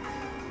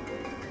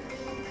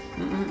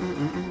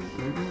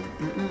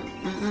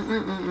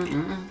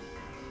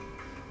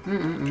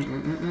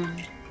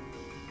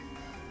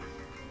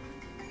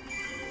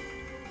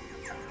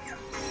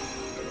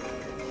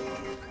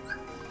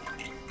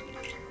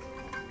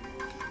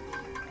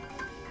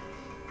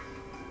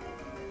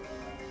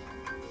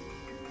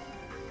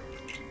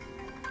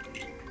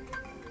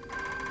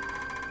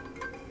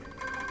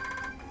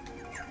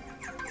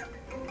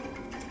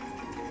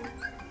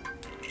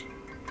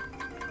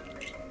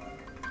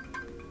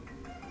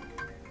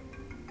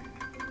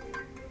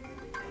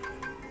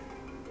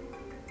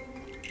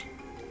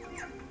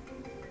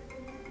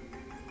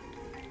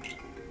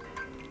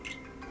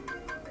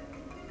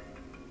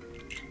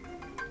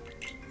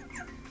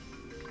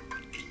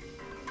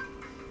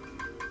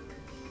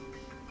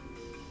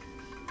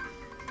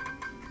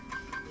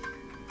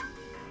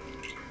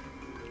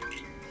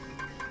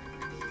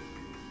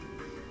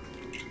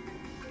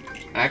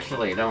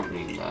 Actually, I don't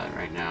need that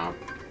right now.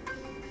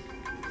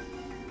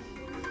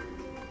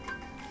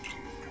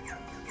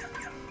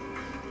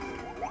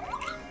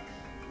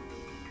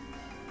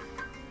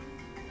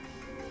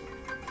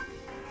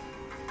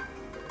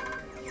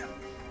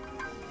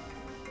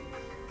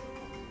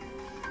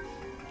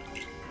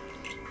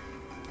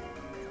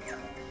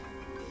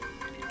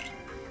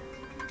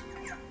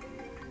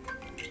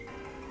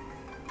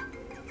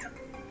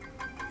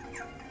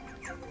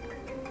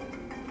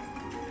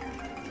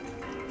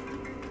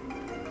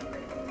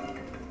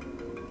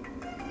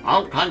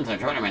 All kinds of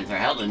tournaments are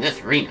held in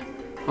this arena.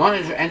 If you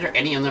want to enter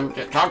any of them,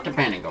 just talk to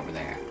Panic over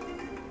there.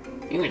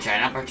 You can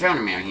sign up for a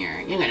tournament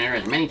here. You can enter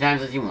as many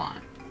times as you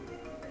want.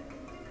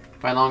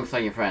 Fight alongside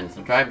your friends.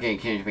 The drive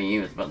gate can be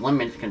used, but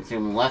limits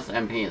consume less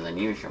MP than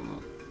usual.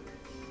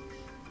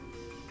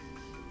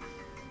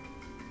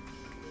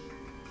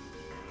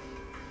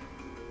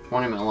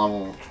 Tournament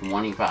level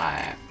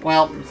 25.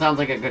 Well, sounds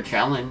like a good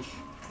challenge.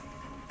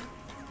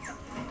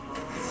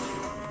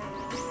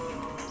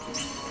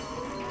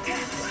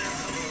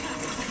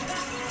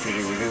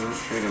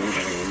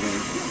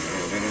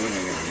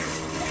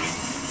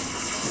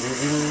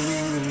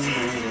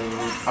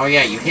 Oh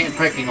yeah, you can't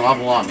freaking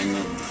level up in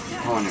the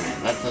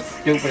tournament. That's the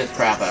stupidest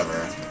crap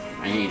ever.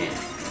 I hate it.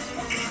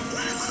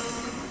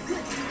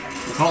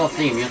 The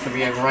Coliseum used to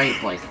be a great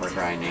place for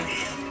grinding.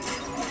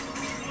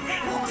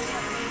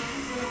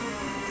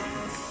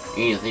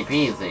 Easy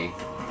peasy.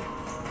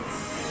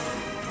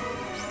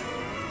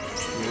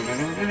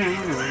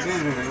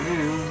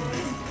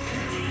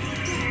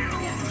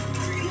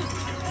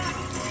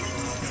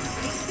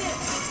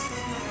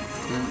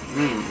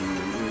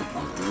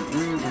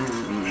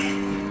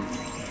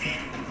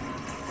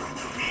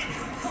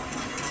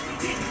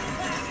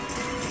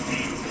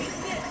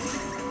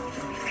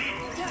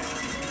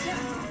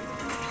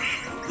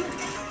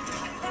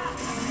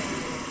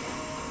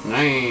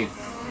 Nice.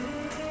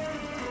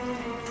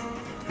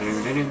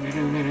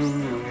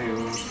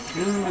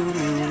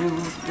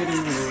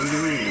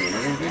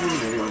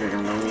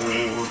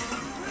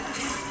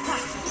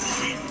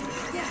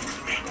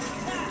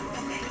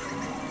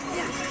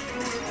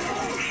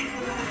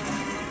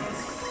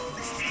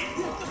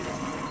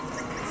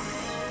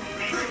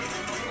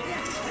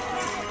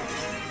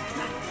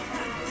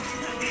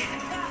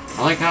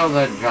 I like how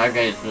the drive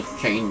guy is just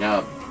chained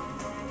up.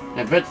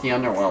 It fits the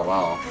underworld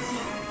well.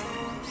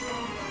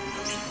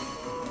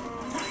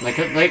 They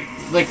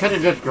could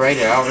have just grayed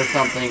it out or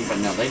something, but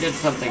no, they did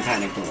something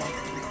kind of cool.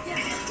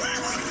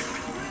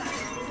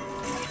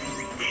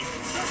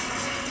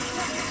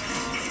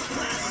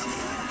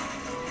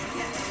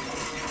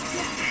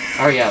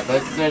 Oh yeah, the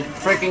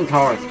freaking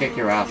cars kick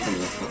your ass in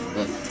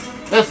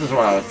this is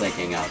what I was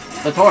thinking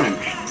of. The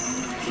tournament.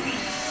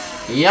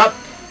 Yep.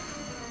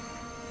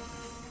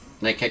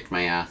 They kicked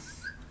my ass.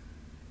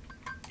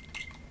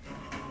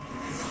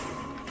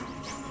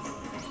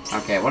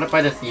 Okay, what if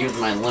I just use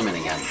my limit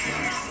against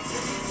them?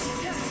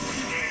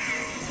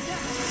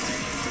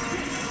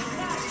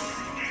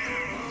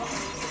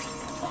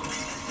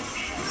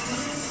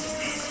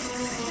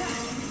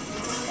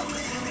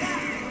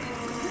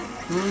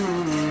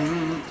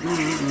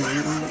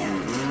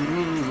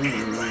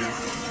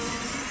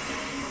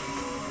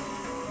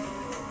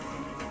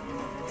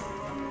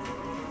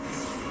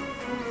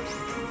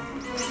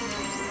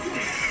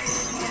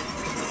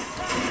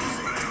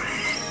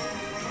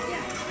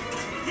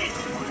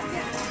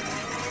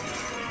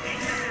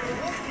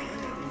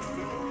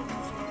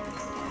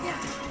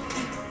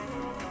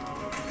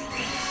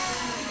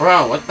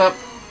 Bro, what the?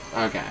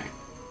 Okay.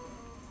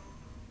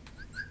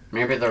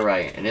 Maybe they're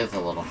right. It is a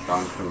little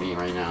strong for me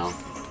right now.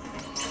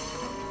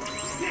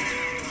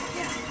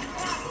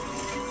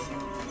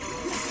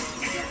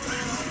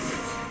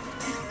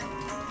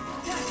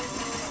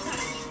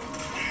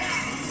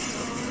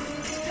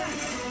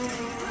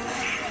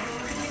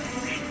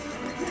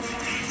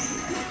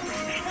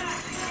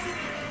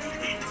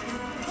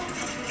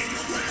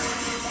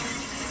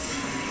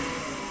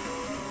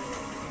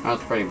 That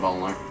was pretty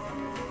baller.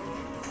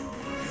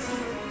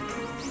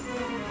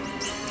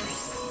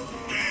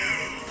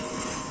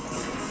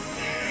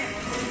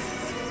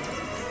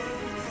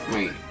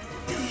 Wait.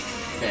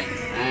 Shit.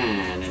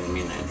 I didn't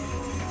mean that.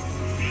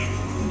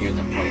 Use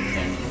a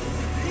potion.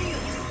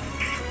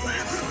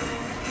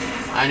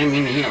 I didn't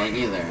mean to heal it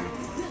either.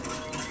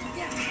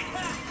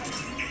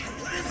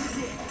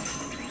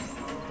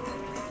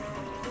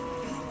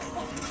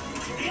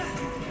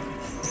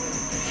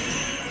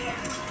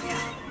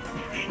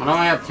 Why do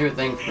I have two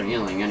things for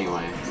healing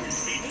anyway?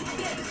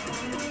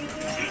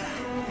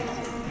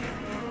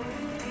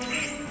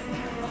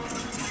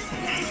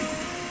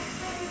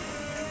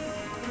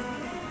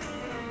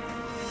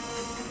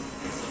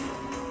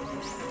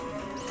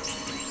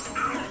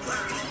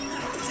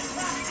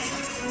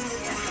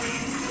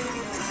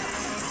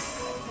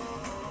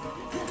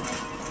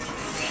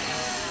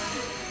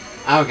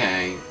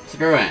 Okay,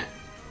 screw it.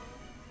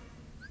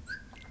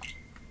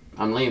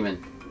 I'm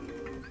leaving.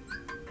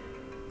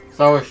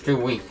 So is too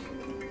weak.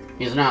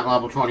 He's not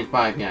level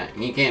 25 yet.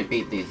 He can't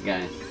beat these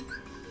guys.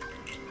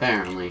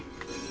 Apparently.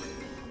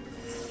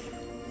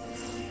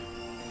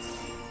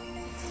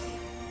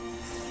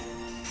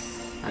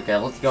 Okay,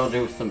 let's go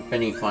do some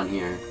Finny fun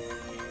here.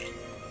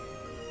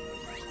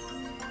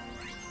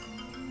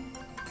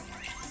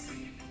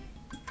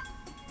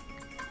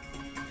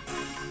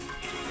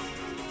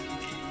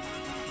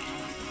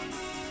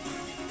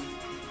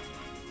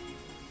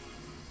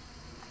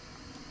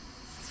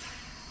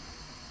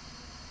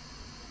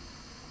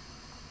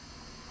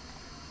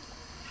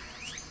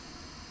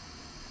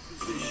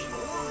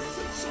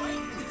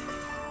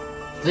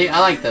 See, I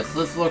like this.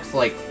 This looks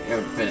like it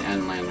would fit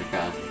in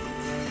Lanica.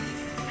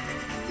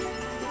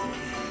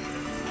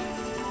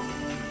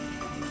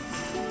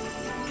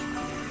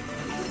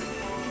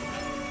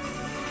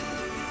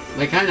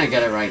 They kinda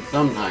get it right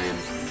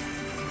sometimes.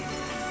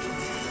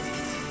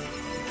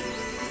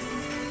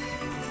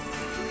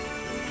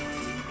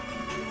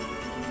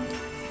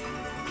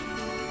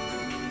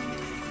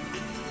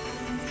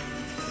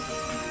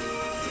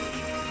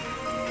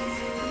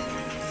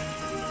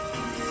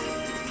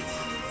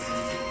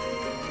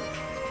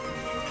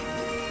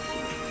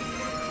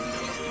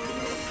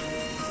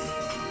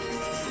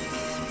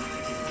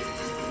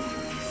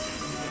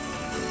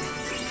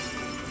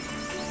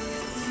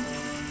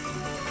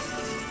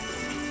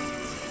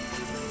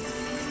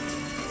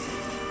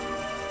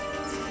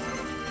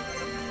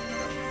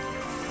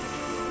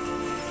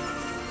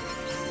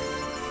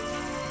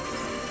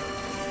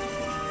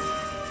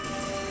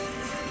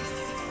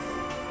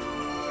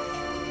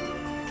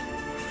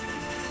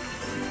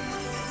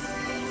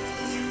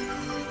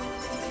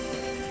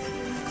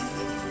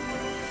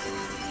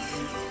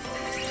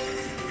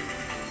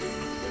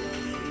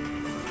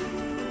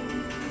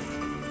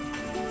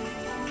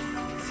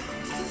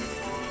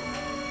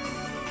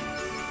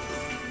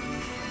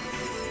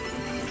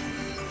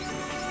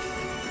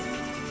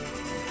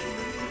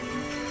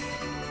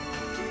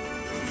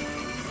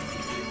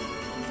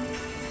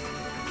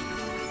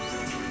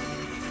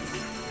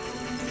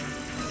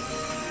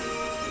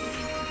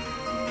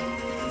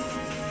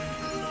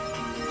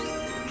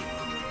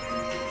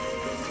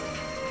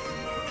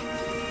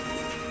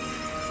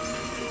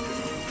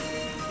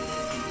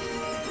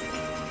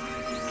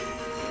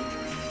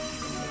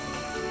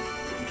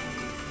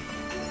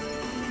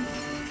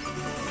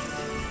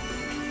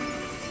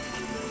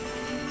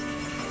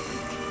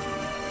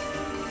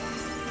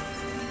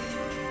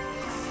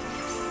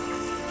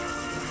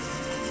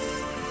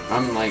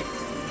 I'm like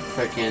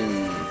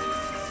freaking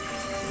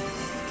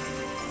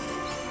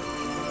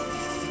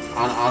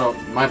on auto.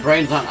 My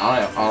brain's on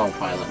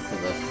autopilot for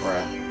this,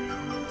 bruh.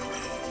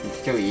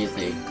 It's too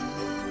easy.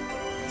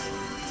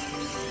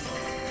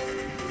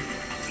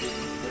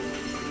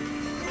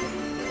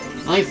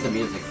 At least the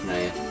music's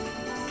nice.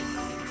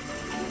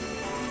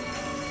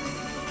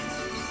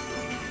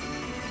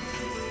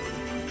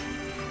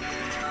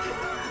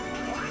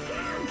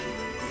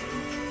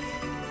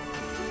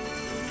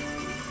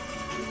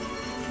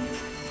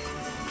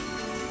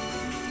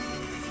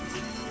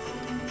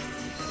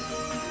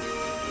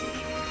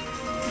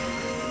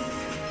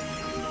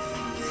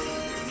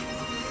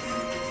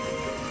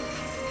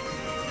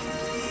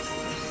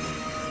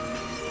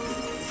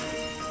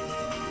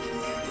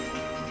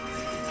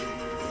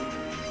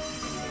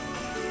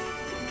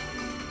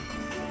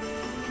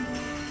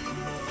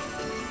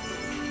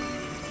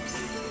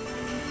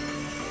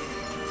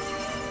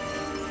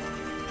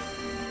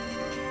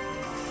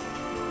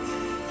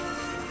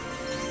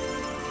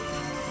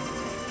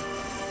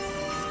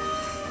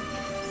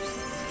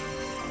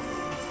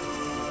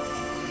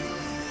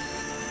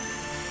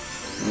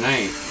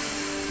 Nice.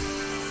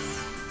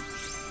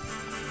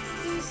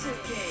 Piece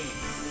of cake.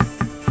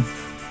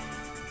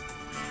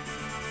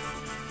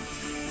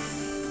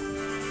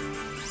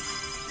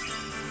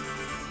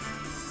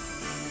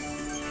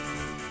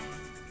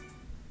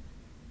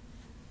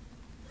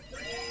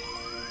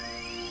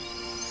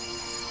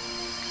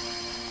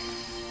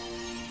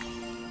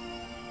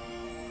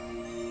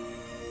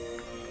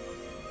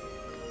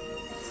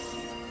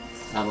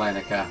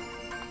 Atlantica.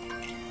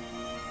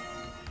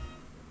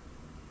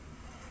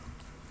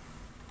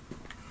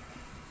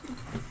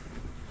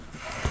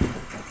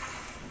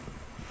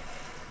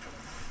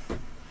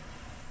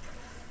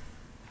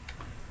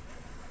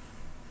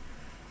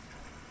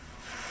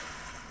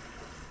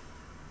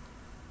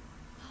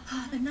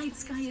 Oh, the night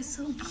sky is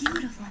so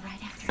beautiful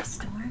right after a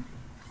storm.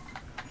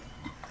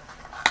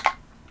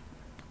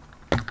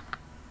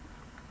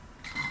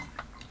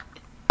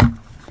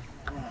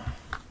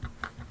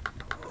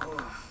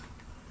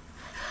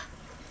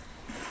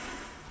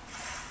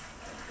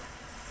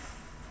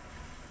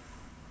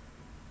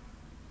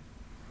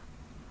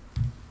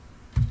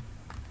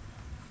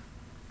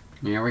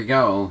 Here we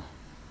go.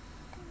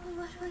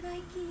 What would I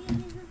give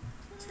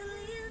to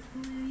live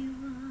where you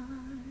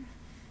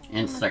are?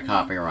 Insta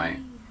copyright.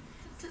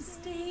 To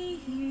stay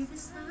here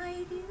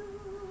beside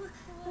you.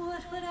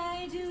 What would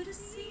I do to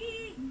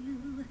see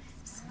you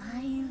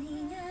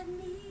smiling at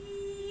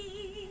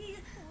me?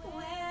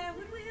 Where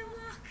would we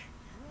walk?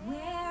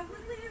 Where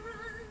would we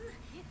run?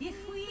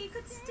 If we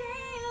could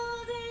stay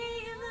all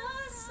day in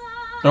the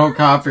sun. Don't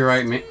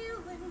copyright me. And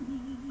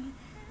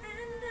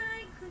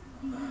I could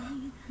be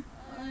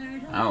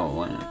part of Oh, your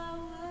what? world.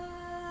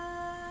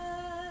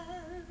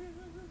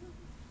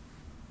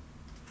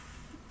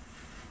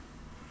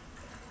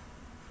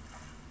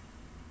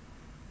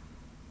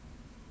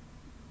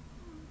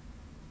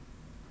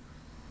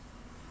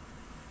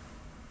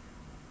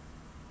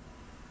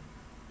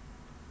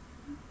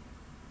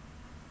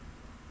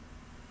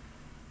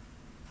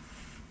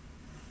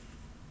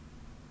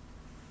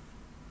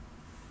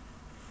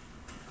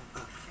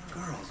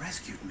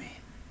 rescued me.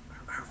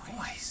 Her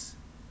voice.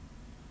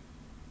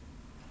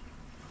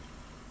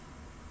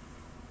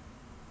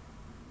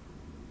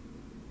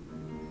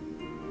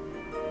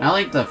 I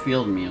like the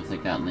field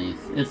music at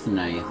least. It's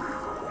nice.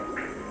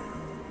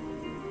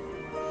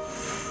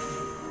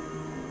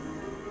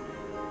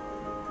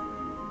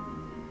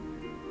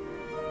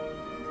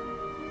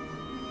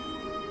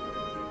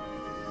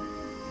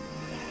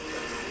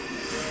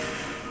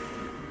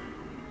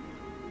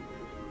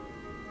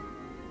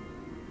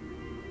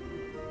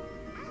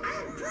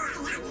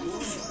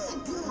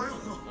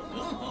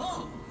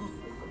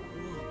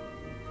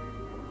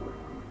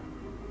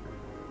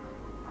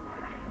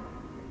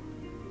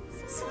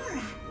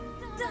 Sora!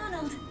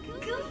 Donald!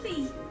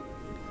 Goofy!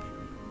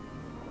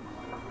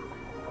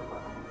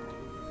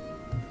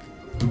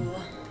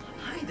 Oh,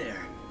 hi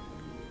there.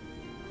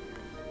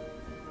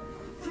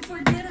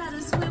 Forget how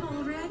to swim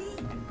already?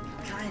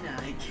 Kinda,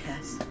 I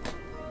guess.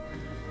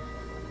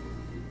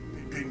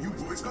 Then you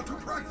boys got to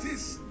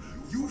practice.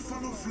 You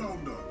follow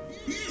Flounder.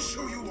 He'll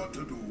show you what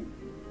to do.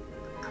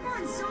 Come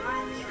on,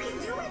 Sora! You can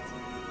do it!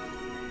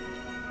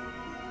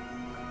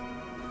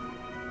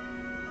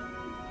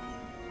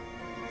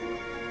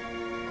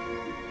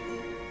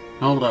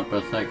 Hold up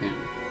a second.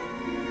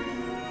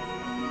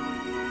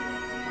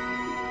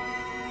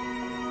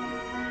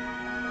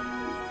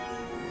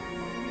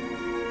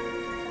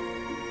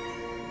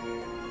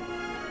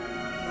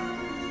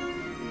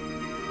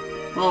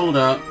 Hold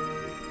up.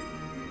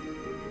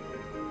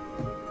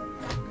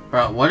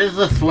 Bro, what does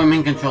the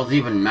swimming controls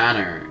even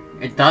matter?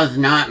 It does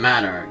not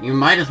matter. You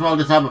might as well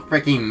just have a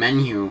freaking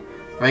menu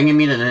bringing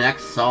me to the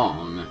next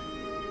song.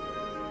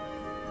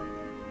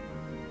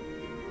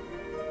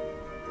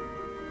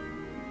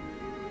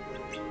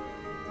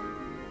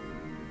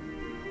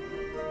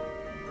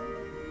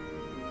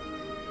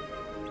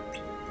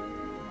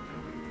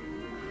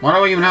 Why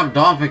do we even have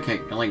Dolphin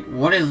Kick? Like,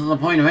 what is the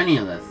point of any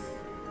of this?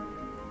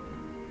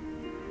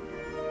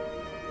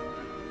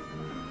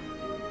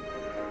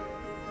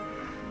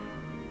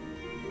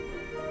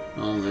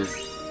 Oh, there's,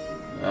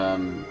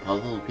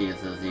 puzzle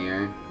pieces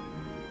here.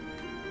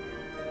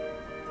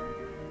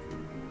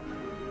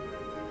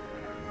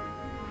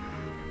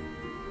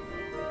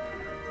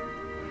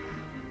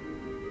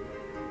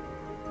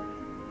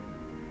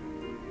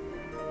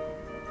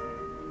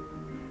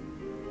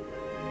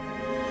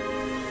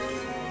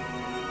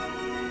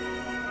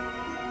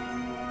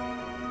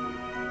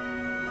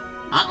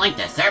 Unlike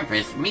the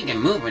surface, we can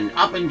move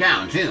up and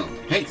down too.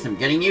 Takes some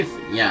getting used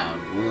to. Yeah,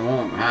 we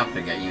won't have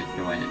to get used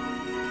to it.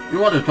 If you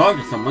want to talk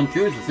to someone,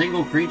 choose a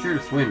single creature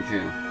to swim to.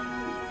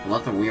 Well,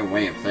 that's a weird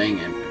way of saying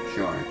it, but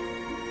sure.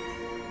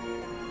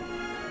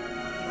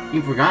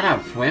 You forgot how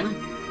to swim?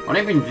 What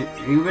have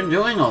you been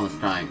doing all this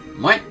time?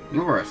 What?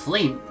 You were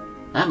asleep?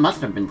 That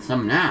must have been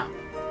some nap.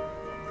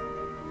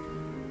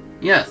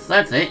 Yes,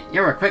 that's it.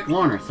 You're a quick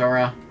learner,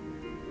 Sora.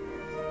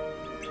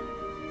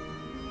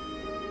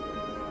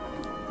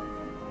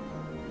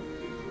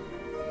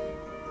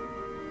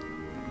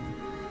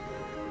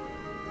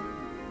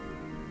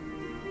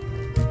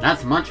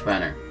 That's much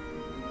better.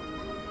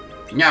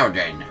 Now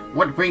then,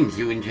 what brings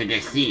you into the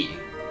sea?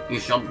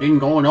 Is something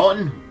going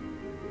on?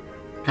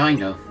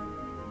 Kind of.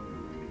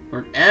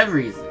 But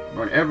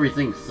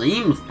everything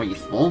seems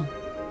peaceful.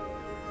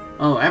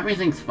 Oh,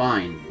 everything's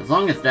fine, as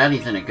long as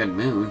Daddy's in a good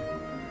mood.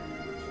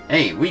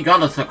 Hey, we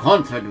got us a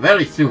concert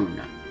very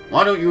soon.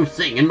 Why don't you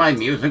sing in my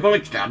musical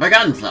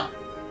extravaganza?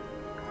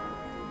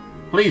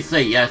 Please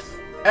say yes.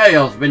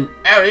 Ariel's been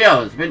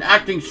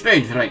acting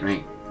strange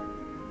lately.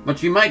 But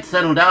she might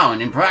settle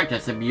down and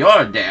practice if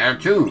you're there,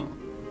 too.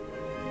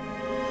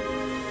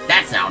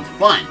 That sounds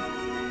fun.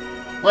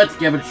 Let's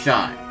give it a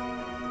shot.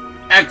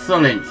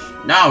 Excellent.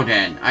 Now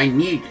then,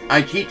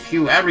 I teach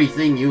you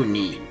everything you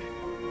need.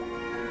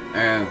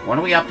 What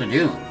do we have to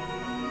do?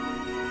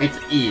 It's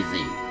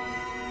easy.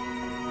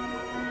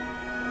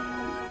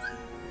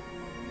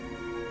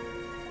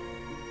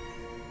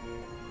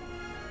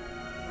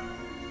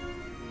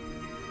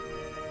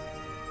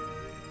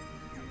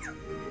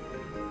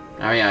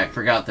 Oh yeah, I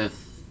forgot this.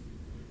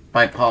 If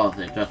I pause,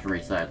 it just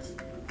resets.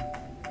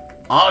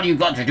 All you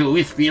got to do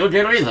is feel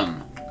the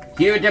rhythm.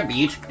 Hear the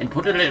beat and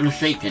put a little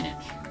shake in it.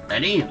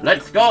 Ready?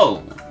 Let's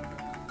go!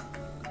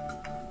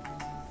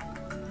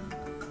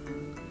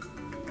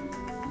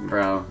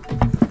 Bro.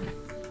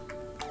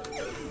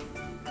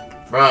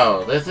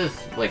 Bro, this is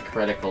like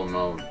critical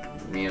mode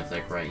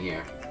music right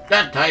here.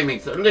 That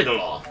timing's a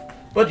little off,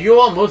 but you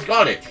almost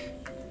got it.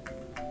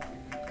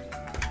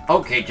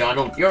 Okay,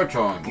 Donald, your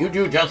turn. You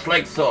do just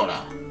like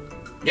Sora.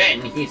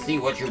 Then he see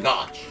what you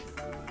got.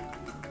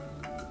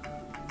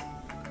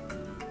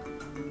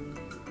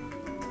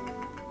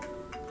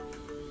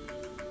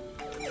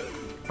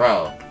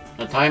 Bro,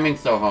 the timing's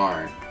so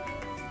hard.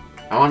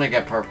 I want to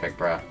get perfect,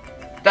 bro.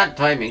 That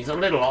timing's a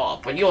little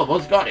off, but you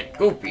almost got it.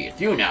 Goofy,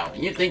 it's you now.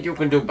 You think you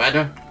can do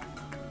better?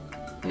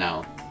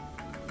 No.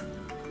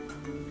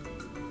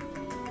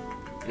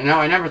 You know,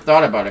 I never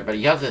thought about it, but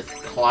he has this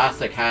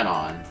classic hat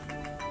on.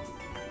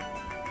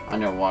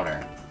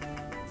 Underwater.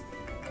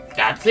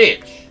 That's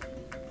it!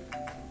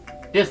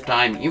 This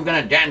time, you're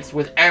gonna dance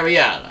with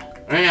Ariel.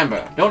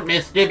 Remember, don't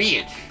miss the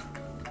beach.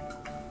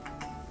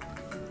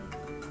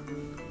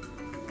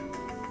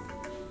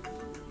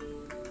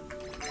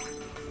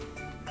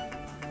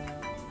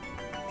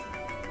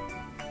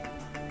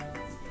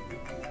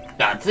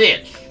 That's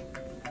it.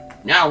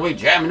 Now we're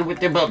jamming with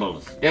the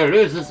bubbles. The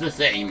rules is the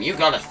same. You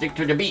gotta stick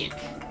to the beat.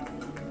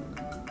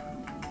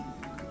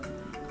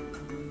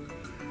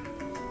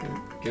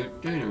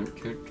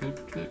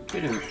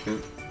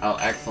 Oh,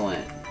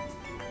 excellent.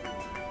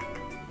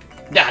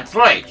 That's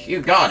right.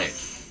 You got it.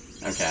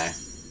 Okay.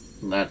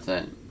 That's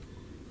it.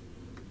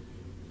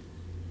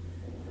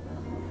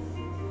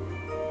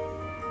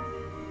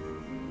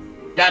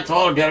 That's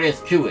all there is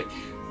to it.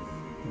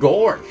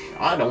 Gosh,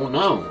 I don't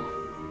know.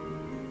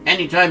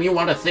 Anytime you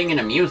want to sing in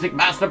a music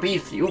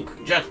masterpiece, you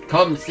just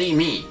come see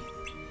me.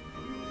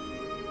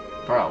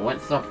 Bro,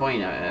 what's the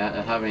point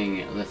of having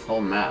this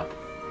whole map?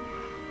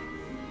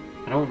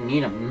 I don't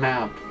need a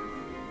map.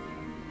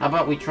 How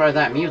about we try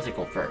that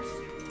musical first?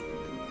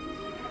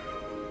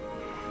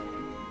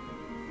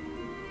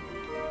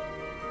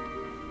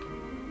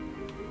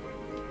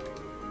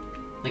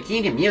 The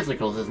key to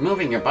musicals is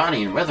moving your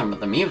body in rhythm with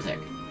the music.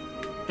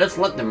 Just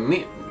let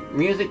the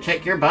music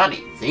take your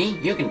body. See?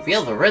 You can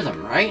feel the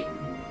rhythm, right?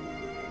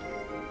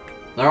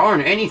 There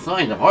aren't any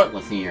signs of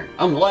heartless here.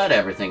 I'm glad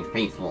everything's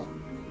peaceful.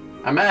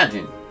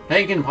 Imagine,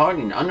 taking part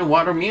in an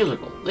underwater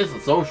musical. This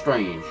is so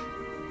strange.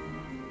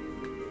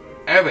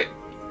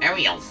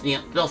 Ariel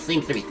still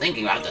seems to be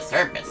thinking about the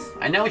surface.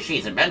 I know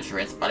she's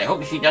adventurous, but I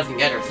hope she doesn't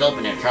get herself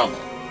into trouble.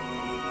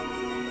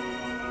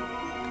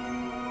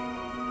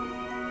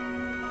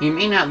 He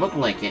may not look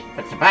like it,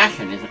 but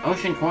Sebastian is an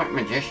ocean court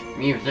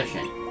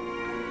musician.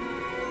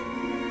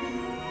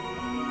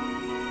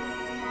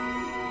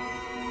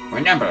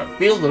 Remember,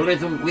 feel the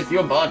rhythm with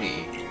your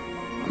body.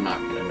 I'm not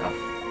good enough.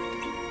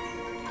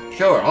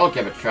 Sure, I'll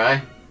give it a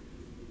try.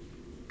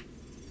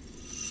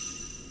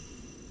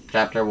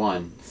 Chapter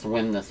 1.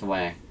 Swim this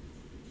way.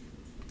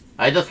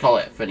 I just call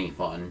it finny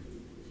fun.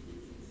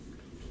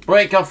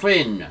 Break a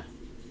fin!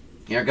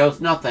 Here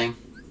goes nothing.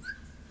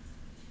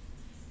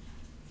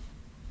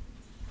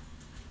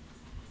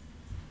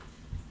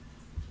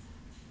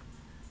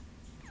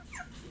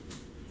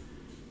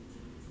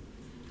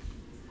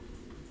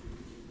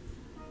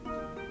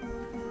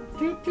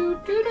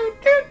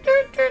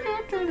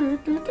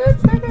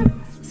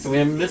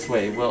 Swim this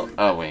way, well...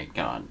 Oh wait,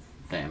 god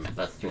damn it,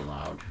 that's too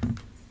loud.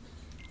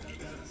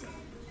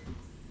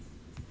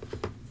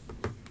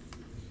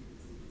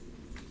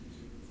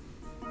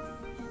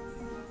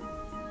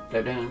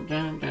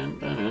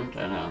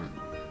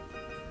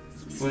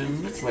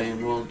 Swim this way,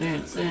 we'll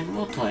dance and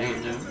we'll play.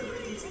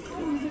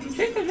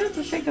 Shake it just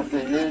to shake up the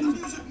head.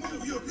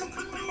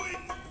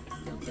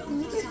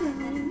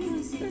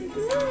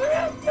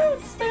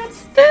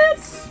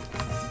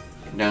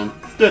 Dun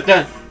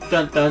dun dun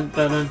dun dun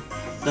dun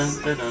dun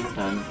dun dun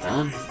dun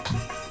dun.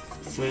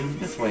 Swim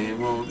this way,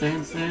 we'll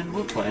dance and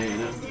we'll play.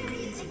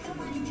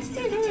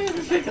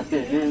 Shake up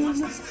the head.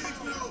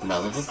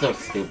 No, this is so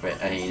stupid.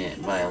 I hate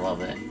it, but I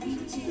love it.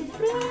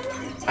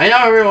 I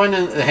know everyone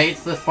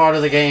hates this part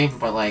of the game,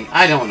 but like,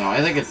 I don't know.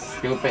 I think it's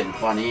stupid and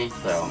funny,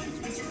 so.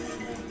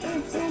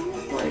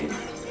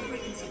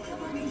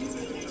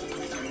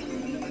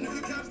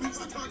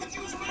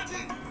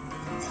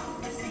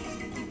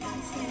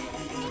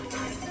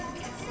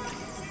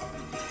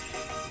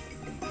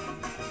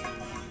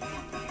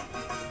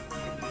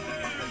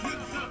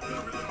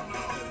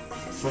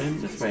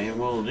 Swim this way,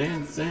 we'll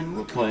dance and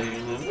we'll play.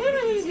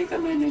 You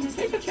come in and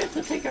take a chance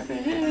to take a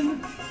fin.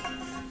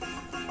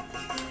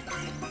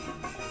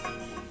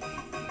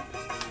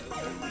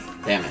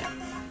 Damn it.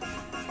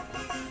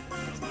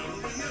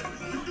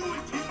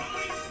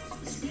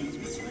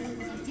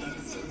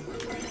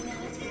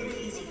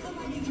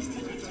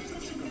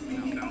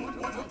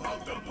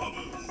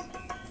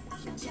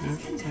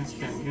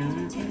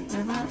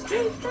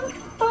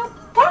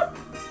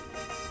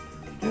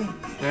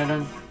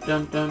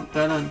 Dun dun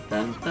dun dun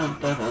dun dun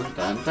dun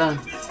dun dun.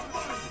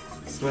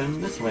 Swim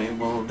this way,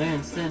 we'll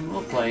dance and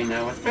we'll play.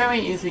 Now it's very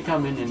easy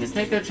coming in and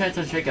take a chance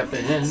to shake up the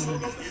head.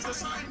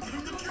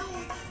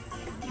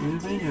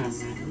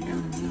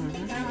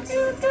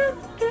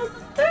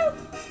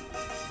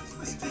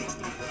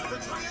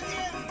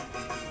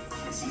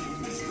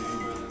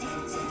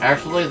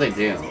 Actually, they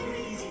do.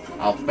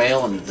 I'll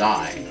fail and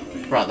die.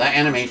 Bro, that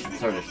animation's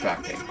so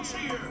distracting.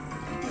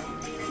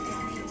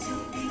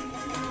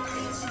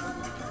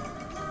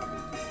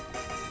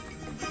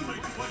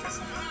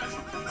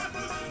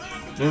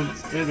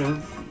 This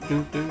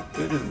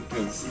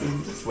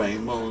way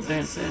we'll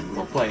dance and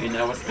we'll play.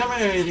 Now it's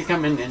coming easy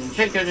coming in.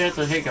 Shake a dance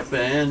and shake a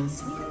fin.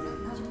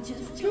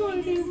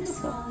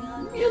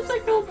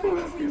 Musical for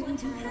everyone.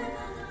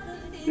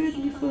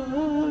 Really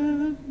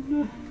fun.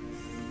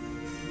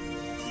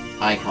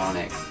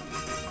 Iconic.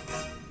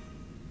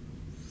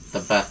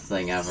 The best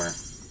thing ever.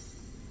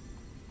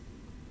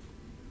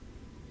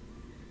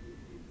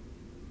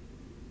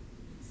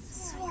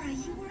 Sora,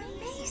 you were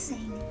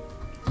amazing.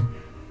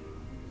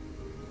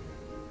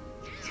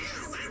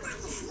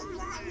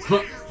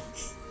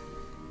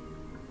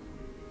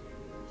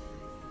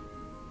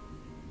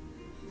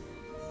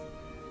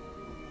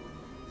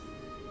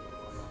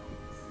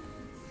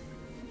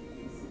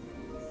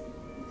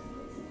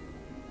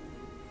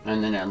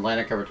 And then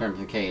Atlantica returns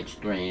to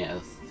KH3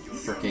 as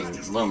freaking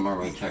Little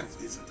Mermaid 2.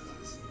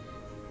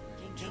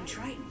 King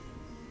Triton.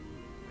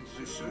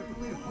 I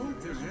certainly hope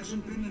there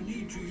hasn't been a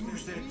need to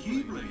use that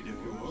keyblade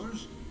of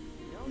yours.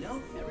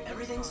 No,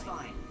 everything's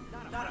fine.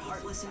 Not a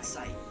heartless in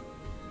sight.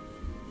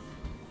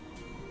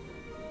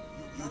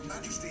 Your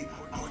Majesty,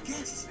 our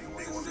guests,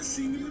 they want to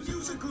sing in the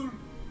musical.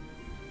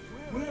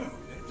 Well,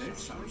 that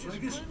sounds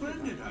like a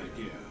splendid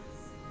idea.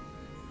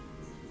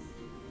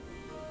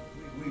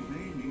 We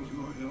may need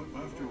your help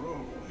after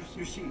all.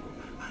 You see,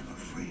 I'm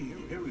afraid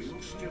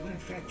Ariel's still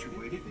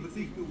infatuated with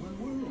the human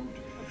world.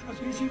 A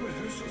busy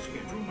rehearsal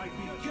schedule might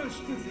be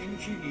just the thing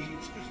she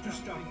needs to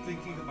stop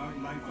thinking about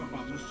life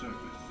upon the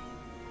surface.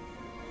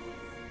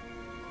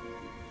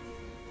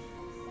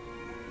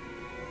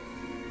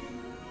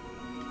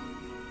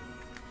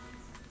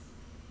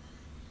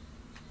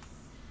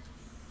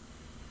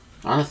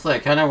 Honestly, I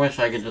kind of wish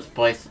I could just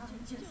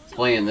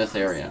play in this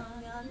area.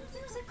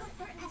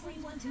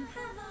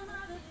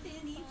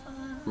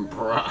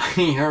 Bruh,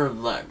 I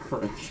heard that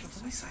cringe. The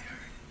voice I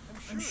heard.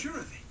 I'm sure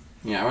of it.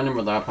 Yeah, I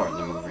remember that part of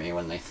the movie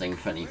when they sing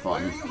Funny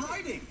Fun. Where are you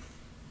hiding?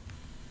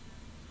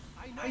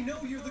 I know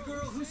you're the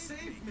girl who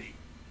saved me.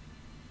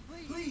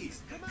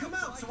 Please, come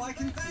out so I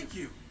can thank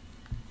you.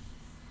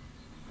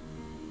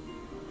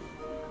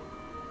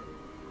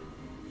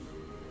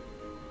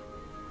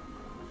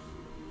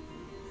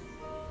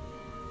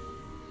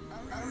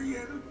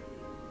 Ariel?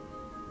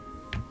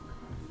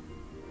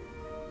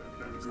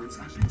 That bird's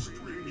acting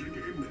strange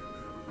again.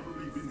 Are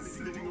we been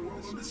flitting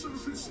around on the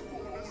surface?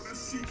 Oh, the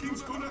Sea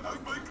King's gonna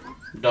have my...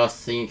 The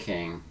Sea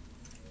King.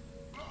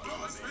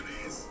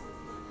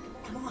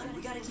 Come on,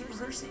 we gotta keep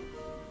rehearsing.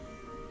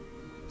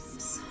 I'm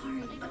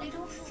sorry, but I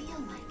don't feel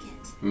like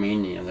it. Me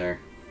neither.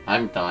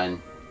 I'm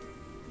done.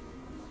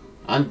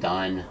 I'm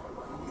done.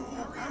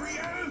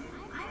 Ariel!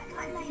 I've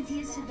got an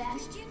idea,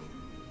 Sebastian.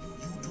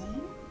 You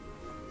do?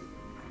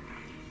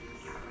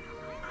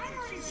 I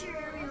know to cheer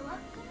Ariel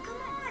up. Come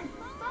on,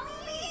 follow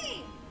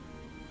me.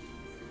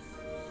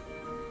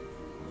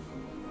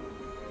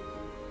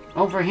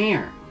 Over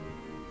here.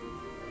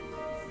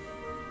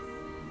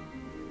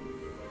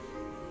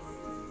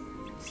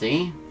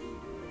 See?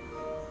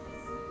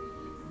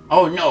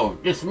 Oh no,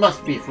 this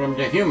must be from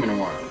the human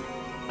world.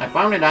 I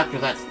found it after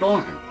that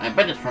storm. I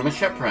bet it's from a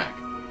shipwreck.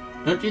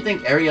 Don't you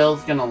think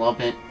Ariel's gonna love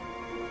it?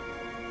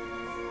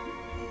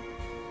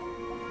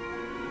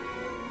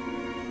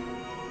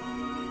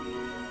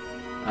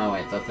 Oh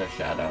wait, that's a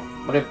shadow.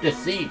 But if the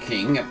Sea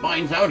King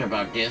finds out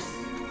about this,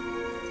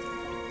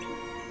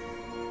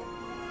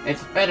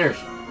 it's better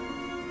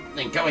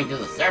than going to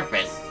the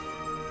surface.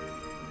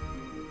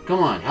 Come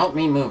on, help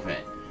me move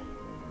it.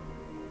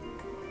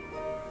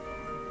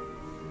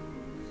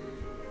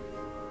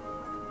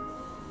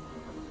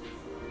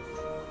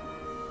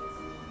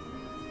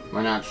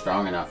 We're not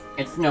strong enough.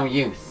 It's no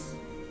use.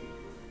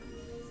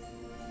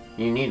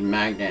 You need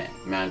magnet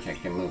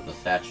magic to move the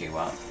statue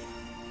up.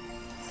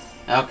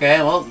 Okay,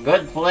 well,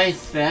 good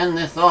place to end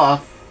this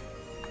off.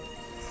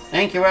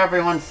 Thank you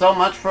everyone so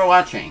much for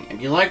watching.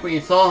 If you like what you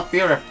saw,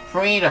 feel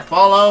free to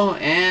follow,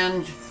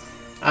 and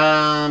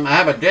I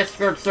have a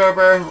Discord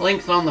server,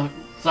 links on the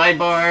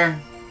sidebar.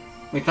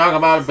 We talk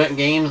about a bit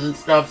games and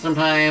stuff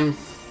sometimes.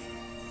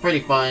 Pretty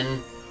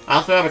fun. I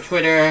also have a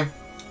Twitter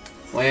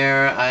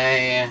where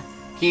I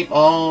keep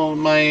all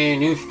my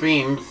new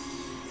streams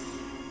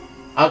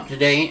up to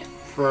date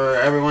for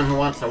everyone who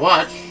wants to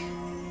watch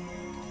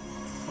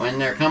when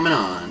they're coming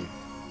on.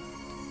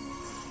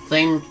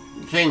 Same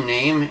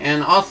name,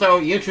 and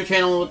also YouTube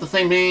channel with the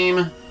same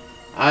name.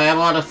 I have a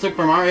lot of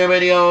Super Mario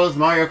videos,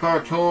 Mario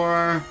Kart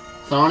Tour,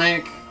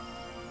 Sonic,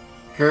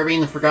 Kirby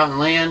and the Forgotten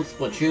Land,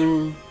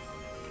 Splatoon,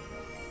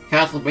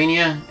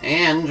 Castlevania,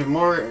 and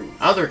more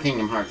other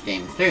Kingdom Hearts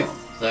games too.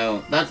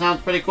 So that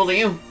sounds pretty cool to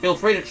you. Feel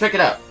free to check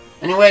it out.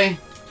 Anyway,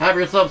 have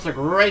yourselves a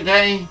great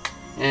day,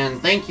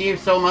 and thank you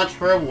so much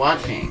for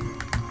watching.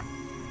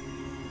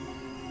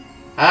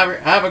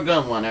 Have a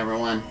good one,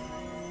 everyone.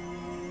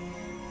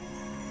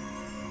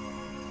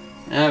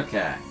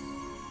 Okay.